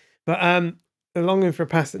moment, but the longing for a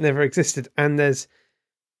past that never existed. And there's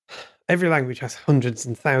every language has hundreds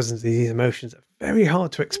and thousands of these emotions that are very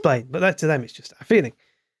hard to explain, but that to them it's just a feeling.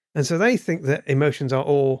 And so they think that emotions are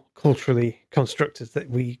all culturally constructed,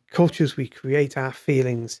 that cultures create our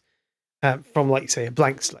feelings from, like, say, a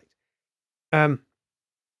blank slate.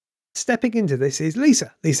 Stepping into this is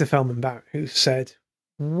Lisa Feldman Barrett, who said,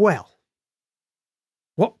 well,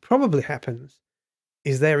 what probably happens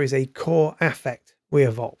is there is a core affect we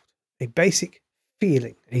evolved, a basic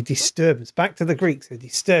feeling, a disturbance. Back to the Greeks, a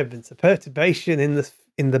disturbance, a perturbation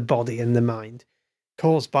in the body and the mind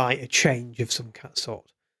caused by a change of some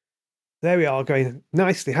sort. There we are, going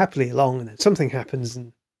nicely, happily along, and then something happens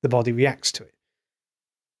and the body reacts to it.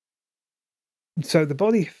 So the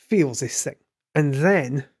body feels this thing, and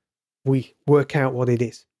then we work out what it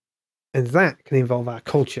is. And that can involve our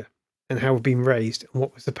culture and how we've been raised and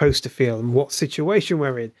what we're supposed to feel and what situation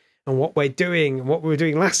we're in and what we're doing and what we were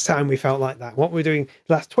doing last time we felt like that, what we were doing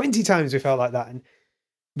last 20 times we felt like that, and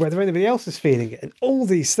whether anybody else is feeling it, and all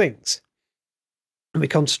these things. And we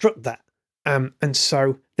construct that. And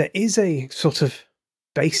so there is a sort of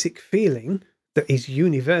basic feeling that is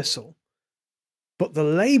universal, but the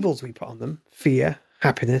labels we put on them, fear,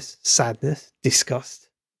 happiness, sadness, disgust,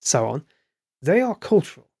 so on, they are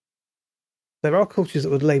cultural. There are cultures that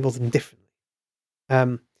would label them differently.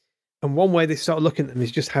 And one way they start looking at them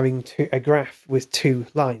is just having a graph with two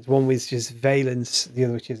lines, one with just valence, the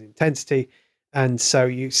other which is intensity. And so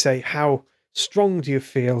you say, how strong do you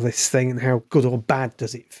feel this thing and how good or bad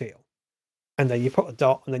does it feel? And then you put a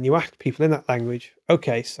dot and then you ask people in that language,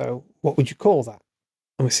 okay, so what would you call that?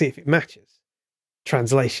 And we see if it matches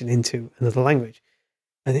translation into another language.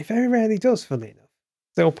 And it very rarely does, funnily enough.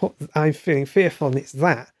 They'll put, I'm feeling fearful, and it's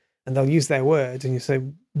that. And they'll use their words, and you say,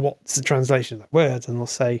 what's the translation of that word? And they'll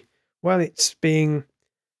say, well, it's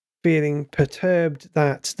feeling perturbed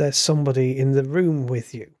that there's somebody in the room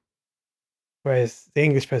with you. Whereas the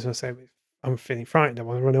English person will say, I'm feeling frightened, I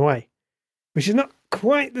want to run away. Which is not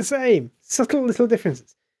quite the same. Subtle little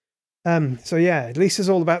differences. So yeah, Lisa's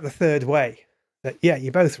all about the third way. That, yeah,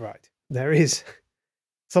 you're both right. There is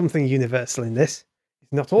something universal in this.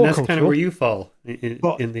 It's not all and that's cultural. kind of where you fall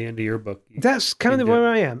in the end of your book. That's kind of where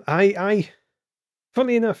I am. I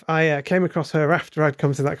funny enough, I came across her after I'd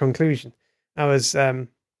come to that conclusion. I was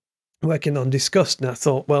working on disgust, and I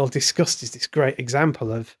thought, well, disgust is this great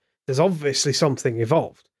example of there's obviously something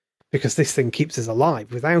evolved because this thing keeps us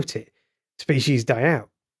alive. Without it, species die out.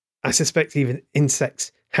 I suspect even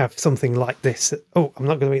insects have something like this. That, oh, I'm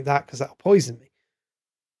not going to eat that because that'll poison me.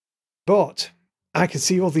 But I can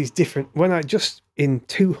see all these different, when I just in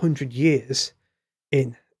 200 years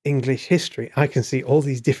in English history, I can see all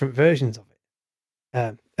these different versions of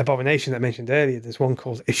it. Abomination that I mentioned earlier, there's one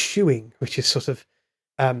called eschewing, which is sort of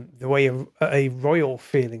the way a royal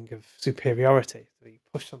feeling of superiority. So you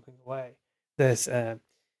push something away. There's the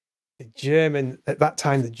German, at that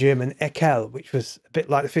time, the German Ekel, which was a bit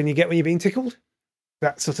like the feeling you get when you're being tickled.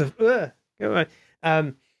 That sort of, go away.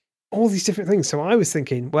 All these different things. So I was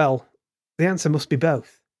thinking, well, the answer must be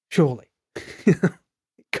both, surely. It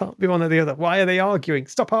can't be one or the other. Why are they arguing?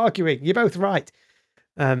 Stop arguing. You're both right.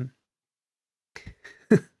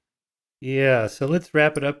 Yeah, so let's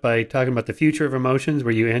wrap it up by talking about the future of emotions,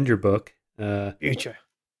 where you end your book. Future.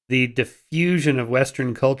 The diffusion of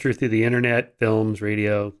Western culture through the internet, films,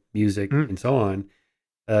 radio, music, and so on.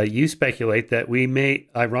 You speculate that we may,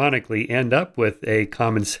 ironically, end up with a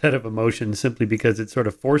common set of emotions simply because it's sort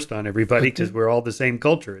of forced on everybody because we're all the same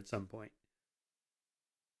culture at some point.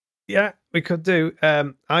 Yeah, we could do.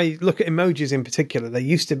 I look at emojis in particular. There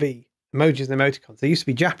used to be emojis and emoticons. There used to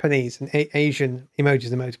be Japanese and Asian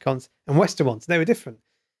emojis and emoticons and Western ones. They were different.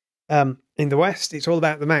 In the West, it's all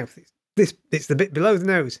about the mouth. It's the bit below the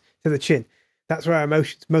nose to the chin. That's where our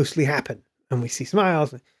emotions mostly happen. And we see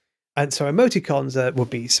smiles. And so emoticons would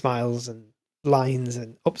be smiles and lines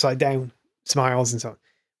and upside down smiles and so on.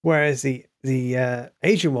 Whereas the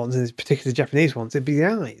Asian ones, and particularly the Japanese ones, it'd be the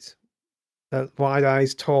eyes. Wide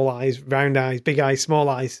eyes, tall eyes, round eyes, big eyes, small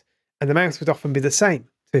eyes. And the mouth would often be the same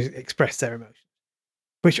to express their emotions.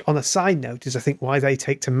 Which, on a side note, is I think why they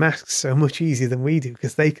take to masks so much easier than we do,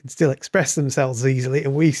 because they can still express themselves easily,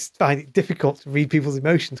 and we find it difficult to read people's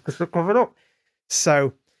emotions because they're covered up.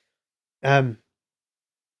 So,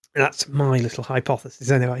 that's my little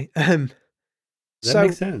hypothesis, anyway. That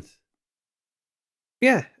makes sense.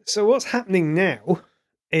 Yeah. So what's happening now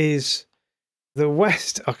is the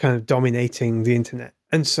West are kind of dominating the internet,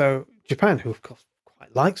 and so Japan, who of course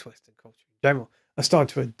quite likes Western culture in general, are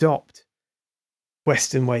starting to adopt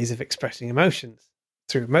Western ways of expressing emotions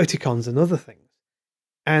through emoticons and other things.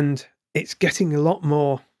 And it's getting a lot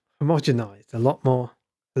more homogenized, a lot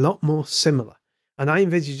more similar. And I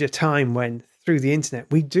envisage a time when through the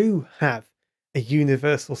internet, we do have a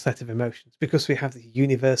universal set of emotions because we have the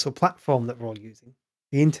universal platform that we're all using,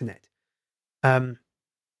 the internet. And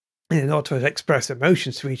in order to express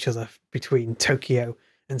emotions to each other between Tokyo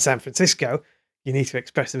and San Francisco, you need to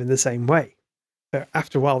express them in the same way. So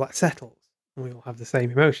after a while, that settles. We all have the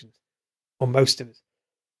same emotions, or most of us.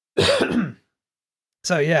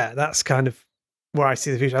 So yeah, that's kind of where I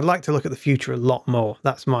see the future. I'd like to look at the future a lot more.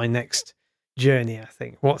 That's my next journey, I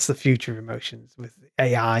think. What's the future of emotions with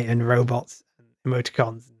AI and robots and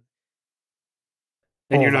emoticons?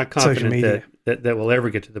 And you're not confident that we'll ever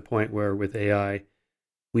get to the point where with AI,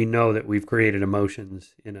 we know that we've created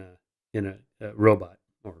emotions in a robot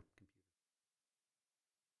or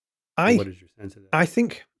what is your sense of that? I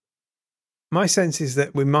think my sense is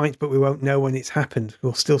that we might, but we won't know when it's happened.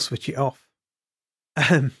 We'll still switch it off.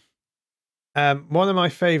 One of my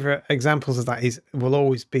favorite examples of that will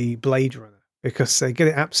always be Blade Runner, because they get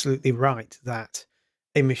it absolutely right that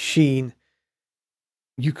a machine,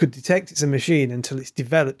 you could detect it's a machine until it's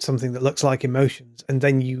developed something that looks like emotions, and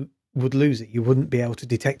then you would lose it. You wouldn't be able to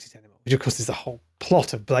detect it anymore, which of course is the whole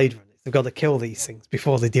plot of Blade Runner. They've got to kill these things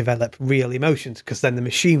before they develop real emotions, because then the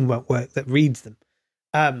machine won't work that reads them.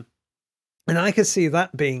 And I could see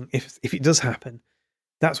that being, if it does happen,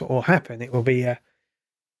 that's what will happen. It will be,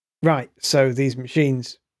 right, so these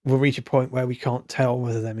machines will reach a point where we can't tell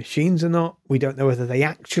whether they're machines or not. We don't know whether they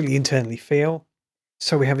actually internally feel.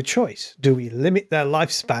 So we have a choice. Do we limit their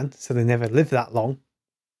lifespan so they never live that long?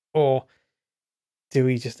 Or do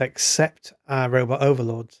we just accept our robot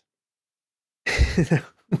overlords?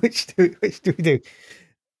 Which do we do?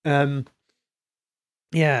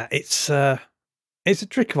 Yeah, it's a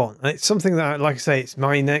tricky one. It's something that, like I say, it's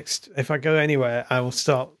my next. If I go anywhere, I will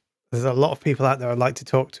start. There's a lot of people out there I'd like to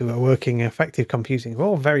talk to who are working in effective computing. We're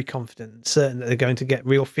all very confident and certain that they're going to get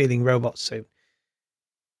real feeling robots soon.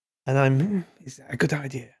 And is that a good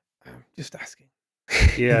idea? I'm just asking.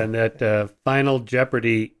 Yeah, and that Final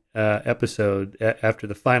Jeopardy episode, after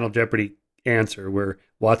the Final Jeopardy answer where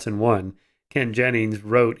Watson won, Ken Jennings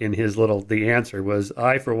wrote in his the answer was,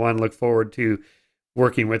 "I, for one, look forward to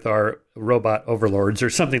working with our robot overlords," or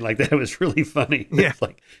something like that. It was really funny. Yeah. It's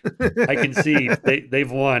like, I can see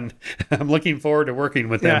they've won. I'm looking forward to working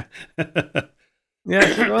with them.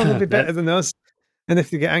 Yeah, well, they'll be better than us. And if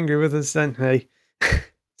they get angry with us, then hey,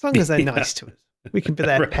 as long as they're nice to us, we can be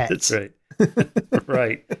their pets. That's right.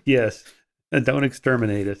 Right. Yes. And don't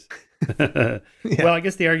exterminate us. Yeah. Well, I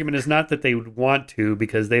guess the argument is not that they would want to,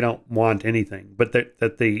 because they don't want anything, but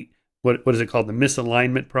that the what is it called? The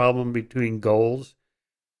misalignment problem between goals.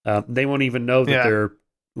 They won't even know that they're,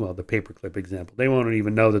 the paperclip example. They won't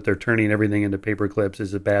even know that they're turning everything into paper clips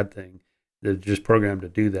is a bad thing. They're just programmed to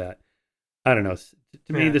do that. I don't know.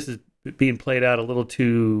 To me, this is being played out a little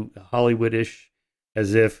too Hollywood-ish,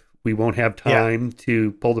 as if we won't have time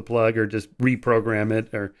to pull the plug or just reprogram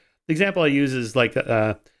it. Or the example I use is like,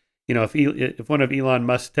 if one of Elon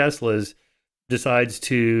Musk's Teslas decides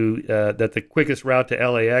to that the quickest route to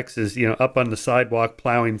LAX is up on the sidewalk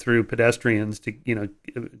plowing through pedestrians to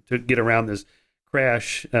get around this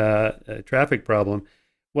crash traffic problem.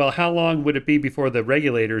 Well, how long would it be before the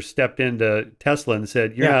regulators stepped into Tesla and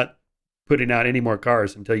said, "You're not putting out any more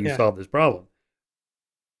cars until you solve this problem"?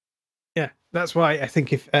 Yeah, that's why I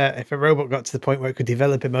think if a robot got to the point where it could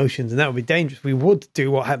develop emotions, and that would be dangerous, we would do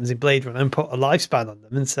what happens in Blade Runner and put a lifespan on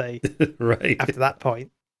them and say, right after that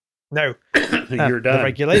point, no, you're done. The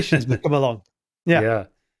regulations will come along. Yeah.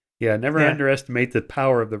 Never underestimate the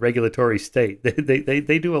power of the regulatory state.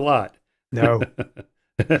 They do a lot. No.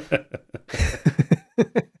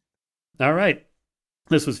 All right.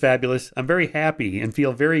 This was fabulous. I'm very happy and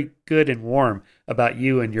feel very good and warm about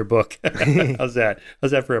you and your book. How's that?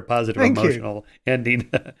 How's that for a positive emotional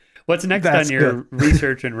ending? What's next on your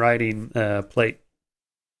research and writing plate?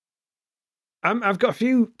 I've got a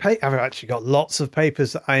few. I've actually got lots of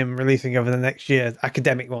papers that I am releasing over the next year.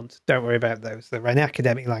 Academic ones. Don't worry about those. They're in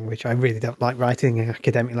academic language. I really don't like writing in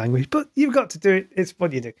academic language, but you've got to do it. It's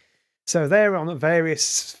what you do. So they're on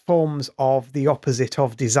various forms of the opposite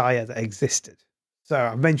of desire that existed. So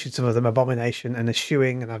I've mentioned some of them: abomination and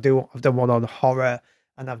eschewing, and I've done one on horror,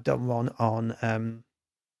 and I've done one on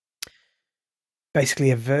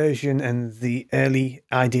basically aversion and the early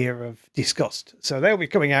idea of disgust. So they'll be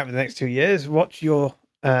coming out in the next 2 years. Watch your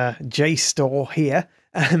JSTOR here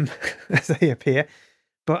as they appear.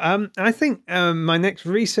 But I think my next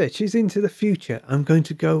research is into the future. I'm going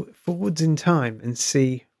to go forwards in time and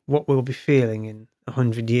see what we'll be feeling in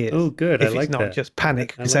 100 years. Oh, good. If I like it's not that. just panic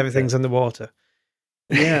because like everything's that. underwater.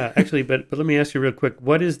 Yeah, actually, but let me ask you real quick.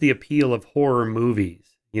 What is the appeal of horror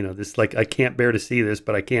movies? You know, this like I can't bear to see this,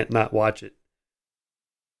 but I can't not watch it.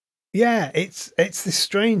 Yeah, it's this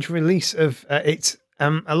strange release of it's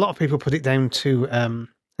a lot of people put it down to and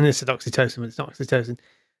it's oxytocin, but it's not oxytocin.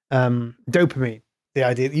 Dopamine. The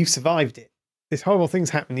idea that you survived it. This horrible thing's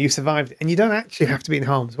happened, you survived it, and you don't actually have to be in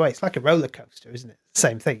harm's way. It's like a roller coaster, isn't it?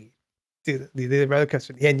 Same thing. You do the roller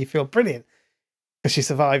coaster at the end, you feel brilliant because you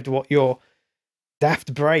survived what your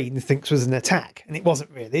daft brain thinks was an attack, and it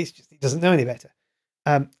wasn't really. It's just it doesn't know any better.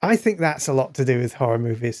 I think that's a lot to do with horror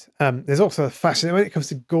movies. There's also a fascination when it comes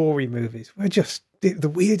to gory movies. We're just the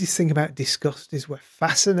weirdest thing about disgust is we're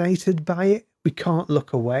fascinated by it. We can't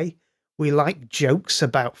look away. We like jokes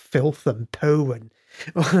about filth and poo and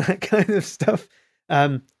all that kind of stuff.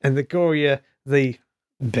 And the gorier, the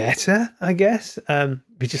better, I guess.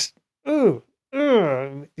 We just we're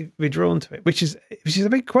drawn to it, which is a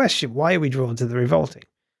big question. Why are we drawn to the revolting?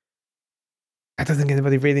 I don't think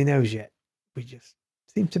anybody really knows yet. We just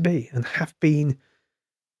seem to be and have been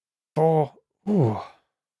for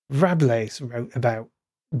Rabelais wrote about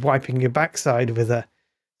wiping your backside with a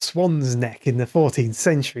swan's neck in the 14th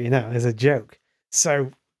century, as a joke.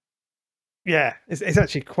 So yeah, it's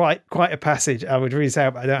actually quite a passage. I would read it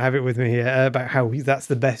out, but I don't have it with me here, about how that's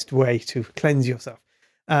the best way to cleanse yourself.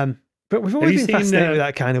 But we've always been fascinated with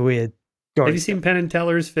that kind of weird. Have you seen Penn and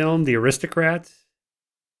Teller's film, The Aristocrats?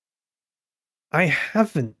 I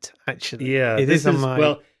haven't actually. Yeah,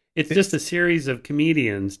 it's just a series of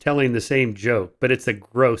comedians telling the same joke, but it's a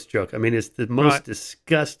gross joke. I mean, it's the most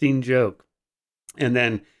disgusting joke. And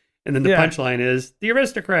then the punchline is the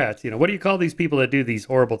aristocrats. What do you call these people that do these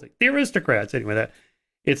horrible things? The aristocrats. Anyway,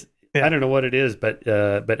 I don't know what it is, but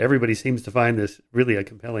everybody seems to find this really a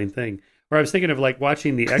compelling thing. Or I was thinking of like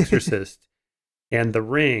watching The Exorcist and The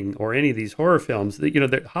Ring or any of these horror films.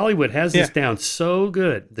 That Hollywood has this down so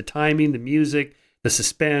good. The timing, the music, the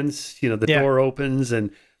suspense. The door opens,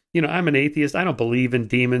 and I'm an atheist. I don't believe in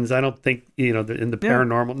demons. I don't think in the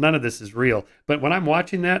paranormal. None of this is real. But when I'm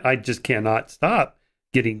watching that, I just cannot stop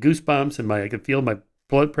getting goosebumps, and I can feel my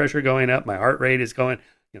blood pressure going up. My heart rate is going,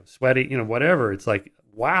 sweaty. Whatever. It's like,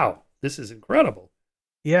 wow, this is incredible.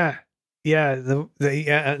 Yeah. Yeah,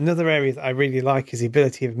 another area that I really like is the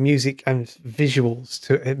ability of music and visuals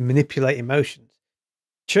to manipulate emotions.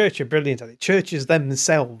 Church are brilliant at it. Churches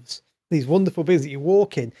themselves, these wonderful buildings that you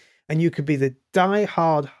walk in, and you could be the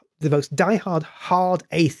most diehard hard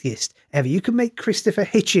atheist ever. You could make Christopher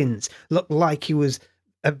Hitchens look like he was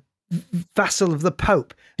a vassal of the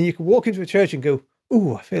Pope, and you could walk into a church and go,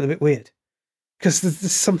 "Ooh, I feel a bit weird," because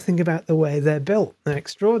there's something about the way they're built. They're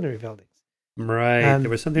extraordinary buildings. Right. There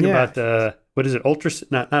was something about what is it?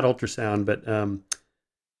 Not ultrasound, but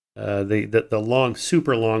the long,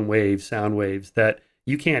 super long sound waves that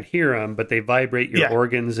you can't hear them, but they vibrate your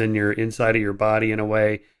organs and your inside of your body in a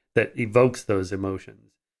way that evokes those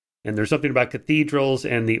emotions. And there's something about cathedrals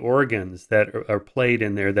and the organs that are played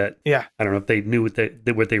in there that I don't know if they knew what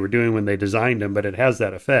they were doing when they designed them, but it has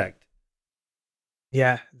that effect.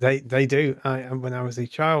 Yeah, they do. When I was a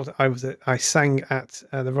child, I sang at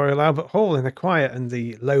the Royal Albert Hall in a choir, and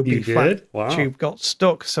the low B flat tube got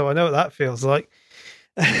stuck. So I know what that feels like.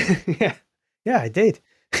 yeah, I did.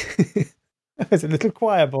 I was a little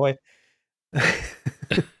choir boy.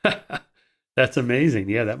 That's amazing.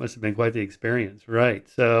 Yeah, that must have been quite the experience, right?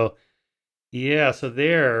 So, so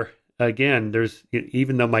there again, there's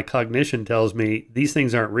even though my cognition tells me these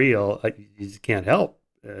things aren't real, you just can't help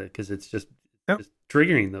because it's just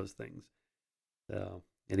triggering those things. So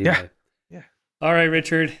anyway. Yeah. All right,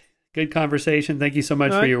 Richard. Good conversation. Thank you so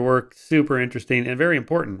much for your work. Super interesting and very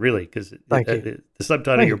important, really, because the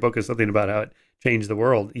subtitle of your book is something about how it changed the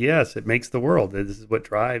world. Yes, it makes the world. This is what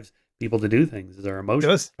drives people to do things, is our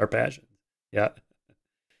emotions, our passions. Yeah.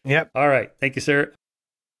 Yep. All right. Thank you, sir.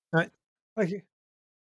 All right. Thank you.